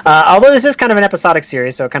episodes. Although this is kind of an episodic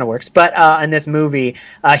series, so it kind of works. But in this movie,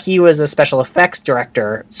 he was a special effects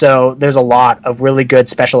director, so there's a lot of really good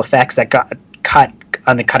special effects that got cut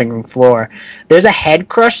on the cutting room floor. There's a head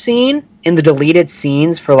crush scene in the deleted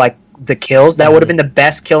scenes for like the kills that would have been the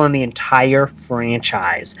best kill in the entire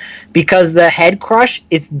franchise, because the head crush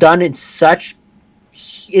is done in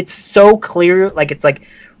it's so clear, like it's like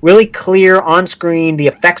really clear on screen. The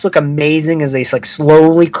effects look amazing as they like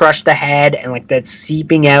slowly crush the head and like that's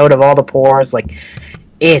seeping out of all the pores. Like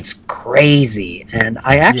it's crazy. And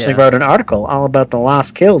I actually wrote an article all about the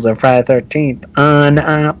lost kills of Friday the 13th on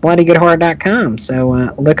bloodygoodhorror.com,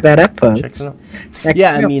 so look that up, folks.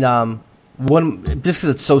 I mean, just because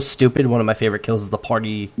it's so stupid, one of my favorite kills is the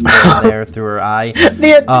party there through her eye.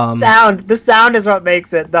 The sound is what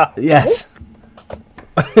makes it. Yes.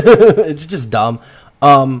 It's just dumb.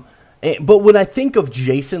 But when I think of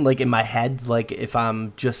Jason, like in my head, like if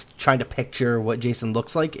I'm just trying to picture what Jason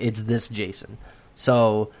looks like, it's this Jason.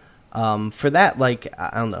 So for that, like,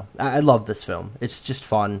 I don't know. I love this film. It's just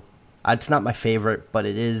fun. It's not my favorite, but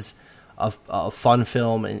it is a fun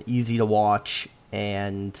film and easy to watch,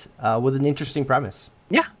 and with an interesting premise.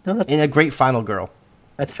 Yeah. No, and a great final girl.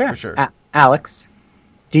 That's fair. For sure. Alex,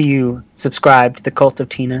 do you subscribe to the cult of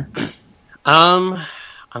Tina? I'm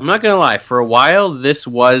not gonna lie. For a while, this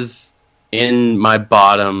was in my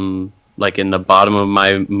bottom, like in the bottom of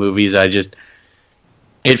my movies.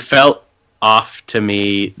 It felt off to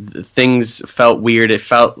me. Things felt weird. It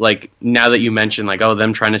felt like, now that you mentioned, like, oh,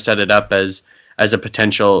 them trying to set it up as a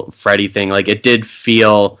potential Freddy thing. Like, it did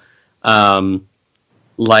feel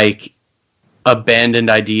like abandoned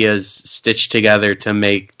ideas stitched together to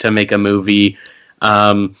make a movie.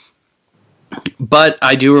 But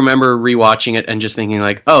I do remember rewatching it and just thinking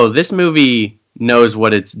like, oh, this movie knows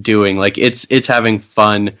what it's doing. Like it's having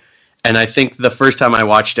fun. And I think the first time I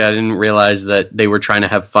watched it, I didn't realize that they were trying to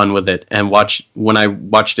have fun with it. And when I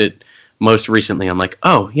watched it most recently, I'm like,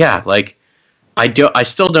 oh yeah, like I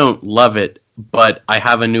still don't love it, but I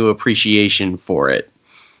have a new appreciation for it.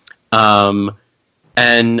 And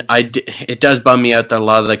it does bum me out that a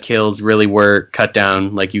lot of the kills really were cut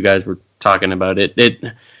down, like you guys were talking about. It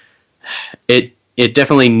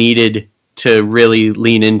definitely needed to really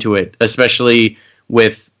lean into it, especially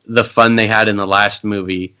with the fun they had in the last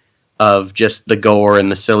movie of just the gore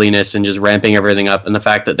and the silliness and just ramping everything up, and the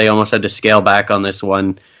fact that they almost had to scale back on this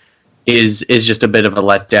one is just a bit of a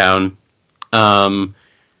letdown.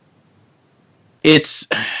 It's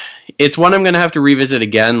one I'm going to have to revisit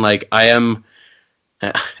again. Like I am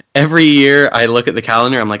every year I look at the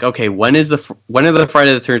calendar, I'm like, okay, when are the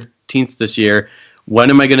Friday the 13th this year? When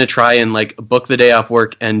am I going to try and like book the day off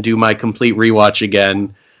work and do my complete rewatch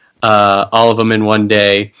again? All of them in one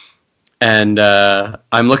day. and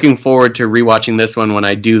I'm looking forward to rewatching this one when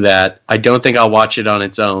I do that. I don't think I'll watch it on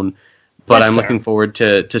its own, but That's I'm fair. looking forward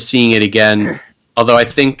to seeing it again. Although I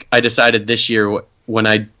think I decided this year when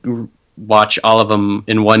I watch all of them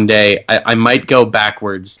in one day, I might go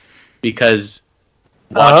backwards because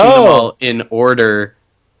watching them all in order,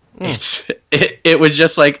 it was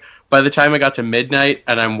just like by the time I got to midnight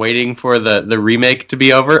and I'm waiting for the remake to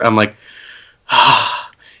be over, I'm like,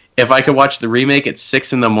 if I could watch the remake at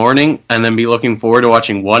 6 a.m. and then be looking forward to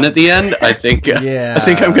watching one at the end, I think I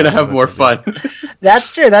think I'm gonna have more fun.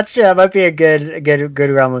 That's true. That might be a good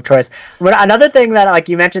realm of choice. But another thing that, like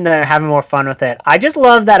you mentioned, that having more fun with it. I just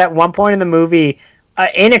love that at one point in the movie,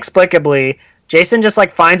 inexplicably, Jason just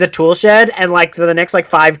like finds a tool shed and like for the next like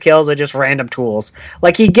 5 kills are just random tools.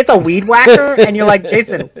 Like he gets a weed whacker and you're like,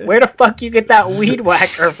 Jason, where the fuck you get that weed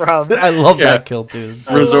whacker from? I love that kill, dude.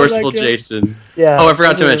 I love Resourceful that kill. Jason. Yeah. Oh, I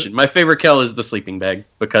forgot to mention, my favorite kill is the sleeping bag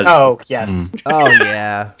because Oh yes, Oh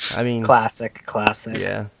yeah, I mean, classic.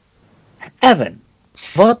 yeah. Evan,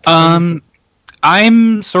 what?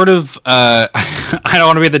 I'm sort of I don't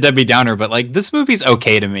want to be the Debbie Downer, but like this movie's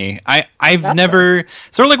okay to me. I've That's never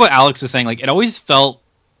sort of like what Alex was saying, like it always felt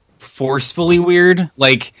forcefully weird.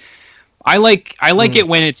 Like I like it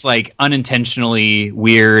when it's like unintentionally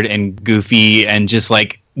weird and goofy and just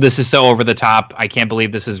like this is so over the top. I can't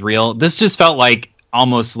believe this is real. This just felt like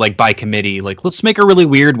almost like by committee, like let's make a really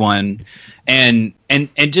weird one. And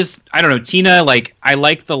just I don't know, Tina, like I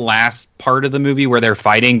like the last part of the movie where they're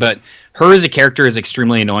fighting, but her as a character is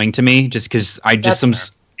extremely annoying to me just because I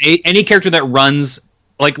just any character that runs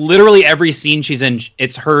like literally every scene she's in,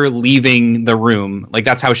 it's her leaving the room. Like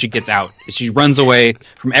that's how she gets out. She runs away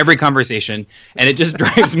from every conversation and it just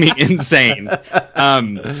drives me insane.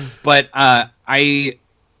 But I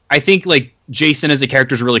think like Jason as a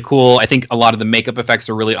character is really cool. I think a lot of the makeup effects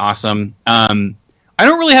are really awesome. I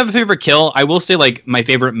don't really have a favorite kill. I will say like my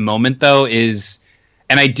favorite moment though is,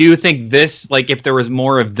 and I do think this, like if there was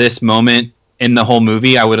more of this moment in the whole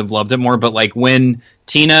movie, I would have loved it more. But like when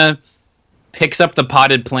Tina picks up the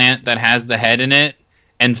potted plant that has the head in it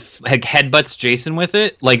and like headbutts Jason with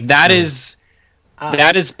it, like that is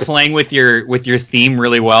playing with your theme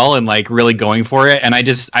really well and like really going for it. And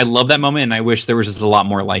I love that moment and I wish there was just a lot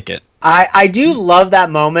more like it. I do love that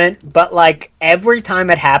moment, but like every time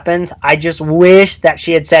it happens, I just wish that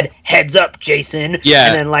she had said "heads up, Jason," Yeah.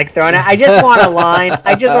 and then like thrown it. I just want a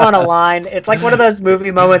line. It's like one of those movie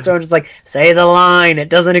moments where I'm just like, "Say the line. It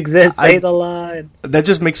doesn't exist. Say the line." That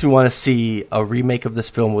just makes me want to see a remake of this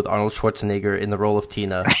film with Arnold Schwarzenegger in the role of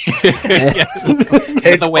Tina. With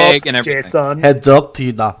the wig and everything. Jason. Heads up,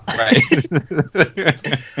 Tina. Right.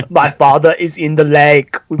 My father is in the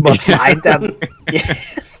lake. We must find them.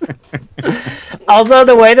 Also,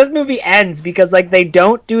 the way this movie ends, because like they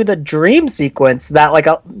don't do the dream sequence that like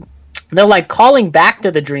they're like calling back to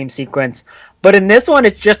the dream sequence, but in this one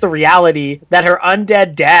it's just the reality that her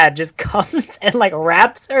undead dad just comes and like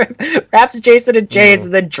wraps Jason in chains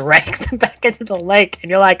and then drags him back into the lake, and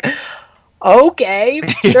you're like, okay,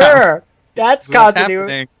 sure. That's continuity.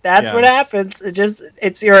 happening. That's what happens.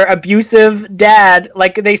 It's your abusive dad.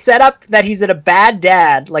 Like they set up that he's a bad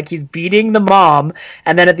dad, like he's beating the mom,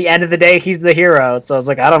 and then at the end of the day he's the hero. So I was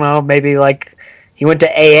like, I don't know, maybe like he went to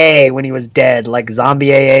AA when he was dead, like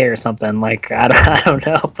zombie AA or something. Like I don't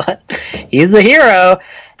know, but he's the hero.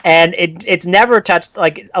 And it's never touched.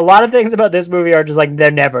 Like a lot of things about this movie are just like they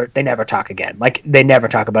never talk again. Like they never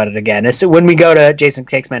talk about it again. So when we go to Jason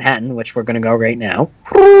Takes Manhattan, which we're gonna go right now,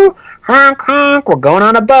 honk honk, we're going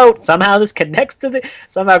on a boat. Somehow this connects to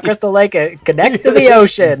Crystal Lake connects to the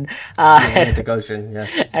ocean. Atlantic Ocean, yeah.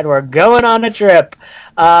 And we're going on a trip.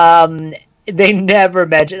 They never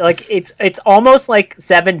mention, like it's almost like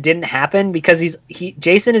 7 didn't happen because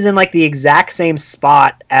Jason is in like the exact same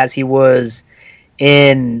spot as he was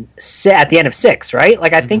at the end of 6, right?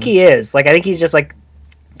 Like I think he is. Like I think he's just like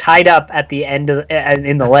tied up at the end of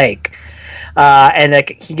in the lake, and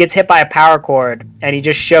like he gets hit by a power cord, and he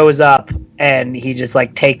just shows up, and he just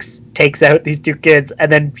like takes out these 2 kids,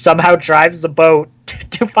 and then somehow drives a boat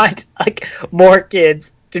to find like more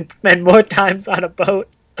kids to spend more times on a boat.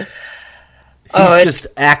 He's just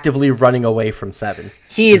actively running away from 7.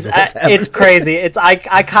 It's crazy.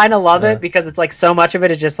 I kind of love it because it's like so much of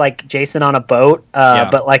it is just like Jason on a boat.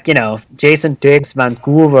 But like, you know, Jason Takes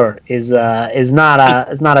Vancouver is not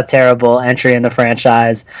a terrible entry in the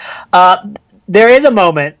franchise. There is a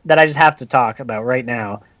moment that I just have to talk about right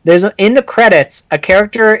now. In the credits, a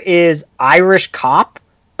character is Irish cop,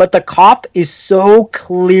 but the cop is so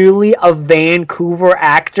clearly a Vancouver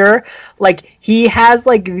actor. Like, he has,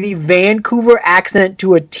 like, the Vancouver accent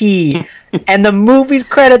to a T, and the movie's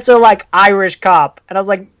credits are, like, Irish cop. And I was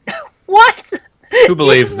like, What? Who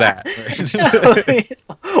believes that?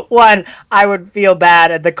 One, I would feel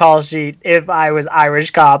bad at the call sheet if I was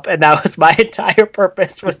Irish cop, and that was my entire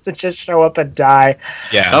purpose, was to just show up and die.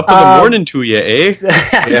 Yeah. Up in the morning to you, eh? It's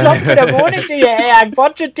up in the morning to you, hey, a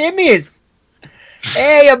bunch of Timmies.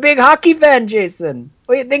 Hey, a big hockey fan, Jason.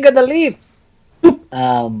 What do you think of the Leafs?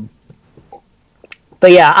 But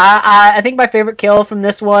yeah, I think my favorite kill from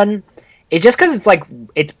this one is just because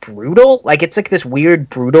it's brutal. Like, it's like this weird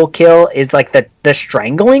brutal kill is like the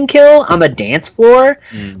strangling kill on the dance floor.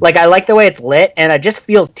 Like, I like the way it's lit, and it just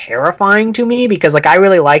feels terrifying to me because, like, I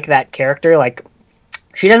really like that character. Like,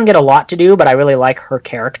 she doesn't get a lot to do, but I really like her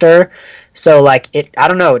character. So, like, I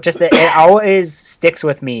don't know, it always sticks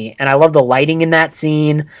with me, and I love the lighting in that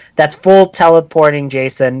scene. That's full teleporting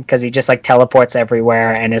Jason, because he just, like, teleports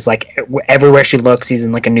everywhere, and is, like, everywhere she looks, he's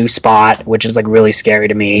in, like, a new spot, which is, like, really scary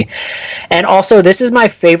to me. And also, this is my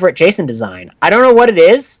favorite Jason design. I don't know what it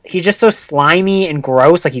is. He's just so slimy and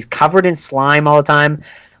gross, like, he's covered in slime all the time.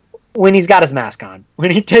 When he's got his mask on.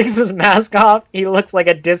 When he takes his mask off, he looks like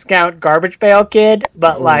a discount Garbage Pail Kid,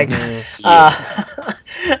 but like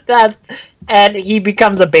that, and he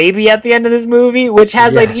becomes a baby at the end of this movie, which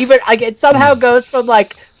has like even like it somehow goes from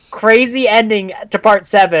like crazy ending to part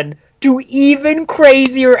 7 to even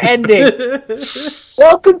crazier ending.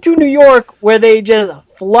 Welcome to New York, where they just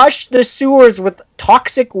flush the sewers with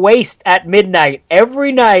toxic waste at midnight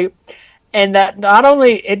every night. And that not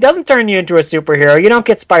only, it doesn't turn you into a superhero, you don't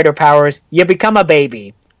get spider powers, you become a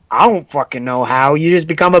baby. I don't fucking know how, you just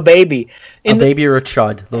become a baby. Baby or a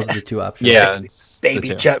chud, those are the two options. Yeah.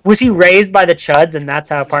 Baby chud. Was he raised by the chuds and that's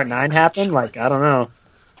how part 9 happened? Like, I don't know.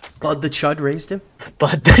 Bud the chud raised him?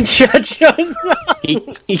 But the chud shows up.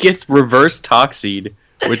 He gets reverse toxied,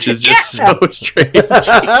 which is just so strange.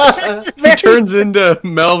 He turns into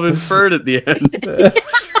Melvin Ferd at the end.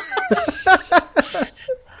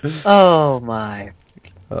 Oh my.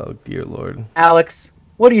 Oh dear Lord. Alex,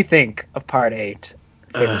 what do you think of part 8?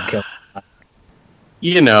 Favorite kill?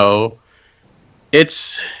 You know,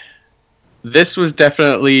 this was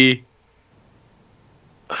definitely,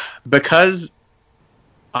 because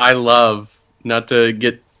I love, not to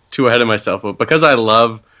get too ahead of myself, but because I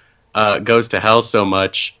love Goes to Hell so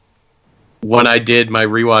much, when I did my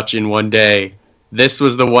rewatch in one day, this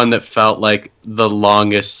was the one that felt like the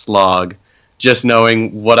longest slog. Just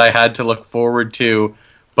knowing what I had to look forward to,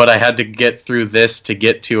 but I had to get through this to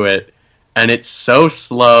get to it. And it's so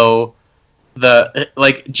slow.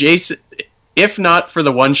 Jason, if not for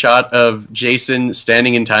the one shot of Jason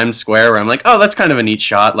standing in Times Square, where I'm like, oh, that's kind of a neat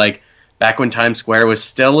shot. Like, back when Times Square was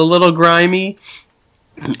still a little grimy,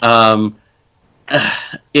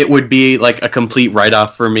 it would be like a complete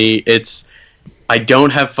write-off for me. I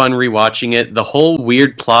don't have fun rewatching it. The whole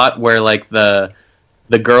weird plot where, like, the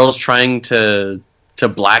girl's trying to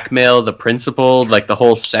blackmail the principal, like the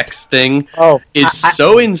whole sex thing, is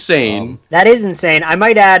so insane. That is insane. I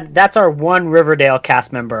might add, that's our one Riverdale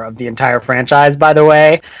cast member of the entire franchise, by the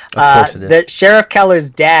way. Of course it is. That Sheriff Keller's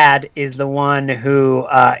dad is the one who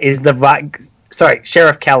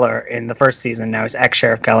Sheriff Keller in the first season, now is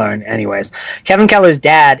ex-Sheriff Keller. And anyways, Kevin Keller's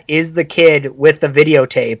dad is the kid with the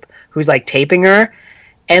videotape who's like taping her,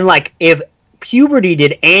 and like if puberty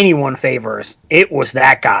did anyone favors, it was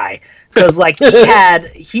that guy, because like you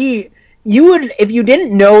would, if you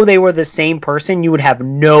didn't know they were the same person, you would have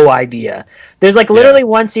no idea. There's like literally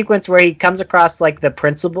one sequence where he comes across like the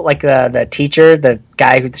principal, like the teacher, the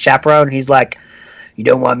guy who's the chaperone, and he's like, you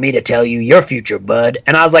don't want me to tell you your future, bud.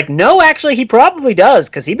 And I was like, no, actually he probably does,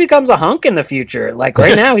 because he becomes a hunk in the future. Like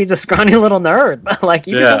right now he's a scrawny little nerd, but like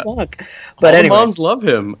he becomes a hunk. But all the moms love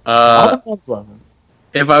him. All the moms love him.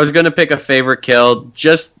 If I was going to pick a favorite kill,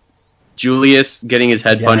 just Julius getting his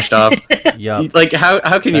head punched off. Yep. Like,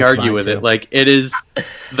 how can you argue with too. it? Like, it is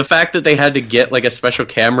the fact that they had to get like a special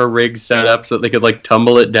camera rig set up so that they could like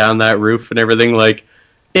tumble it down that roof and everything. Like,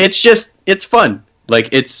 it's fun. Like,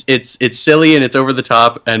 it's silly and it's over the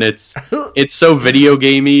top and it's so video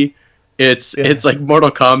gamey. It's like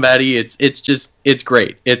Mortal Kombat-y. It's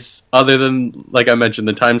great. It's, other than, like I mentioned,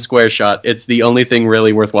 the Times Square shot, it's the only thing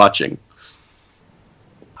really worth watching.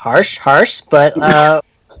 Harsh, but I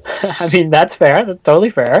mean, that's fair. That's totally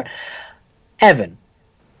fair. Evan.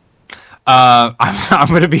 I'm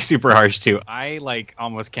going to be super harsh too. I like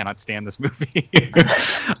almost cannot stand this movie.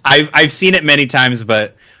 I've seen it many times,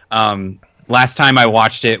 but last time I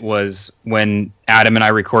watched it was when Adam and I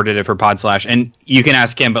recorded it for Podslash, and you can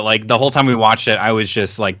ask him, but like the whole time we watched it, I was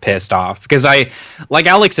just like pissed off because like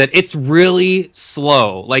Alex said, it's really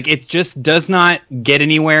slow. Like it just does not get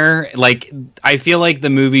anywhere. Like I feel like the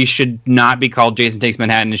movie should not be called Jason Takes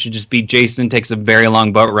Manhattan. It should just be Jason takes a very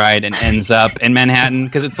long boat ride and ends up in Manhattan,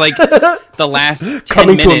 because it's like the last 10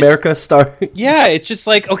 Coming minutes. to America star. Yeah, it's just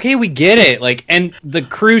like, okay, we get it. Like, and the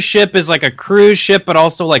cruise ship is like a cruise ship, but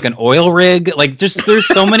also like an oil rig. Like, just there's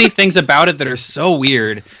so many things about it that are so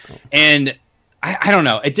weird, and I don't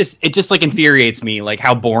know. It just like infuriates me, like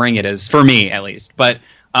how boring it is for me at least. But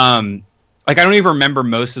like I don't even remember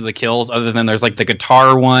most of the kills, other than there's like the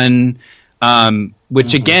guitar one,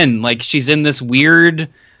 which again, like she's in this weird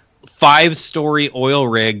 5-story oil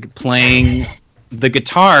rig playing the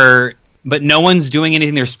guitar, but no one's doing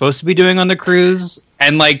anything they're supposed to be doing on the cruise.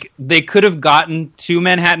 And like they could have gotten to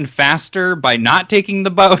Manhattan faster by not taking the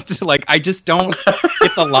boat. Like I just don't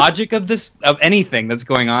get the logic of anything that's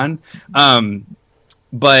going on.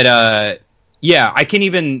 But yeah, I can't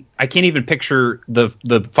even picture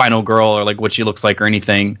the final girl or like what she looks like or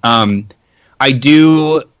anything. I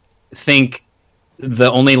do think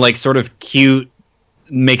the only like sort of cute,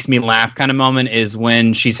 makes me laugh kind of moment is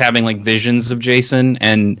when she's having like visions of Jason,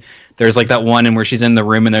 and there's like that one and where she's in the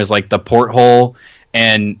room and there's like the porthole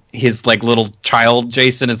and his like little child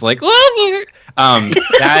Jason is like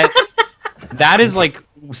that is like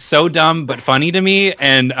so dumb but funny to me.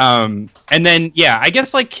 And then yeah, I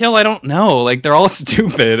guess like Kill, I don't know, like they're all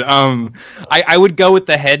stupid. I would go with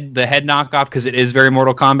the head knockoff because it is very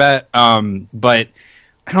Mortal Kombat, but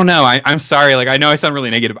I don't know. I'm sorry. Like I know I sound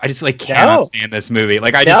really negative. I just like cannot stand this movie.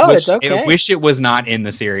 Like I just wish it was not in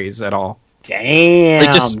the series at all. Damn.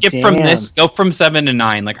 Like just skip from this. Go from 7 to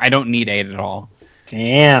 9. Like I don't need 8 at all.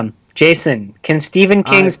 Damn. Jason, can Stephen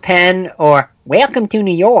King's pen or Welcome to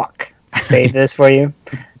New York save this for you?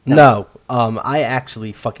 No. I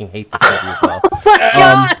actually fucking hate this movie as well.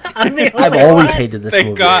 I've always hated this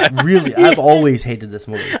movie. God. Really, I've always hated this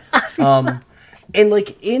movie. And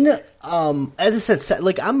like as I said,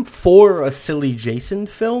 like I'm for a silly Jason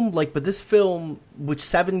film, like, but this film, which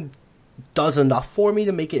 7 does enough for me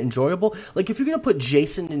to make it enjoyable. Like if you're gonna put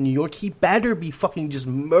Jason in New York, he better be fucking just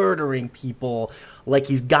murdering people like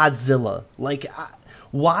he's Godzilla. Like,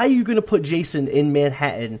 why are you gonna put Jason in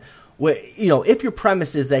Manhattan? Where, you know, if your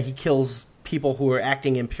premise is that he kills people who are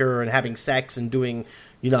acting impure and having sex and doing,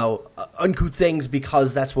 you know, uncouth things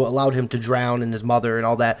because that's what allowed him to drown and his mother and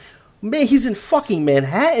all that. Man, he's in fucking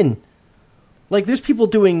Manhattan. Like, there's people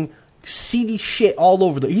doing seedy shit all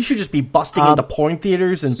over. He should just be busting into porn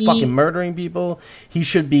theaters and fucking murdering people. He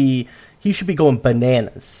should be going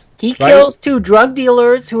bananas. He kills 2 drug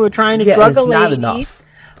dealers who are trying to drug a lady. Not enough.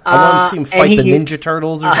 I want to see him fight the Ninja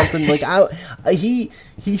Turtles or something. Like, he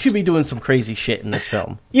should be doing some crazy shit in this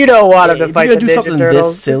film. You don't want him to fight the Ninja something Turtles.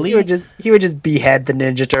 This silly, he would just behead the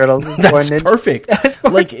Ninja Turtles. That's perfect.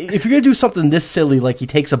 Like, if you're gonna do something this silly, like he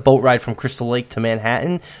takes a boat ride from Crystal Lake to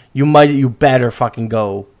Manhattan, you better fucking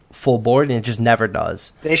go full board, and it just never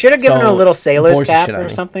does. They should have given her a little sailor's cap or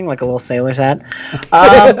something, like a little sailor's hat.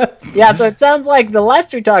 Yeah, so it sounds like the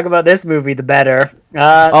less we talk about this movie, the better.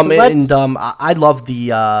 I love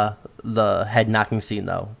the head knocking scene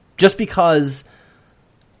though, just because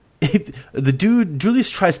the dude Julius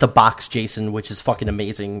tries to box Jason, which is fucking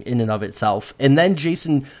amazing in and of itself, and then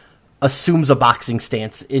Jason assumes a boxing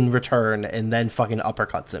stance in return, and then fucking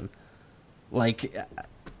uppercuts him. Like,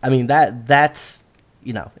 I mean that's.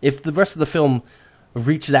 You know, if the rest of the film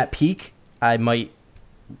reached that peak, I might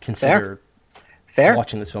consider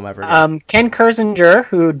watching this film ever again. Ken Kirzinger,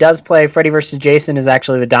 who does play Freddy vs. Jason, is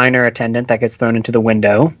actually the diner attendant that gets thrown into the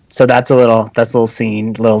window. So that's a little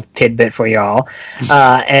scene, little tidbit for y'all.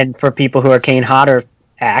 And for people who are Kane Hodder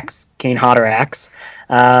acts,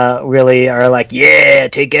 really are like, yeah,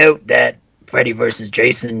 take out that Freddy versus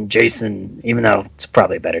Jason, even though it's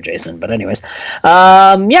probably a better Jason, but anyways.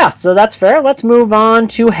 Yeah, so that's fair. Let's move on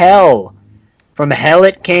to Hell. From Hell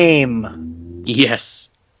It Came. Yes.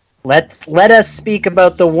 Let us speak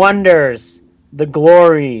about the wonders, the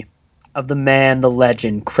glory of the man, the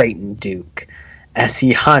legend, Creighton Duke, as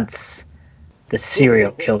he hunts the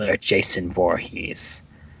serial killer Jason Voorhees.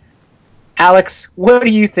 Alex, what do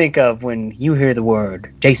you think of when you hear the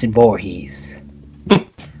word Jason Voorhees?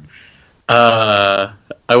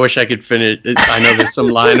 I wish I could finish. I know there's some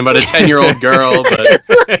line about a 10-year-old girl, but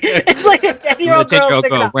it's like a 10-year-old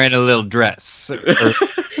girl wearing a little dress, or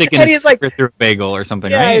sticking a sticker through a bagel or something.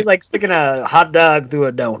 Yeah, right? He's like sticking a hot dog through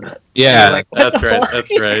a donut. Yeah, like, that's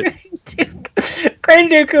right. Creighton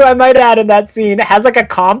Duke, who I might add in that scene, has like a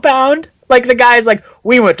compound. Like the guy's like,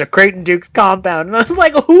 we went to Creighton Duke's compound. And I was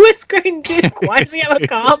like, who is Creighton Duke? Why does he have a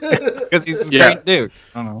compound? Because he's a Yeah. great dude.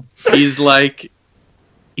 I don't know. He's like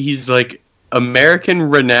American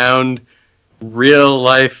renowned, real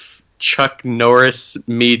life Chuck Norris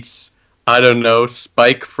meets, I don't know,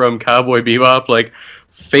 Spike from Cowboy Bebop, like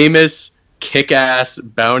famous kick-ass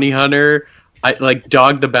bounty hunter. Like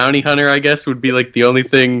Dog the Bounty Hunter, I guess, would be like the only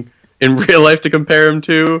thing in real life to compare him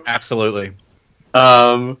to. Absolutely.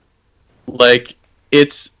 Like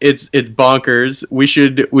it's bonkers. We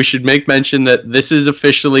should make mention that this is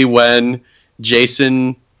officially when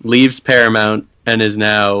Jason leaves Paramount and is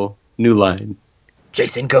now New Line.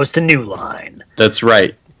 Jason goes to New Line. That's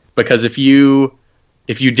right. Because if you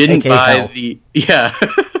didn't AKA buy hell.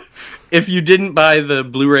 if you didn't buy the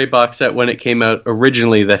Blu-ray box set when it came out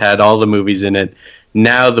originally that had all the movies in it,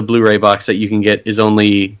 now the Blu-ray box set you can get is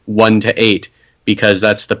only 1 to 8 because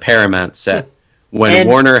that's the Paramount set. When And-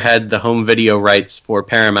 Warner had the home video rights for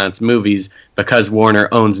Paramount's movies, because Warner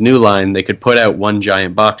owns New Line, they could put out one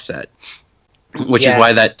giant box set. Which is Yeah.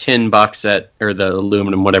 why that tin box set, or the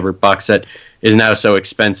aluminum whatever box set, is now so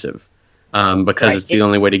expensive. Because Right. it's the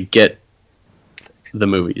only way to get the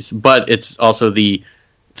movies. But it's also the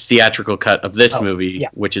theatrical cut of this movie, yeah.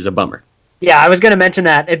 which is a bummer. Yeah, I was going to mention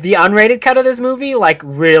that. If the unrated cut of this movie, like,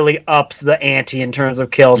 really ups the ante in terms of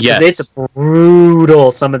kills. Because Yes. it's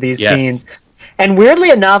brutal, some of these Yes. scenes. And weirdly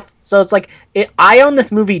enough, so it's like, I own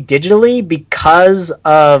this movie digitally because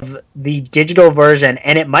of the digital version.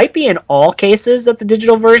 And it might be in all cases that the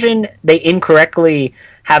digital version, they incorrectly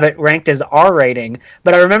have it ranked as R rating.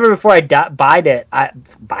 But I remember before I bought it, I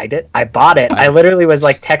literally was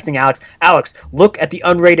like texting Alex, look at the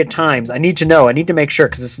unrated times. I need to know. I need to make sure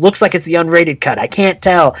because it looks like it's the unrated cut. I can't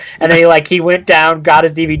tell. And then he went down, got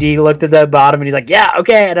his DVD, looked at the bottom, and he's like, yeah,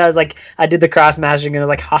 okay. And I was like, I did the cross matching, and I was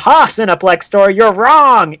like, haha, Cineplex store, you're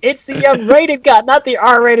wrong. It's the unrated cut, not the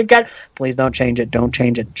R-rated cut. Please don't change it. Don't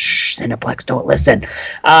change it. Shh, Cineplex, don't listen.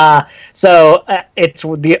 I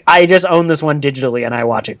just own this one digitally, and I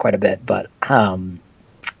watch it quite a bit, but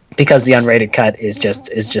because the unrated cut is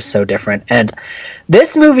just so different, and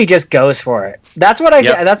this movie just goes for it. That's what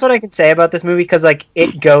I can say about this movie, because like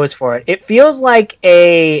it goes for it. It feels like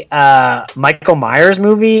a Michael Myers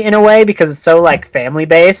movie in a way, because it's so like family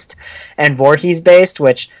based and Voorhees based,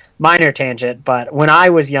 which. Minor tangent, but when I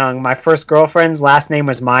was young, my first girlfriend's last name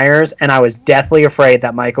was Myers, and I was deathly afraid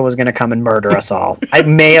that Michael was going to come and murder us all. It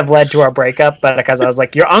may have led to our breakup, but because I was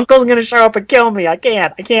like, your uncle's going to show up and kill me. I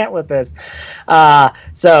can't with this.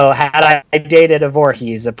 So had I dated a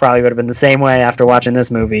Voorhees, it probably would have been the same way after watching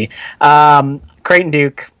this movie. Creighton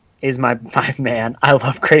Duke is my man. I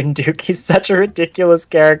love Creighton Duke. He's such a ridiculous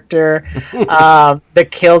character. The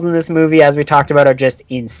kills in this movie, as we talked about, are just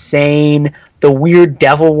insane. The weird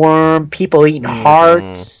devil worm, people eating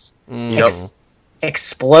hearts,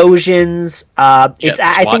 explosions. I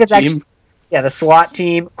think it's actually the SWAT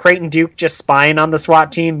team. Creighton Duke just spying on the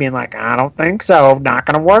SWAT team, being like, I don't think so. Not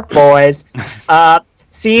going to work, boys.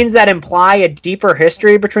 Scenes that imply a deeper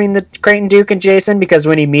history between the Creighton Duke and Jason, because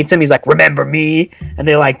when he meets him, he's like, remember me? And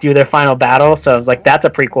they like do their final battle. So I was like, that's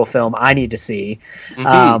a prequel film I need to see.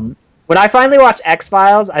 Mm-hmm. When I finally watched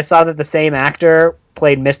X-Files, I saw that the same actor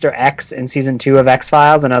played Mr. X in season 2 of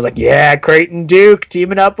X-Files, and I was like, yeah, Creighton Duke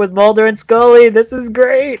teaming up with Mulder and Scully. This is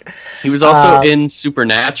great. He was also in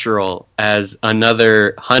Supernatural as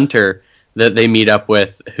another hunter that they meet up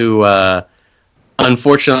with, who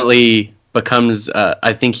unfortunately becomes,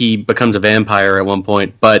 I think he becomes a vampire at one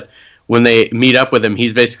point, but when they meet up with him,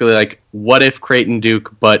 he's basically like, what if Creighton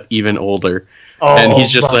Duke, but even older? And he's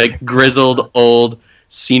just like grizzled, old,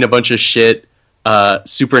 seen a bunch of shit,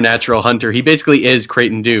 supernatural hunter. He basically is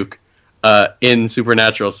Creighton Duke in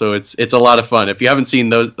Supernatural, so it's a lot of fun. If you haven't seen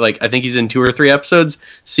those, like I think he's in 2 or 3 episodes,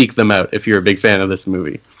 seek them out if you're a big fan of this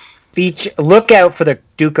movie. Look out for the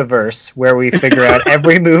Dukeaverse, where we figure out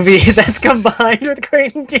every movie that's combined with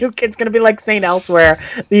Creighton Duke. It's going to be like St. Elsewhere.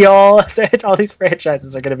 All these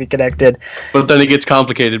franchises are going to be connected. But then it gets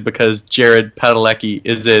complicated because Jared Padalecki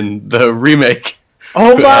is in the remake.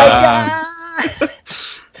 Oh my god!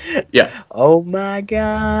 Yeah. Oh my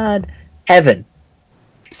god. Evan,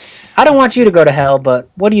 I don't want you to go to hell, but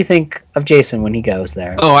what do you think of Jason when he goes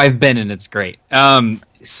there? Oh, I've been, and it's great.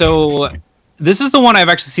 So this is the one I've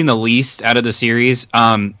actually seen the least out of the series.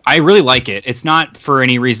 I really like it. It's not for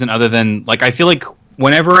any reason other than, like, I feel like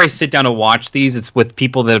whenever I sit down to watch these, it's with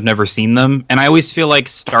people that have never seen them. And I always feel like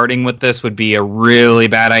starting with this would be a really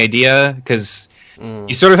bad idea, because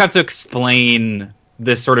you sort of have to explain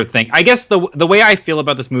this sort of thing. I guess the way I feel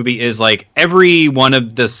about this movie is, like, every one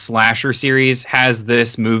of the slasher series has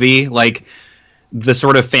this movie. Like, the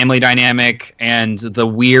sort of family dynamic and the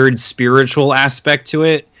weird spiritual aspect to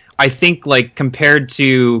it, I think like compared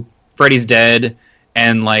to Freddy's Dead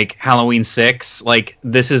and like Halloween 6, like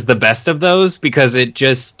this is the best of those because it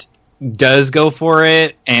just does go for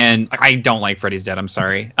it. And I don't like Freddy's Dead. I'm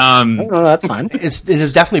sorry. No, that's fine. It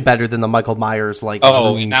is definitely better than the Michael Myers like. That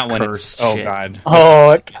one curse is, oh shit. god.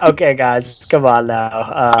 Oh, okay, guys, come on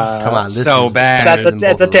now. Come on, this so is bad. better than It's both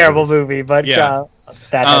a of those terrible movies. movie, but Yeah.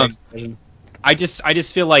 that explosion. I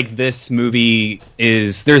just feel like this movie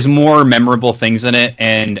there's more memorable things in it,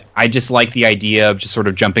 and I just like the idea of just sort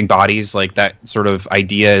of jumping bodies. Like that sort of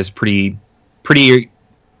idea is pretty.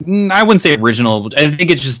 I wouldn't say original, but I think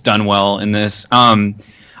it's just done well in this.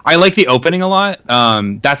 I like the opening a lot.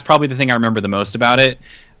 That's probably the thing I remember the most about it.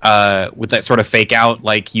 With that sort of fake out,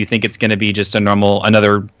 like you think it's going to be just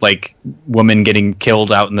another like woman getting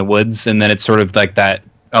killed out in the woods, and then it's sort of like that.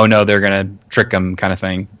 Oh no, they're going to trick them kind of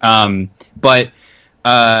thing. But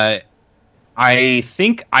I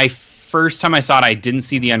think first time I saw it, I didn't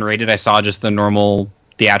see the unrated. I saw just the normal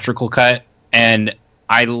theatrical cut, and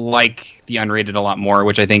I like the unrated a lot more,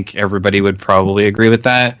 which I think everybody would probably agree with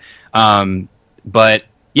that. But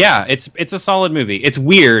yeah, it's a solid movie. It's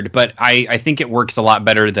weird, but I think it works a lot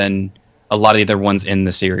better than a lot of the other ones in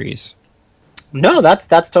the series. No, that's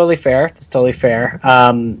totally fair. That's totally fair.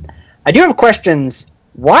 I do have questions.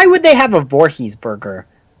 Why would they have a Voorhees burger?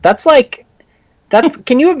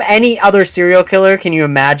 Can you have any other serial killer? Can you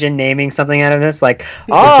imagine naming something out of this? Like,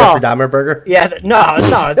 The Jeffrey Dahmer burger. yeah, no.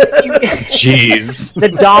 Jeez. The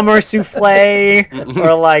Dahmer souffle,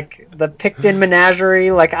 or like the Picton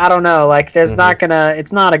menagerie. Like, I don't know. Like, there's not gonna.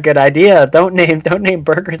 It's not a good idea. Don't name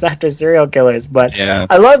burgers after serial killers. But Yeah.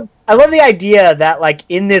 I love the idea that like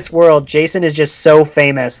in this world, Jason is just so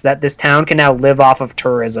famous that this town can now live off of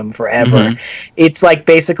tourism forever. Mhm. It's like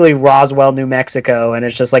basically Roswell, New Mexico, and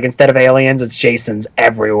it's just like instead of aliens, it's Jasons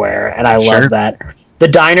everywhere, and I Sure. love that. The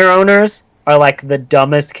diner owners are like the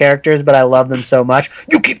dumbest characters, but I love them so much.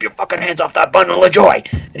 You keep your fucking hands off that bundle of joy,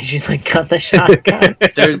 and she's like got the shotgun.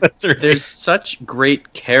 There's such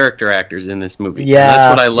great character actors in this movie. Yeah. And that's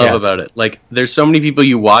what I love Yeah. about it. Like, there's so many people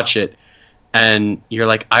you watch it, and you're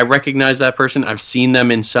like, I recognize that person. I've seen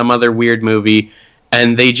them in some other weird movie,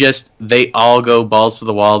 and they all go balls to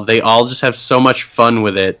the wall. They all just have so much fun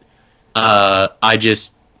with it. I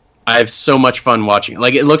have so much fun watching it.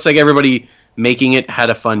 Like, it looks like everybody making it had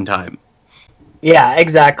a fun time. Yeah,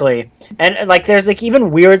 exactly. And like, there's like even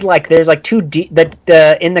weird like there's like in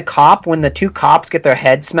the cop when the two cops get their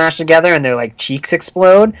heads smashed together and their like cheeks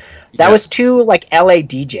explode. That Yeah. was two like LA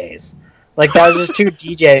DJs. Like that was just two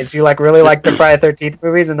DJs who like really like the Friday 13th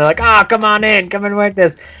movies, and they're like, come on in, come and work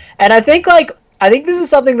this. And I think this is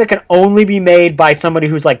something that can only be made by somebody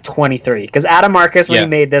who's like 23, because Adam Marcus when Yeah. he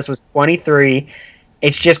made this was 23.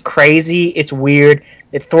 It's just crazy. It's weird.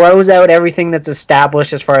 It throws out everything that's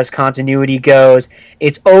established as far as continuity goes.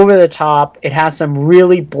 It's over the top. It has some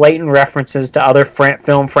really blatant references to other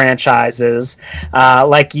film franchises.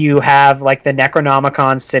 Like you have like the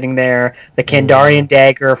Necronomicon sitting there, the Kandarian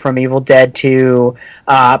dagger from Evil Dead 2.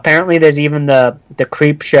 Apparently there's even the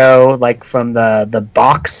Creep Show, like from the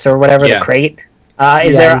box or whatever, Yeah. the crate.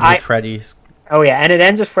 Freddy's? Oh yeah, and it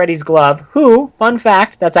ends with Freddy's glove, who, fun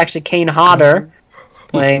fact, that's actually Kane Hodder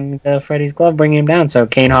playing Freddy's glove, bringing him down. So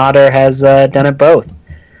Kane Hodder has done it both.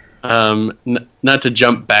 Not to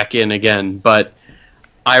jump back in again, but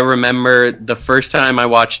I remember the first time I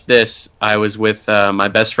watched this, I was with my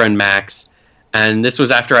best friend Max, and this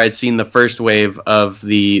was after I had seen the first wave of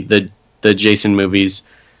the Jason movies.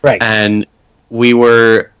 Right. And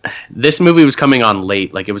this movie was coming on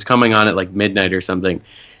late, like it was coming on at like midnight or something.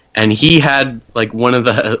 And he had like one of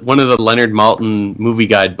the Leonard Maltin movie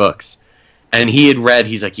guide books. And he had read,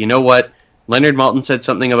 he's like, you know what? Leonard Maltin said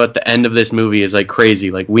something about the end of this movie is like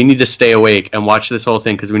crazy. Like, we need to stay awake and watch this whole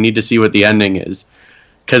thing because we need to see what the ending is.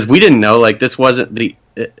 Because we didn't know, like, this wasn't the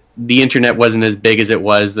internet wasn't as big as it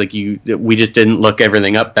was. Like, we just didn't look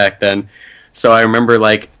everything up back then. So I remember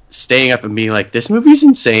like staying up and being like, this movie's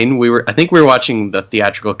insane. I think we were watching the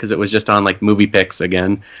theatrical because it was just on like Movie Picks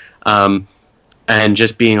again, and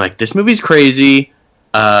just being like, this movie's crazy.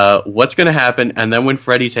 What's gonna happen? And then when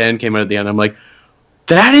Freddy's hand came out at the end, I'm like,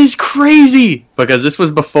 that is crazy, because this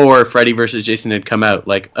was before Freddy vs. Jason had come out.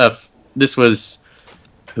 Like, this was,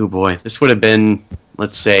 oh boy, this would have been,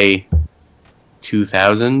 let's say,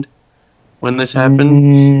 2000 when this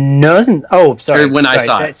happened. No, isn't. Oh, sorry. Or when I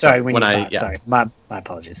saw it. Sorry, when When you I- saw it. yeah. Sorry, my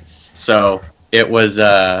apologies. So it was,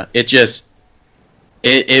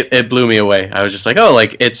 it blew me away. I was just like, oh,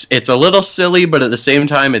 like it's a little silly, but at the same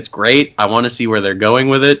time, it's great. I want to see where they're going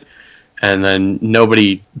with it. And then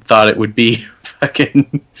nobody thought it would be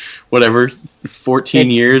fucking whatever 14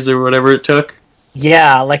 years or whatever it took.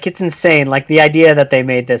 Yeah, like it's insane. Like the idea that they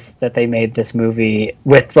made this movie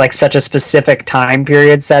with like such a specific time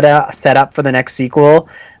period set up for the next sequel.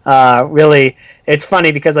 Really, it's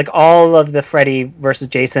funny because like all of the Freddy versus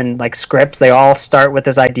Jason like scripts, they all start with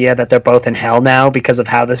this idea that they're both in hell now because of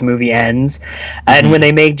how this movie ends. And when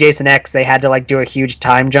they made Jason X, they had to like do a huge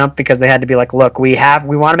time jump because they had to be like, look, we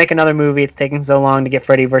want to make another movie. It's taking so long to get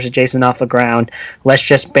Freddy versus Jason off the ground. Let's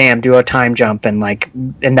just do a time jump and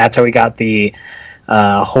that's how we got the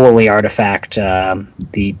holy artifact,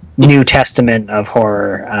 the New Testament of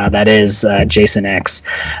horror that is Jason X.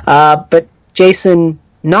 But Jason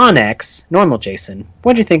non-X, normal Jason,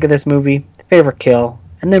 what'd you think of this movie? Favorite kill?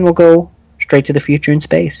 And then we'll go straight to the future in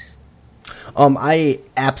space. I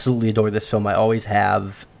absolutely adore this film. I always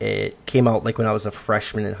have. It came out like when I was a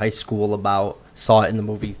freshman in high school. Saw it in the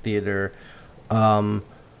movie theater, and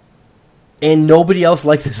nobody else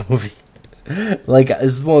liked this movie. Like,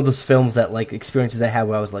 it's one of those films that, like, experiences I had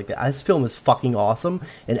where I was like, this film is fucking awesome,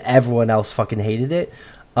 and everyone else fucking hated it,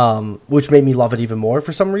 which made me love it even more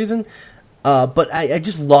for some reason. But I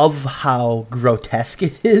just love how grotesque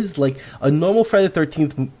it is. Like, a normal Friday the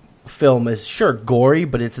 13th film is, sure, gory,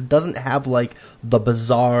 but it doesn't have, like, the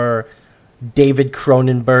bizarre David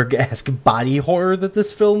Cronenberg-esque body horror that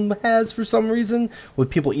this film has for some reason, with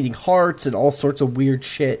people eating hearts and all sorts of weird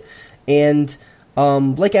shit. And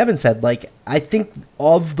like Evan said, like, I think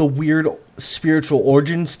of the weird spiritual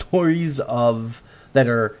origin stories that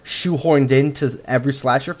are shoehorned into every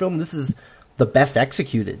slasher film, this is the best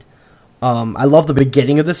executed. I love the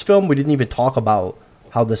beginning of this film. We didn't even talk about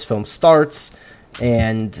how this film starts.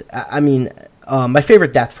 And, I mean, my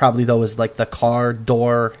favorite death probably, though, is, like, the car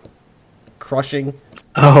door crushing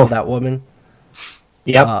of that woman.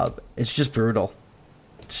 Yep. It's just brutal.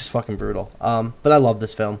 It's just fucking brutal. But I love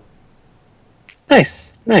this film.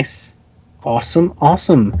 Nice. Awesome.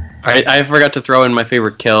 I forgot to throw in my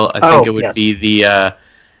favorite kill. I think it would be the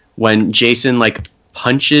when Jason like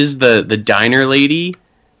punches the diner lady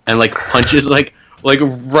and like punches like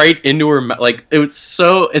right into her like it's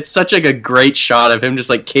such like a great shot of him just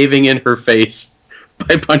like caving in her face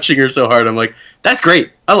by punching her so hard. I'm like, that's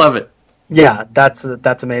great. I love it. Yeah, that's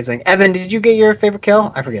amazing. Evan, did you get your favorite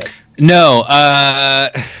kill? I forget. No.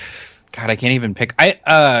 God, I can't even pick.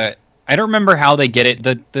 I don't remember how they get it.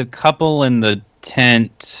 The couple in the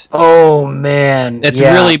tent. Oh man, it's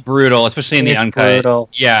really brutal, especially in the uncut. Brutal.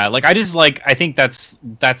 Yeah, like I think that's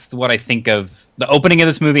what I think of the opening of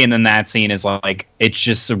this movie, and then that scene is like it's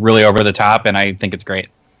just really over the top, and I think it's great.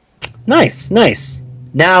 Nice.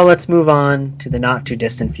 Now let's move on to the not too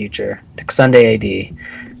distant future, to Sunday AD.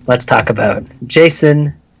 Let's talk about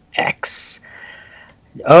Jason X.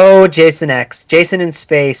 Oh, Jason X, Jason in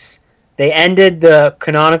space. They ended the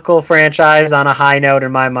canonical franchise on a high note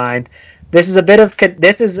in my mind. This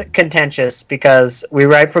is contentious because we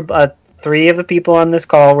write for three of the people on this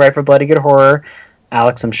call write for Bloody Good Horror.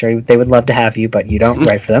 Alex, I'm sure they would love to have you, but you don't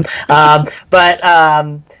write for them.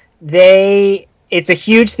 It's a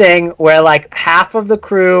huge thing where like half of the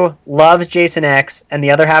crew loves Jason X and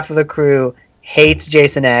the other half of the crew hates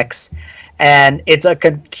Jason X. And it's a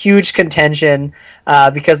huge contention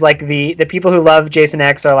because like the people who love Jason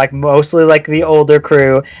X are like mostly like the older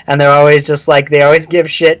crew, and they're always just like they always give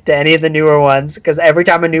shit to any of the newer ones because every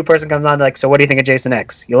time a new person comes on, they're like, so what do you think of Jason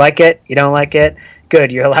X? You like it? You don't like it?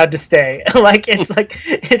 Good, you're allowed to stay. Like it's like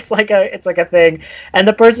a thing. And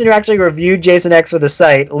the person who actually reviewed Jason X for the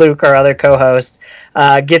site, Luke, our other co-host,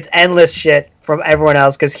 gets endless shit from everyone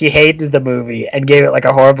else because he hated the movie and gave it like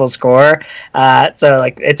a horrible score. So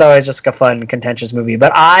like it's always just a fun, contentious movie.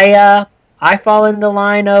 But I fall in the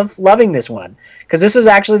line of loving this one because this was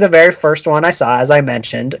actually the very first one I saw, as I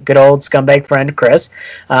mentioned. Good old scumbag friend Chris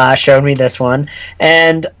showed me this one,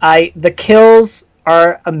 and the kills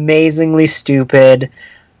are amazingly stupid.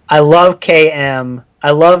 I love KM.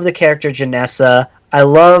 I love the character Janessa. I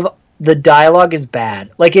love the dialogue is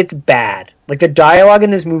bad. Like it's bad. Like the dialogue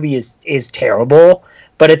in this movie is terrible,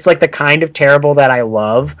 but it's like the kind of terrible that I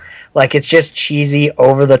love. Like it's just cheesy,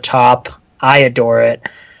 over the top. I adore it.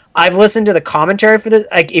 I've listened to the commentary for this.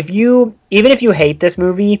 Like even if you hate this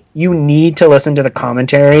movie, you need to listen to the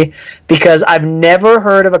commentary because I've never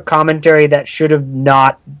heard of a commentary that should have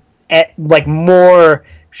not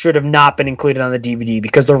should have not been included on the DVD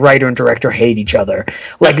because the writer and director hate each other.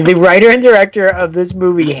 Like, the writer and director of this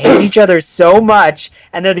movie hate each other so much,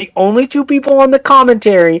 and they're the only two people on the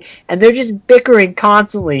commentary, and they're just bickering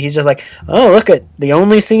constantly. He's just like, oh, look at the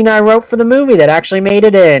only scene I wrote for the movie that actually made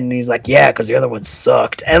it in. And he's like, yeah, because the other one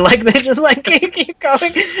sucked. And, like, they just, like, keep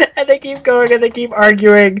going, and they keep going, and they keep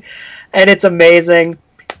arguing, and it's amazing.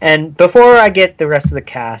 And before I get the rest of the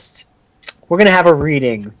cast, we're going to have a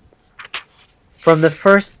reading from the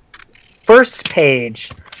first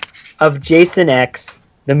page of Jason X,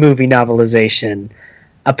 the movie novelization,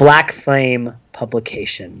 a Black Flame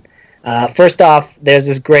publication. First off, there's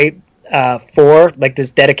this great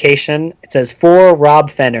this dedication. It says, "For Rob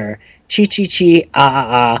Fenner, chi chi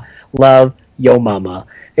chi, love yo mama."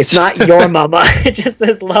 It's not your mama. It just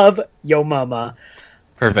says, "Love yo mama."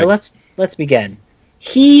 Perfect. But let's begin.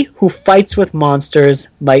 He who fights with monsters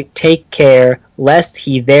might take care lest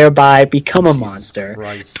he thereby become a monster.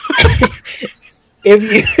 Right.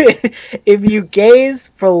 If you gaze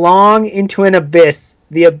for long into an abyss,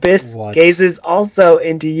 the abyss gazes also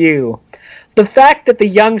into you. The fact that the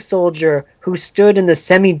young soldier who stood in the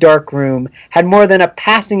semi-dark room had more than a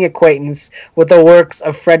passing acquaintance with the works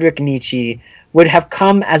of Friedrich Nietzsche would have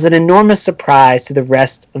come as an enormous surprise to the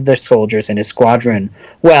rest of the soldiers in his squadron.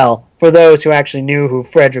 Well, for those who actually knew who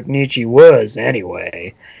Friedrich Nietzsche was,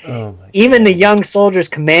 anyway. Even the young soldier's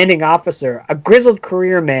commanding officer, a grizzled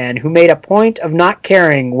career man who made a point of not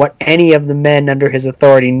caring what any of the men under his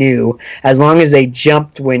authority knew, as long as they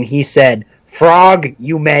jumped when he said, "Frog,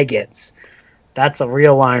 you maggots." That's a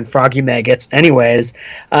real line, "Frog, you maggots." Anyways,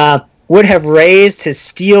 would have raised his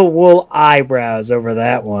steel wool eyebrows over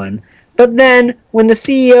that one. But then, when the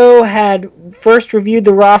CEO had first reviewed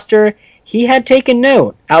the roster, he had taken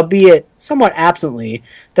note, albeit somewhat absently,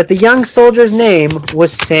 that the young soldier's name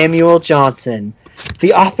was Samuel Johnson.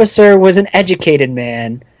 The officer was an educated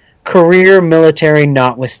man, career military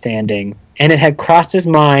notwithstanding, and it had crossed his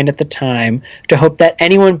mind at the time to hope that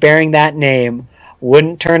anyone bearing that name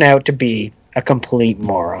wouldn't turn out to be a complete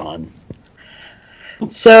moron.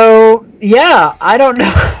 So, yeah, I don't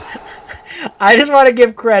know. I just want to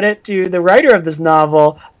give credit to the writer of this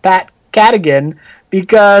novel, Pat Cadigan,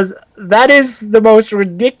 because that is the most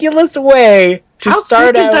ridiculous way to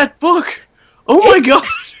start out. How thick is that book? Oh my god!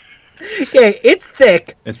 Okay, it's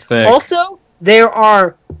thick. It's thick. Also,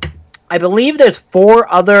 I believe there's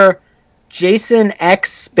 4 other Jason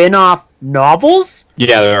X spin-off novels.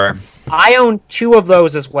 Yeah, there are. I own 2 of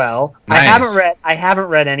those as well. Nice. I haven't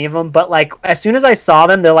read any of them, but like as soon as I saw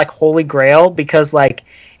them, they're like holy grail because like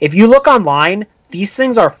if you look online, these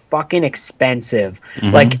things are fucking expensive.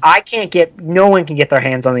 Mm-hmm. Like no one can get their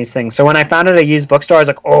hands on these things. So when I found it at a used bookstore, I was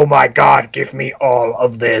like, oh my god, give me all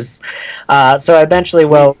of this. So I eventually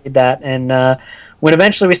will read that. And when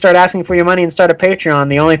eventually we start asking for your money and start a Patreon,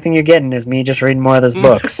 the only thing you're getting is me just reading more of this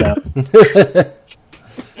book. So.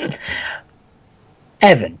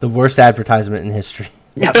 Evan. The worst advertisement in history.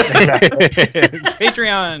 Yep, exactly.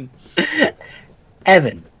 Patreon.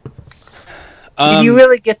 Evan. Did you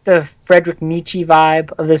really get the Friedrich Nietzsche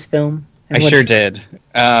vibe of this film? I sure did.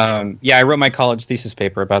 Yeah, I wrote my college thesis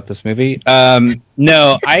paper about this movie.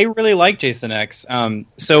 No, I really like Jason X.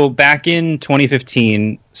 So back in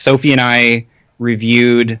 2015, Sophie and I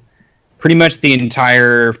reviewed pretty much the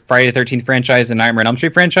entire Friday the 13th franchise and Nightmare on Elm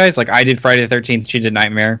Street franchise. Like, I did Friday the 13th, she did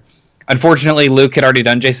Nightmare. Unfortunately, Luke had already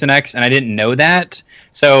done Jason X, and I didn't know that.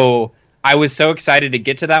 So I was so excited to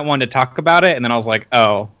get to that one to talk about it, and then I was like,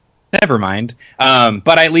 oh, never mind.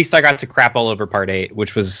 But at least I got to crap all over Part 8,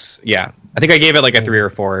 which was, yeah. I think I gave it like a 3 or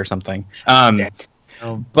 4 or something.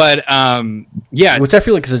 But, yeah. Which I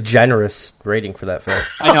feel like is a generous rating for that film.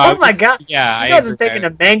 I know. Oh my god. Yeah. You guys are taking a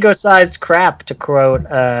mango-sized crap, to quote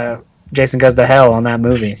Jason Goes to Hell on that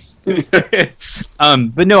movie.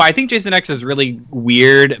 But no, I think Jason X is really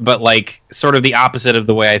weird, but like sort of the opposite of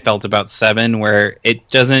the way I felt about 7, where it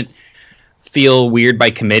doesn't feel weird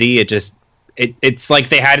by committee. It's like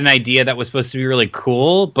they had an idea that was supposed to be really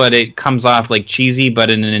cool, but it comes off like cheesy,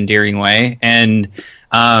 but in an endearing way. And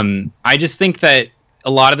I just think that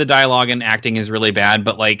a lot of the dialogue and acting is really bad,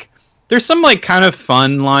 but like there's some like kind of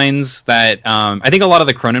fun lines that I think a lot of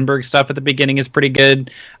the Cronenberg stuff at the beginning is pretty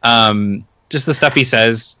good. Just the stuff he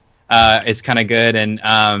says is kind of good, and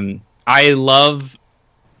I love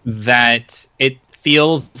that it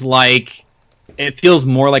feels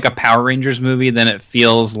more like a Power Rangers movie than it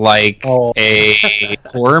feels like a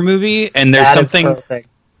horror movie, and there's something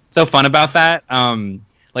so fun about that.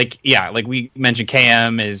 Like we mentioned,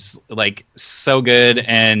 KM is like so good,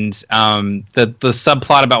 and the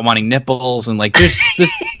subplot about wanting nipples, and like there's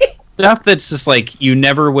this stuff that's just like you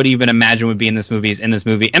never would even imagine would be in this movie is in this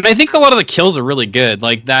movie. And I think a lot of the kills are really good.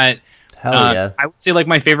 Like that. Hell yeah. I would say like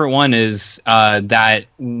my favorite one is the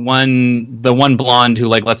one blonde who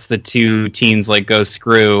like lets the 2 teens like go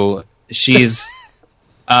screw. She's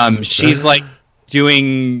like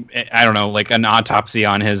doing, I don't know, like an autopsy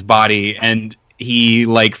on his body, and he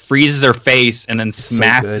like freezes her face and then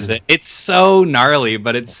smashes it. It's so gnarly,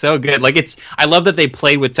 but it's so good. Like I love that they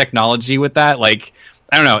played with technology with that. Like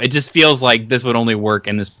I don't know. It just feels like this would only work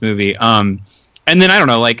in this movie. And then I don't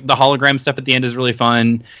know, like the hologram stuff at the end is really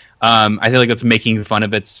fun. I feel like that's making fun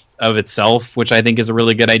of itself, which I think is a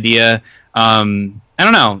really good idea. I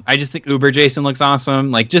don't know. I just think Uber Jason looks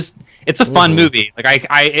awesome. Like, just it's a fun movie. Like,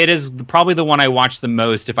 it is probably the one I watch the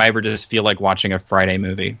most if I ever just feel like watching a Friday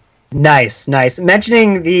movie. Nice.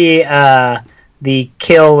 Mentioning the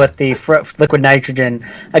kill with the liquid nitrogen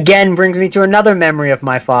again brings me to another memory of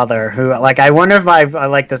my father, who, like, I wonder if I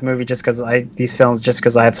like this movie just because these films just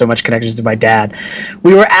because I have so much connections to my dad.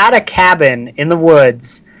 We were at a cabin in the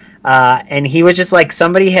woods. And he was just like,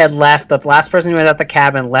 somebody had left, the last person who was at the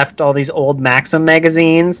cabin left all these old Maxim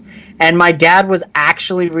magazines, and my dad was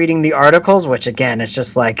actually reading the articles, which again, it's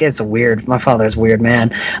just like, it's weird. My father's a weird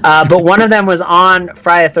man. But one of them was on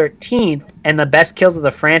Friday the 13th and the best kills of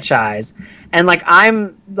the franchise. And like,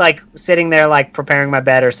 I'm like sitting there like preparing my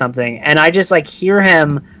bed or something, and I just like hear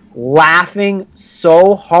him laughing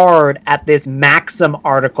so hard at this Maxim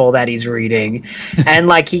article that he's reading, and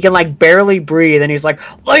like he can like barely breathe, and he's like,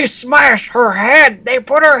 they smashed her head, they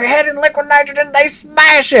put her head in liquid nitrogen, they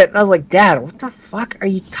smash it. And I was like, Dad, what the fuck are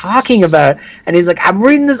you talking about? And he's like, I'm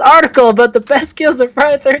reading this article about the best kills of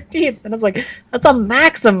Friday the 13th. And I was like, that's a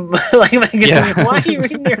Maxim like magazine. Yeah. Why are you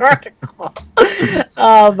reading your article?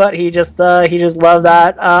 But he just loved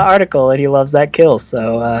that article, and he loves that kill,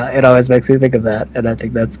 so it always makes me think of that, and I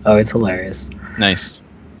think that's always hilarious. Nice.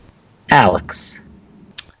 Alex.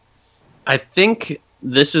 I think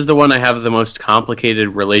this is the one I have the most complicated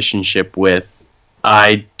relationship with.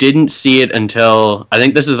 I didn't see it until, I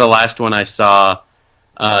think this is the last one I saw,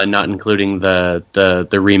 not including the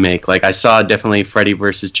remake. Like, I saw definitely Freddy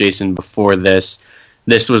vs. Jason before this.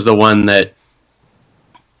 This was the one that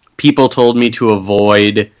people told me to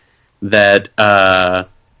avoid, that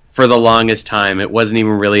for the longest time it wasn't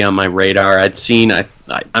even really on my radar. I'd seen,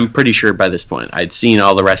 I'm pretty sure by this point, I'd seen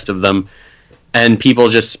all the rest of them, and people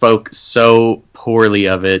just spoke so poorly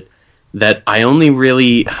of it that I only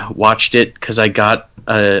really watched it because I got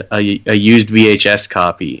a used VHS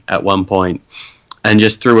copy at one point and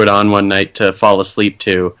just threw it on one night to fall asleep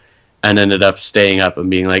to, and ended up staying up and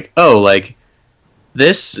being like, oh, like,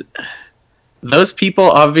 those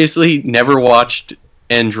people obviously never watched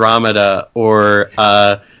Andromeda or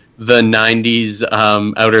the 90s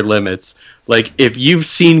Outer Limits. Like, if you've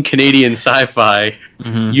seen Canadian sci-fi,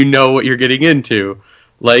 you know what you're getting into.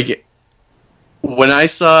 Like, when I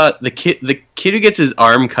saw the kid who gets his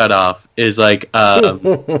arm cut off is like Dove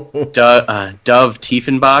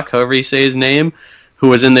Tiefenbach, however you say his name, who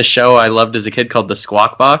was in the show I loved as a kid called The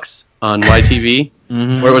Squawk Box on YTV,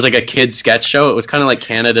 where it was like a kid sketch show. It was kind of like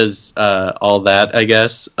Canada's All That, I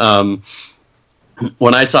guess.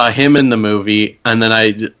 When I saw him in the movie, and then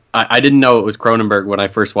I didn't know it was Cronenberg when I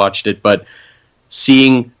first watched it, but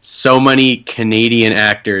seeing so many Canadian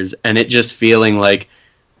actors and it just feeling like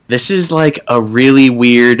this is like a really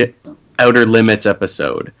weird Outer Limits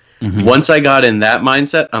episode. Once I got in that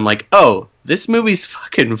mindset, I'm like, oh, this movie's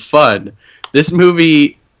fucking fun. This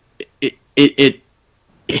movie,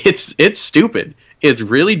 it's stupid. It's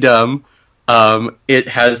really dumb. It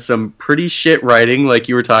has some pretty shit writing, like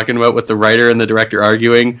you were talking about with the writer and the director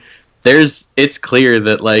arguing. It's clear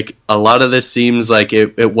that like a lot of this seems like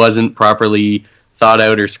it wasn't properly thought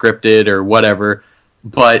out or scripted or whatever,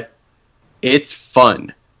 but it's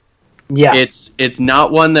fun. Yeah. It's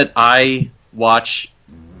not one that I watch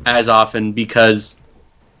as often because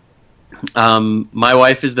my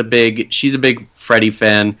wife is she's a big Freddy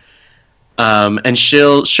fan. And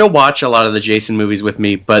she'll watch a lot of the Jason movies with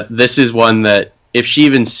me, but this is one that if she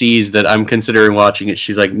even sees that I'm considering watching it,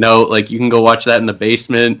 she's like, no, like, you can go watch that in the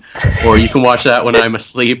basement, or you can watch that when I'm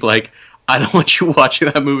asleep. Like, I don't want you watching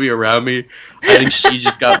that movie around me. I think she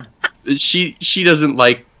just got she doesn't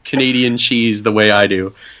like Canadian cheese the way I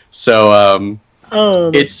do. So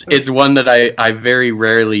it's one that I very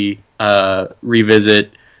rarely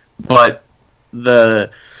revisit, but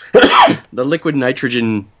the liquid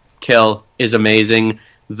nitrogen kill is amazing.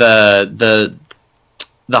 The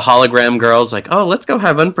hologram girl's like, oh, let's go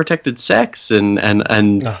have unprotected sex and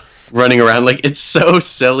running around, like, it's so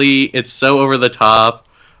silly, it's so over the top.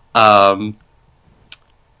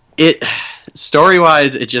 It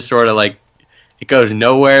story-wise, it just sort of like, it goes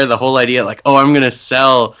nowhere. The whole idea, like, oh, I'm gonna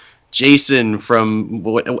sell Jason from,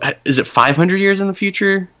 what is it, 500 years in the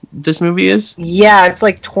future this movie is? Yeah, it's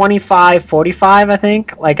like 25-45, I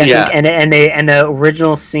think. Like, I think, and the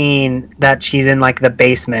original scene that she's in, like, the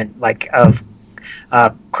basement, like, of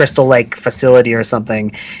Crystal Lake facility or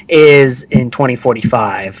something, is in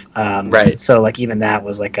 2045. Right. So, like, even that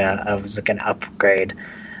was like an upgrade.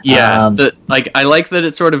 Yeah. I like that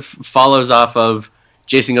it sort of follows off of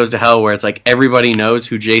Jason Goes to Hell, where it's like everybody knows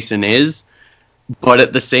who Jason is, but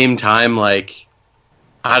at the same time, like,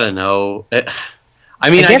 I don't know. I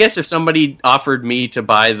guess if somebody offered me to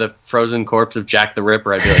buy the frozen corpse of Jack the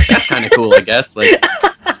Ripper, I'd be like, that's kind of cool, I guess. Like,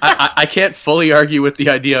 I can't fully argue with the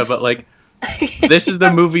idea, but like, this is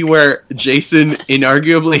the movie where Jason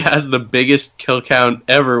inarguably has the biggest kill count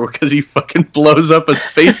ever because he fucking blows up a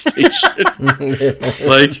space station.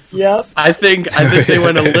 Like, Yep. I think they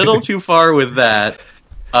went a little too far with that,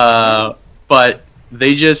 but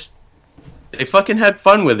they fucking had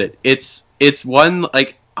fun with it. It's one,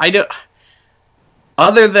 like,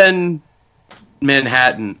 other than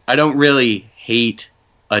Manhattan, I don't really hate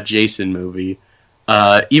a Jason movie.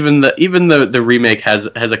 Even the remake has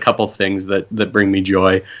a couple things that bring me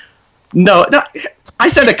joy. No, I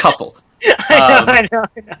said a couple. I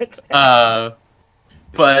know.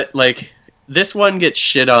 But like, this one gets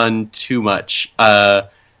shit on too much.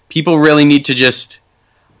 People really need to just.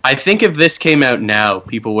 I think if this came out now,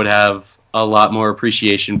 people would have a lot more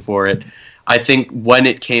appreciation for it. I think when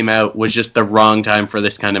it came out was just the wrong time for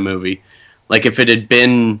this kind of movie. Like, if it had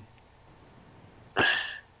been,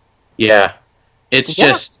 yeah.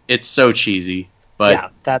 It's so cheesy,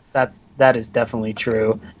 but yeah, that is definitely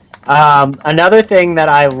true. Another thing that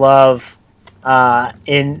I love another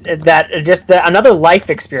life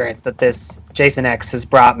experience that this Jason X has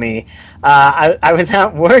brought me. I was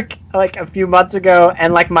at work like a few months ago,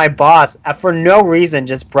 and like my boss, for no reason,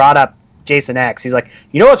 just brought up Jason X. He's like,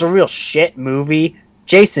 you know what's a real shit movie?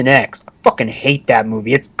 Jason X. I fucking hate that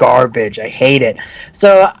movie. It's garbage. I hate it.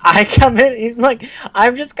 So I come in, he's like,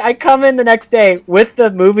 I come in the next day with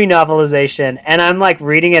the movie novelization, and I'm like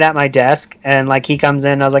reading it at my desk, and like he comes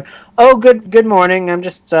in, and I was like, oh, good morning. I'm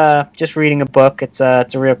just reading a book. It's a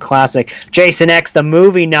real classic. Jason X, the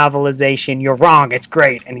movie novelization. You're wrong. It's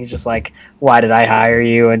great. And he's just like, why did I hire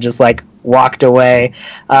you? And just like walked away,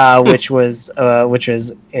 which was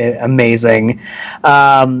amazing.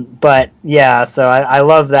 But yeah, so I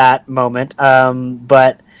love that moment.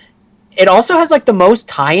 But it also has like the most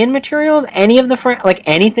tie-in material of any of the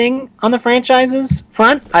anything on the franchise's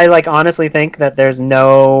front. I like honestly think that there's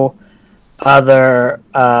no other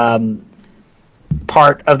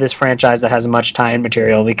part of this franchise that has much tie-in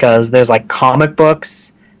material, because there's like comic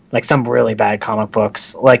books, like some really bad comic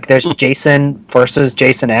books. Like there's Jason versus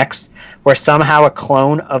Jason X, where somehow a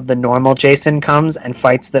clone of the normal Jason comes and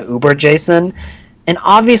fights the Uber Jason, and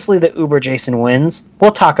obviously the Uber Jason wins.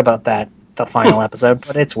 We'll talk about that the final episode,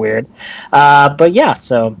 but it's weird. But yeah,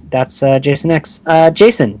 so that's Jason X.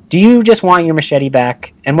 Jason, do you just want your machete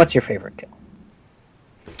back? And what's your favorite kill?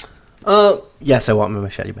 Yes, I want my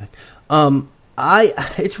machete back.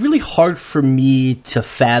 It's really hard for me to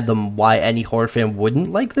fathom why any horror fan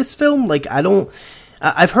wouldn't like this film. Like,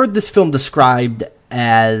 I've heard this film described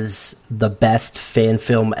as the best fan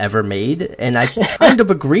film ever made, and I kind of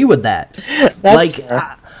agree with that. Like,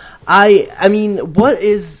 fair. I mean, what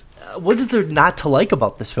is there not to like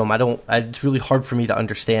about this film? It's really hard for me to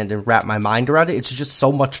understand and wrap my mind around it. It's just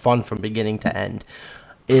so much fun from beginning to end.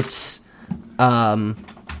 It's,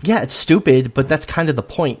 it's stupid, but that's kind of the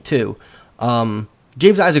point too.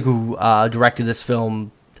 James Isaac, who directed this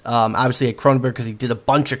film, obviously at Cronenberg, because he did a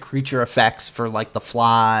bunch of creature effects for like The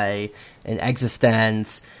Fly and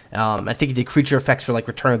Existence. I think he did creature effects for like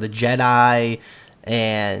Return of the Jedi,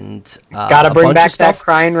 and gotta bring back that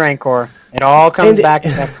crying rancor. It all comes back to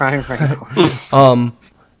that crying rancor.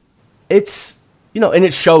 It's, and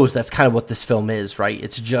it shows that's kind of what this film is, right?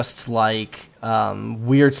 It's just like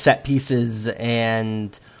weird set pieces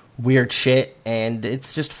and weird shit, and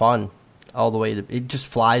it's just fun all the way. It just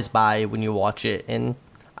flies by when you watch it, and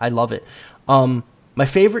I love it. My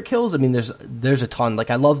favorite kills, I mean, there's a ton.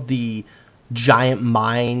 Like, I love the giant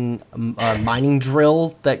mining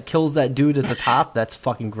drill that kills that dude at the top. That's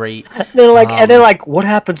fucking great. They're like, what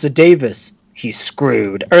happens to Davis? He's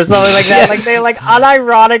screwed, or something like that. Like, they like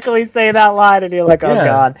unironically say that line, and you're like, oh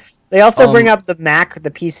god. They also bring up the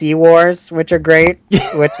PC Wars, which are great.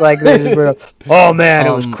 Which like they just bring up, oh man,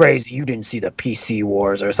 it was crazy. You didn't see the PC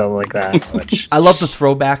Wars or something like that. Which I love the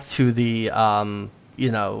throwback to the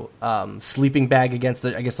sleeping bag against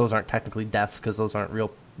the. I guess those aren't technically deaths because those aren't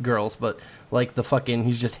real girls, but like the fucking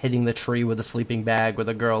he's just hitting the tree with a sleeping bag with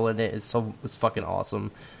a girl in it. It's fucking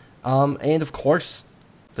awesome. And of course,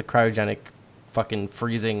 the cryogenic fucking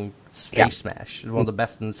freezing face smash is one of the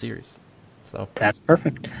best in the series. So that's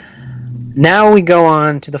perfect. Now we go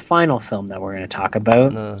on to the final film that we're going to talk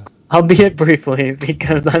about, albeit briefly,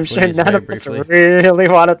 because I'm sure none of us really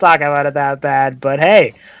want to talk about it that bad. But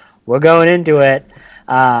hey, we're going into it.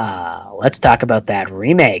 Let's talk about that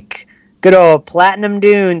remake. Good old Platinum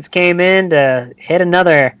Dunes came in to hit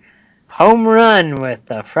another home run with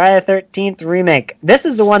the Friday the 13th remake. This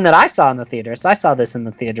is the one that I saw in the theaters. I saw this in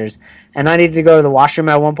the theaters, and I needed to go to the washroom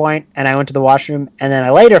at one point, and I went to the washroom, and then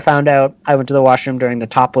I later found out I went to the washroom during the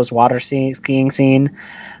topless water skiing scene,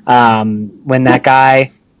 when that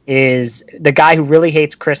guy is the guy who really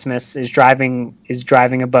hates Christmas is driving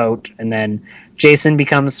a boat, and then Jason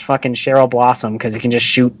becomes fucking Cheryl Blossom because he can just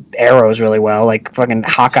shoot arrows really well, like fucking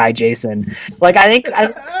Hawkeye Jason. Like I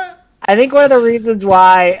think one of the reasons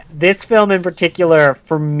why this film in particular,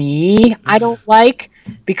 for me, I don't like,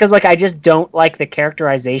 because like I just don't like the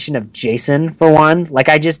characterization of Jason, for one. Like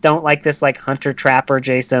I just don't like this like hunter trapper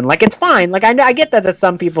Jason. Like it's fine. Like I get that that's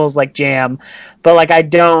some people's like jam, but like I'm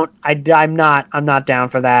not down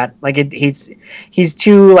for that. Like he's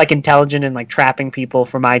too like intelligent and like trapping people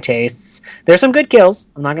for my tastes. There's some good kills.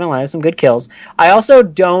 I'm not gonna lie, there's some good kills. I also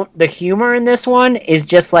don't. The humor in this one is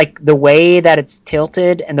just like the way that it's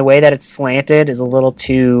tilted and the way that it's slanted is a little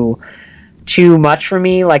too much for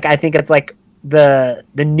me. Like I think it's like the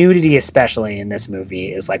nudity, especially in this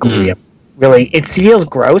movie, is like really it feels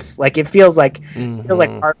gross. Like it feels like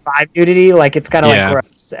part 5 nudity. Like it's kind of like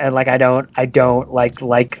gross, and like I don't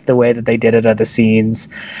like the way that they did it at the scenes.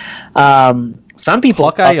 Some people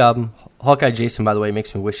Hawkeye Jason, by the way,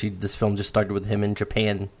 makes me wish this film just started with him in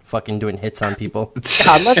Japan fucking doing hits on people.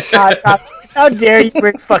 God, let's not stop. How dare you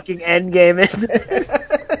bring fucking Endgame into this?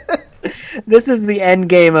 This is the end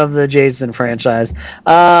game of the Jason franchise.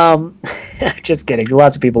 Just kidding.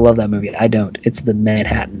 Lots of people love that movie. I don't. It's the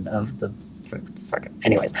Manhattan of the...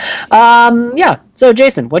 Anyways. Yeah. So,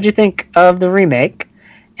 Jason, what'd you think of the remake?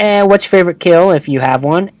 And what's your favorite kill, if you have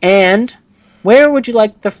one? And where would you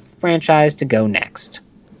like the franchise to go next?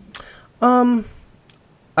 I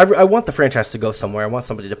want the franchise to go somewhere. I want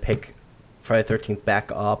somebody to pick Friday the 13th back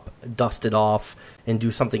up, dust it off, and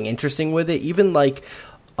do something interesting with it. Even like...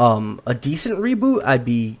 a decent reboot I'd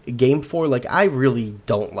be game for. Like I really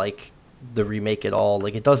don't like the remake at all.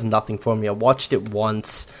 Like it does nothing for me. I watched it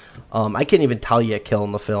once. I can't even tell you a kill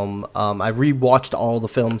in the film. I rewatched all the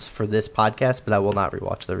films for this podcast, but I will not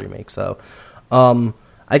rewatch the remake. So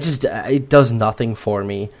it does nothing for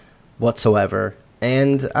me whatsoever.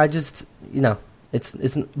 And I just,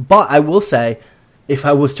 it's but I will say, if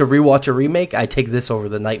I was to rewatch a remake, I'd take this over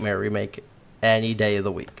the Nightmare remake any day of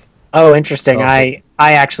the week. Oh, interesting. So, I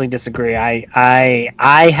actually disagree.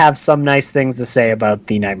 I have some nice things to say about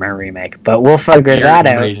the Nightmare remake, but we'll figure that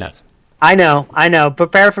out. I know.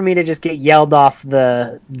 Prepare for me to just get yelled off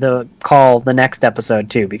the call the next episode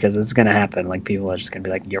too, because it's gonna happen. Like people are just gonna be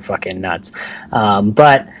like, "You're fucking nuts."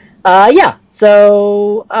 Yeah.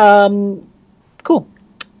 So cool.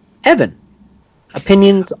 Evan,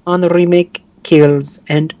 opinions on the remake, kills,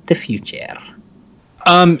 and the future.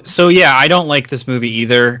 So yeah, I don't like this movie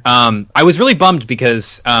either. I was really bummed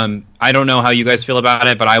because I don't know how you guys feel about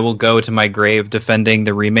it, but I will go to my grave defending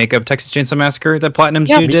the remake of Texas Chainsaw Massacre that Platinum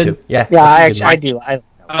Dude did. Too. Yeah, I do.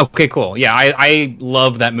 Okay, cool. Yeah, I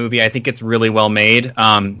love that movie. I think it's really well made.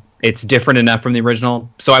 It's different enough from the original.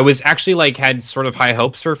 So I was actually had sort of high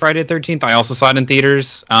hopes for Friday the 13th. I also saw it in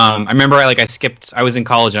theaters. I remember I was in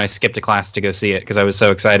college and I skipped a class to go see it because I was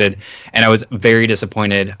so excited, and I was very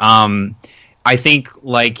disappointed. I think,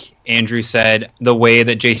 like Andrew said, the way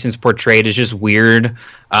that Jason's portrayed is just weird.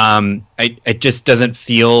 It just doesn't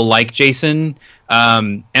feel like Jason.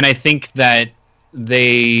 And I think that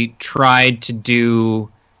they tried to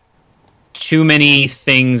do too many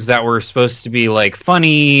things that were supposed to be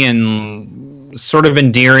funny and sort of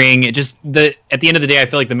endearing. At the end of the day, I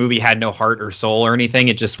feel like the movie had no heart or soul or anything.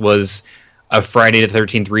 It just was a Friday the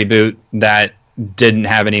 13th reboot that didn't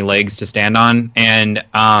have any legs to stand on. And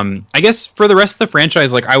I guess for the rest of the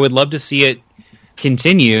franchise, I would love to see it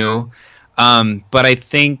continue. But I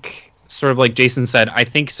think, sort of like Jason said, I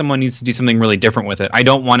think someone needs to do something really different with it. I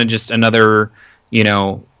don't want to just another,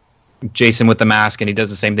 Jason with the mask and he does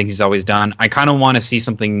the same things he's always done. I kind of want to see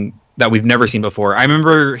something that we've never seen before. I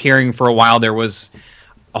remember hearing for a while there was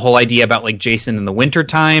a whole idea about Jason in the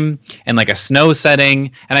wintertime and a snow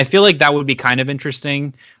setting. And I feel like that would be kind of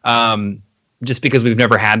interesting. Just because we've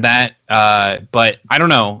never had that. But I don't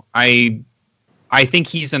know. I think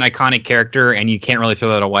he's an iconic character and you can't really throw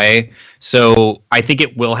that away. So I think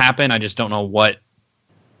it will happen. I just don't know what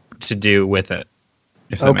to do with it.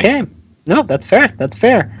 Okay. No, that's fair. That's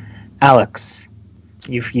fair. Alex,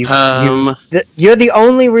 you're the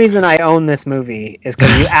only reason I own this movie is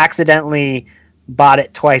because you accidentally bought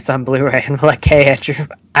it twice on Blu-ray and were like, "Hey, Andrew,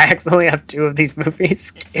 I accidentally have 2 of these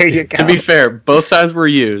movies. Here you go." To be fair, both times were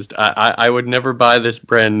used. I would never buy this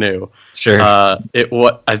brand new. Sure. I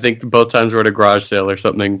think both times were at a garage sale or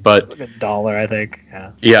something, but $1, I think.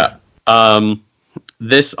 Yeah.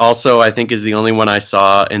 This also, I think, is the only one I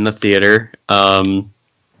saw in the theater. I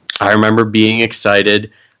remember being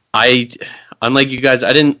excited. Unlike you guys,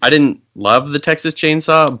 I didn't love the Texas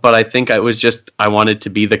Chainsaw, but I think I wanted to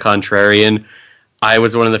be the contrarian. I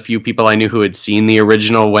was one of the few people I knew who had seen the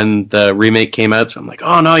original when the remake came out, so I'm like,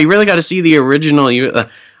 oh no, you really got to see the original.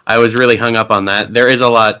 I was really hung up on that. There is a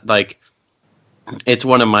lot, like, it's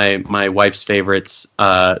one of my wife's favorites.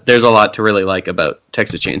 There's a lot to really like about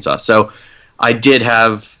Texas Chainsaw. So I did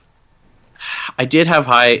have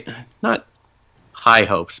not high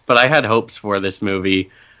hopes, but I had hopes for this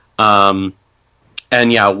movie. And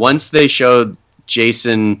yeah, once they showed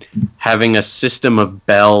Jason having a system of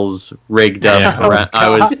bells rigged up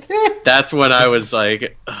around, that's when I was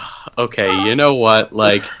like, okay, you know what?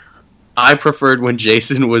 Like, I preferred when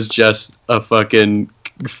Jason was just a fucking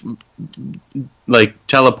like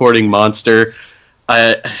teleporting monster.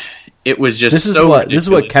 It was just this is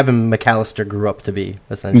what Kevin McAllister grew up to be,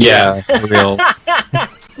 essentially. Yeah, real.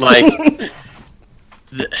 Like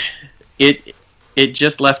it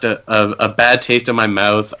just left a bad taste in my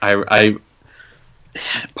mouth. I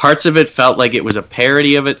parts of it felt like it was a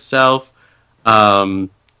parody of itself.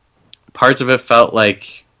 Parts of it felt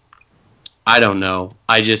like, I don't know.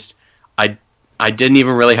 I didn't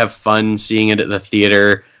even really have fun seeing it at the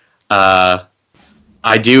theater.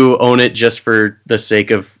 I do own it just for the sake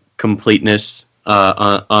of completeness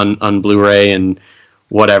on Blu-ray and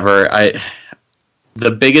whatever.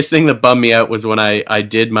 The biggest thing that bummed me out was when I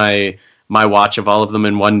did my watch of all of them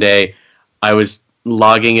in one day. I was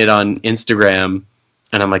logging it on Instagram,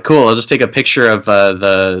 and I'm like, cool, I'll just take a picture of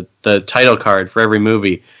the title card for every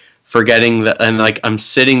movie, forgetting and like I'm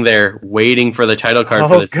sitting there waiting for the title card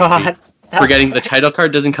for this movie, forgetting the title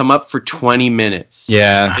card doesn't come up for 20 minutes.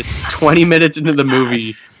 Yeah. It's 20 minutes into the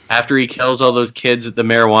movie after he kills all those kids at the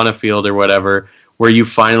marijuana field or whatever, where you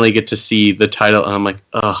finally get to see the title, and I'm like,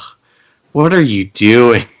 ugh, what are you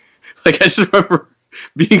doing? Like, I just remember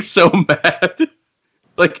being so mad.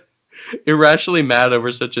 Like, irrationally mad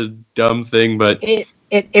over such a dumb thing, but it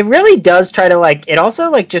really does try to, like, it also,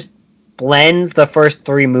 like, just blends the first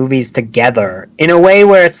three movies together in a way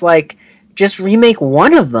where it's like, just remake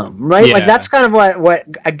one of them, right? Yeah. Like, that's kind of what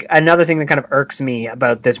another thing that kind of irks me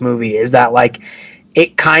about this movie is that, like,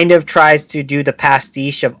 it kind of tries to do the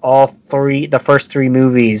pastiche of the first three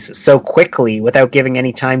movies so quickly without giving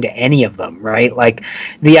any time to any of them, right? Like,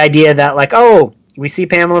 the idea that, like, oh, we see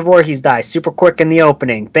Pamela Voorhees die super quick in the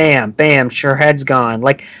opening, bam, bam, her head's gone.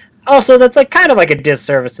 Like, also, that's, like, kind of like a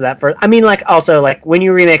disservice to that. I mean, like, also, like, when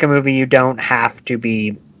you remake a movie, you don't have to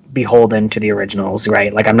be beholden to the originals,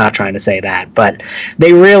 right? Like, I'm not trying to say that, but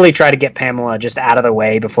they really try to get Pamela just out of the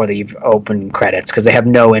way before they open credits because they have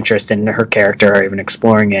no interest in her character or even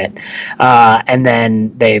exploring it. And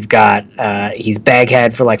then they've got he's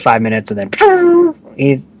Baghead for like 5 minutes, and then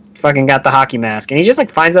he fucking got the hockey mask, and he just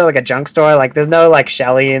like finds out like a junk store. Like, there's no like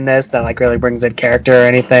Shelley in this that like really brings in character or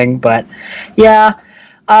anything. But yeah,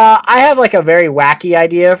 I have like a very wacky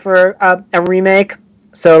idea for a remake.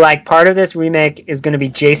 So, like, part of this remake is going to be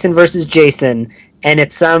Jason versus Jason, and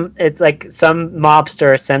it's like some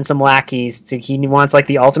mobster sends some lackeys he wants, like,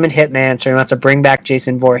 the ultimate hitman, so he wants to bring back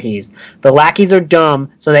Jason Voorhees. The lackeys are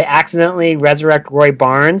dumb, so they accidentally resurrect Roy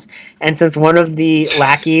Barnes, and since one of the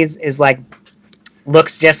lackeys is, like,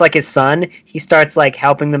 looks just like his son, he starts, like,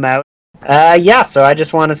 helping them out. Yeah, so I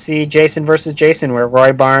just want to see Jason versus Jason, where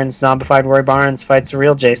zombified Roy Barnes fights the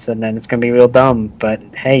real Jason, and it's going to be real dumb, but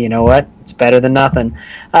hey, you know what? It's better than nothing.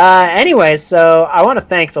 Anyways, so I want to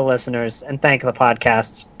thank the listeners and thank the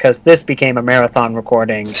podcast, because this became a marathon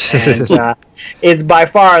recording, and it's by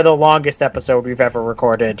far the longest episode we've ever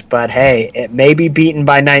recorded, but hey, it may be beaten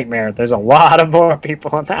by Nightmare. There's a lot of more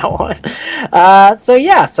people on that one. So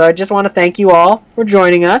yeah, so I just want to thank you all for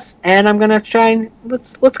joining us, and I'm going to try and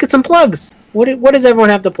let's get some plugs. What does everyone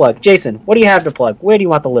have to plug? Jason, what do you have to plug? Where do you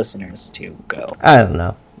want the listeners to go? I don't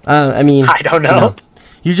know. I mean, I don't know.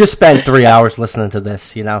 You just spent 3 hours listening to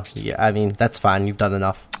this, you know? Yeah, I mean, that's fine. You've done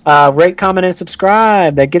enough. Rate, comment, and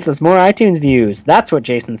subscribe. That gets us more iTunes views. That's what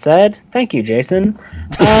Jason said. Thank you, Jason.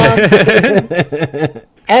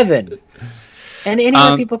 Evan. And any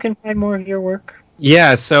other people can find more of your work?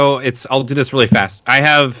 Yeah, so I'll do this really fast. I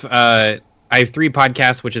have 3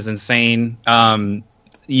 podcasts, which is insane.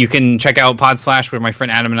 You can check out Podslash, where my friend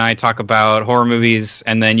Adam and I talk about horror movies,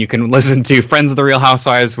 and then you can listen to Friends of the Real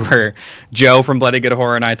Housewives, where Joe from Bloody Good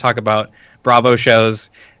Horror and I talk about Bravo shows.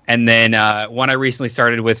 And then one I recently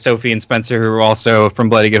started with Sophie and Spencer, who are also from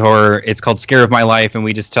Bloody Good Horror. It's called Scare of My Life, and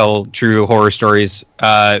we just tell true horror stories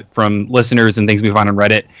from listeners and things we find on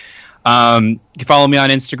Reddit. You can follow me on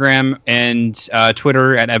Instagram and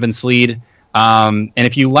Twitter at Evan Sleed. And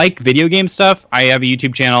if you like video game stuff, I have a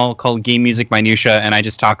YouTube channel called Game Music Minutia, and I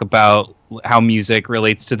just talk about how music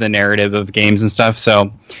relates to the narrative of games and stuff.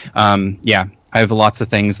 So, yeah, I have lots of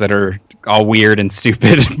things that are all weird and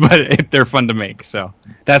stupid, but they're fun to make. So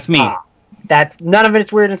that's me. That's none of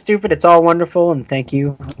it's weird and stupid. It's all wonderful, and thank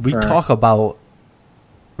you. We talk about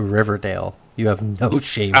Riverdale. You have no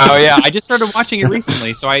shame. Oh yeah, I just started watching it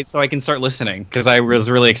recently, so I can start listening because I was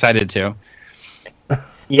really excited to.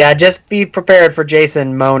 Yeah, just be prepared for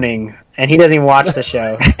Jason moaning, and he doesn't even watch the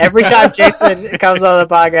show. Every time Jason comes on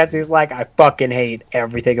the podcast, he's like, "I fucking hate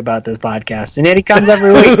everything about this podcast," and then he comes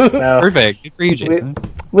every week. So perfect. Good for you, Jason.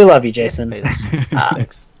 We love you, Jason.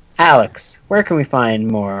 Alex, where can we find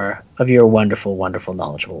more of your wonderful, wonderful,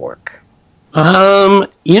 knowledgeable work?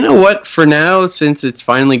 You know what? For now, since it's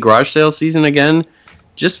finally garage sale season again,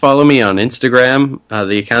 just follow me on Instagram.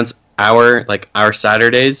 The account's our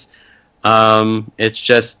Saturdays. It's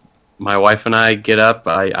just my wife and I get up.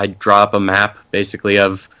 I draw up a map basically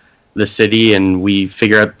of the city, and we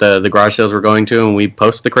figure out the garage sales we're going to, and we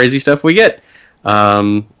post the crazy stuff we get.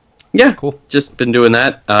 Yeah, cool. Just been doing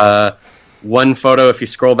that. One photo, if you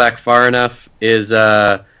scroll back far enough, is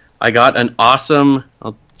I got an awesome.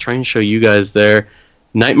 I'll try and show you guys there.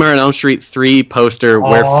 Nightmare on Elm Street 3 poster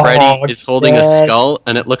where Freddy is holding a skull,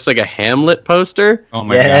 and it looks like a Hamlet poster. Oh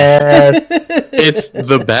my god! It's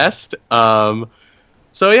the best.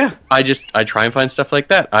 So yeah, I try and find stuff like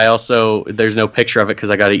that. I also, there's no picture of it because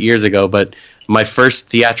I got it years ago, but my first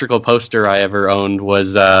theatrical poster I ever owned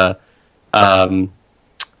was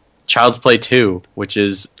Child's Play 2, which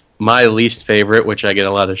is my least favorite, which I get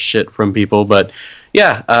a lot of shit from people, but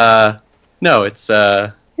yeah, no, it's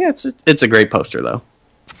a great poster though.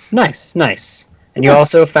 Nice. And you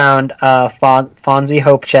also found Fonzie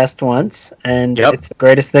Hope Chest once, and it's the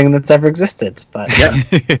greatest thing that's ever existed. But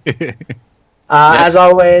as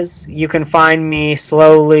always, you can find me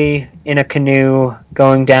slowly in a canoe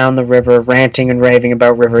going down the river, ranting and raving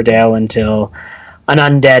about Riverdale until an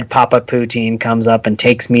undead Papa Poutine comes up and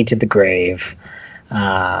takes me to the grave.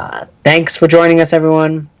 Thanks for joining us,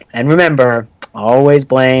 everyone. And remember, always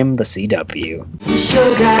blame the CW.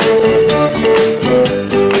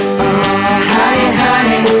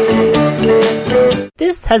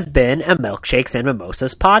 This has been a Milkshakes and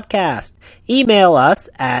Mimosas podcast. Email us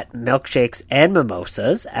at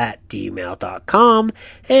milkshakesandmimosas@gmail.com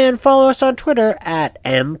and follow us on Twitter at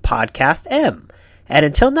mpodcastm. And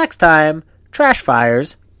until next time, trash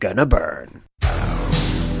fire's gonna burn.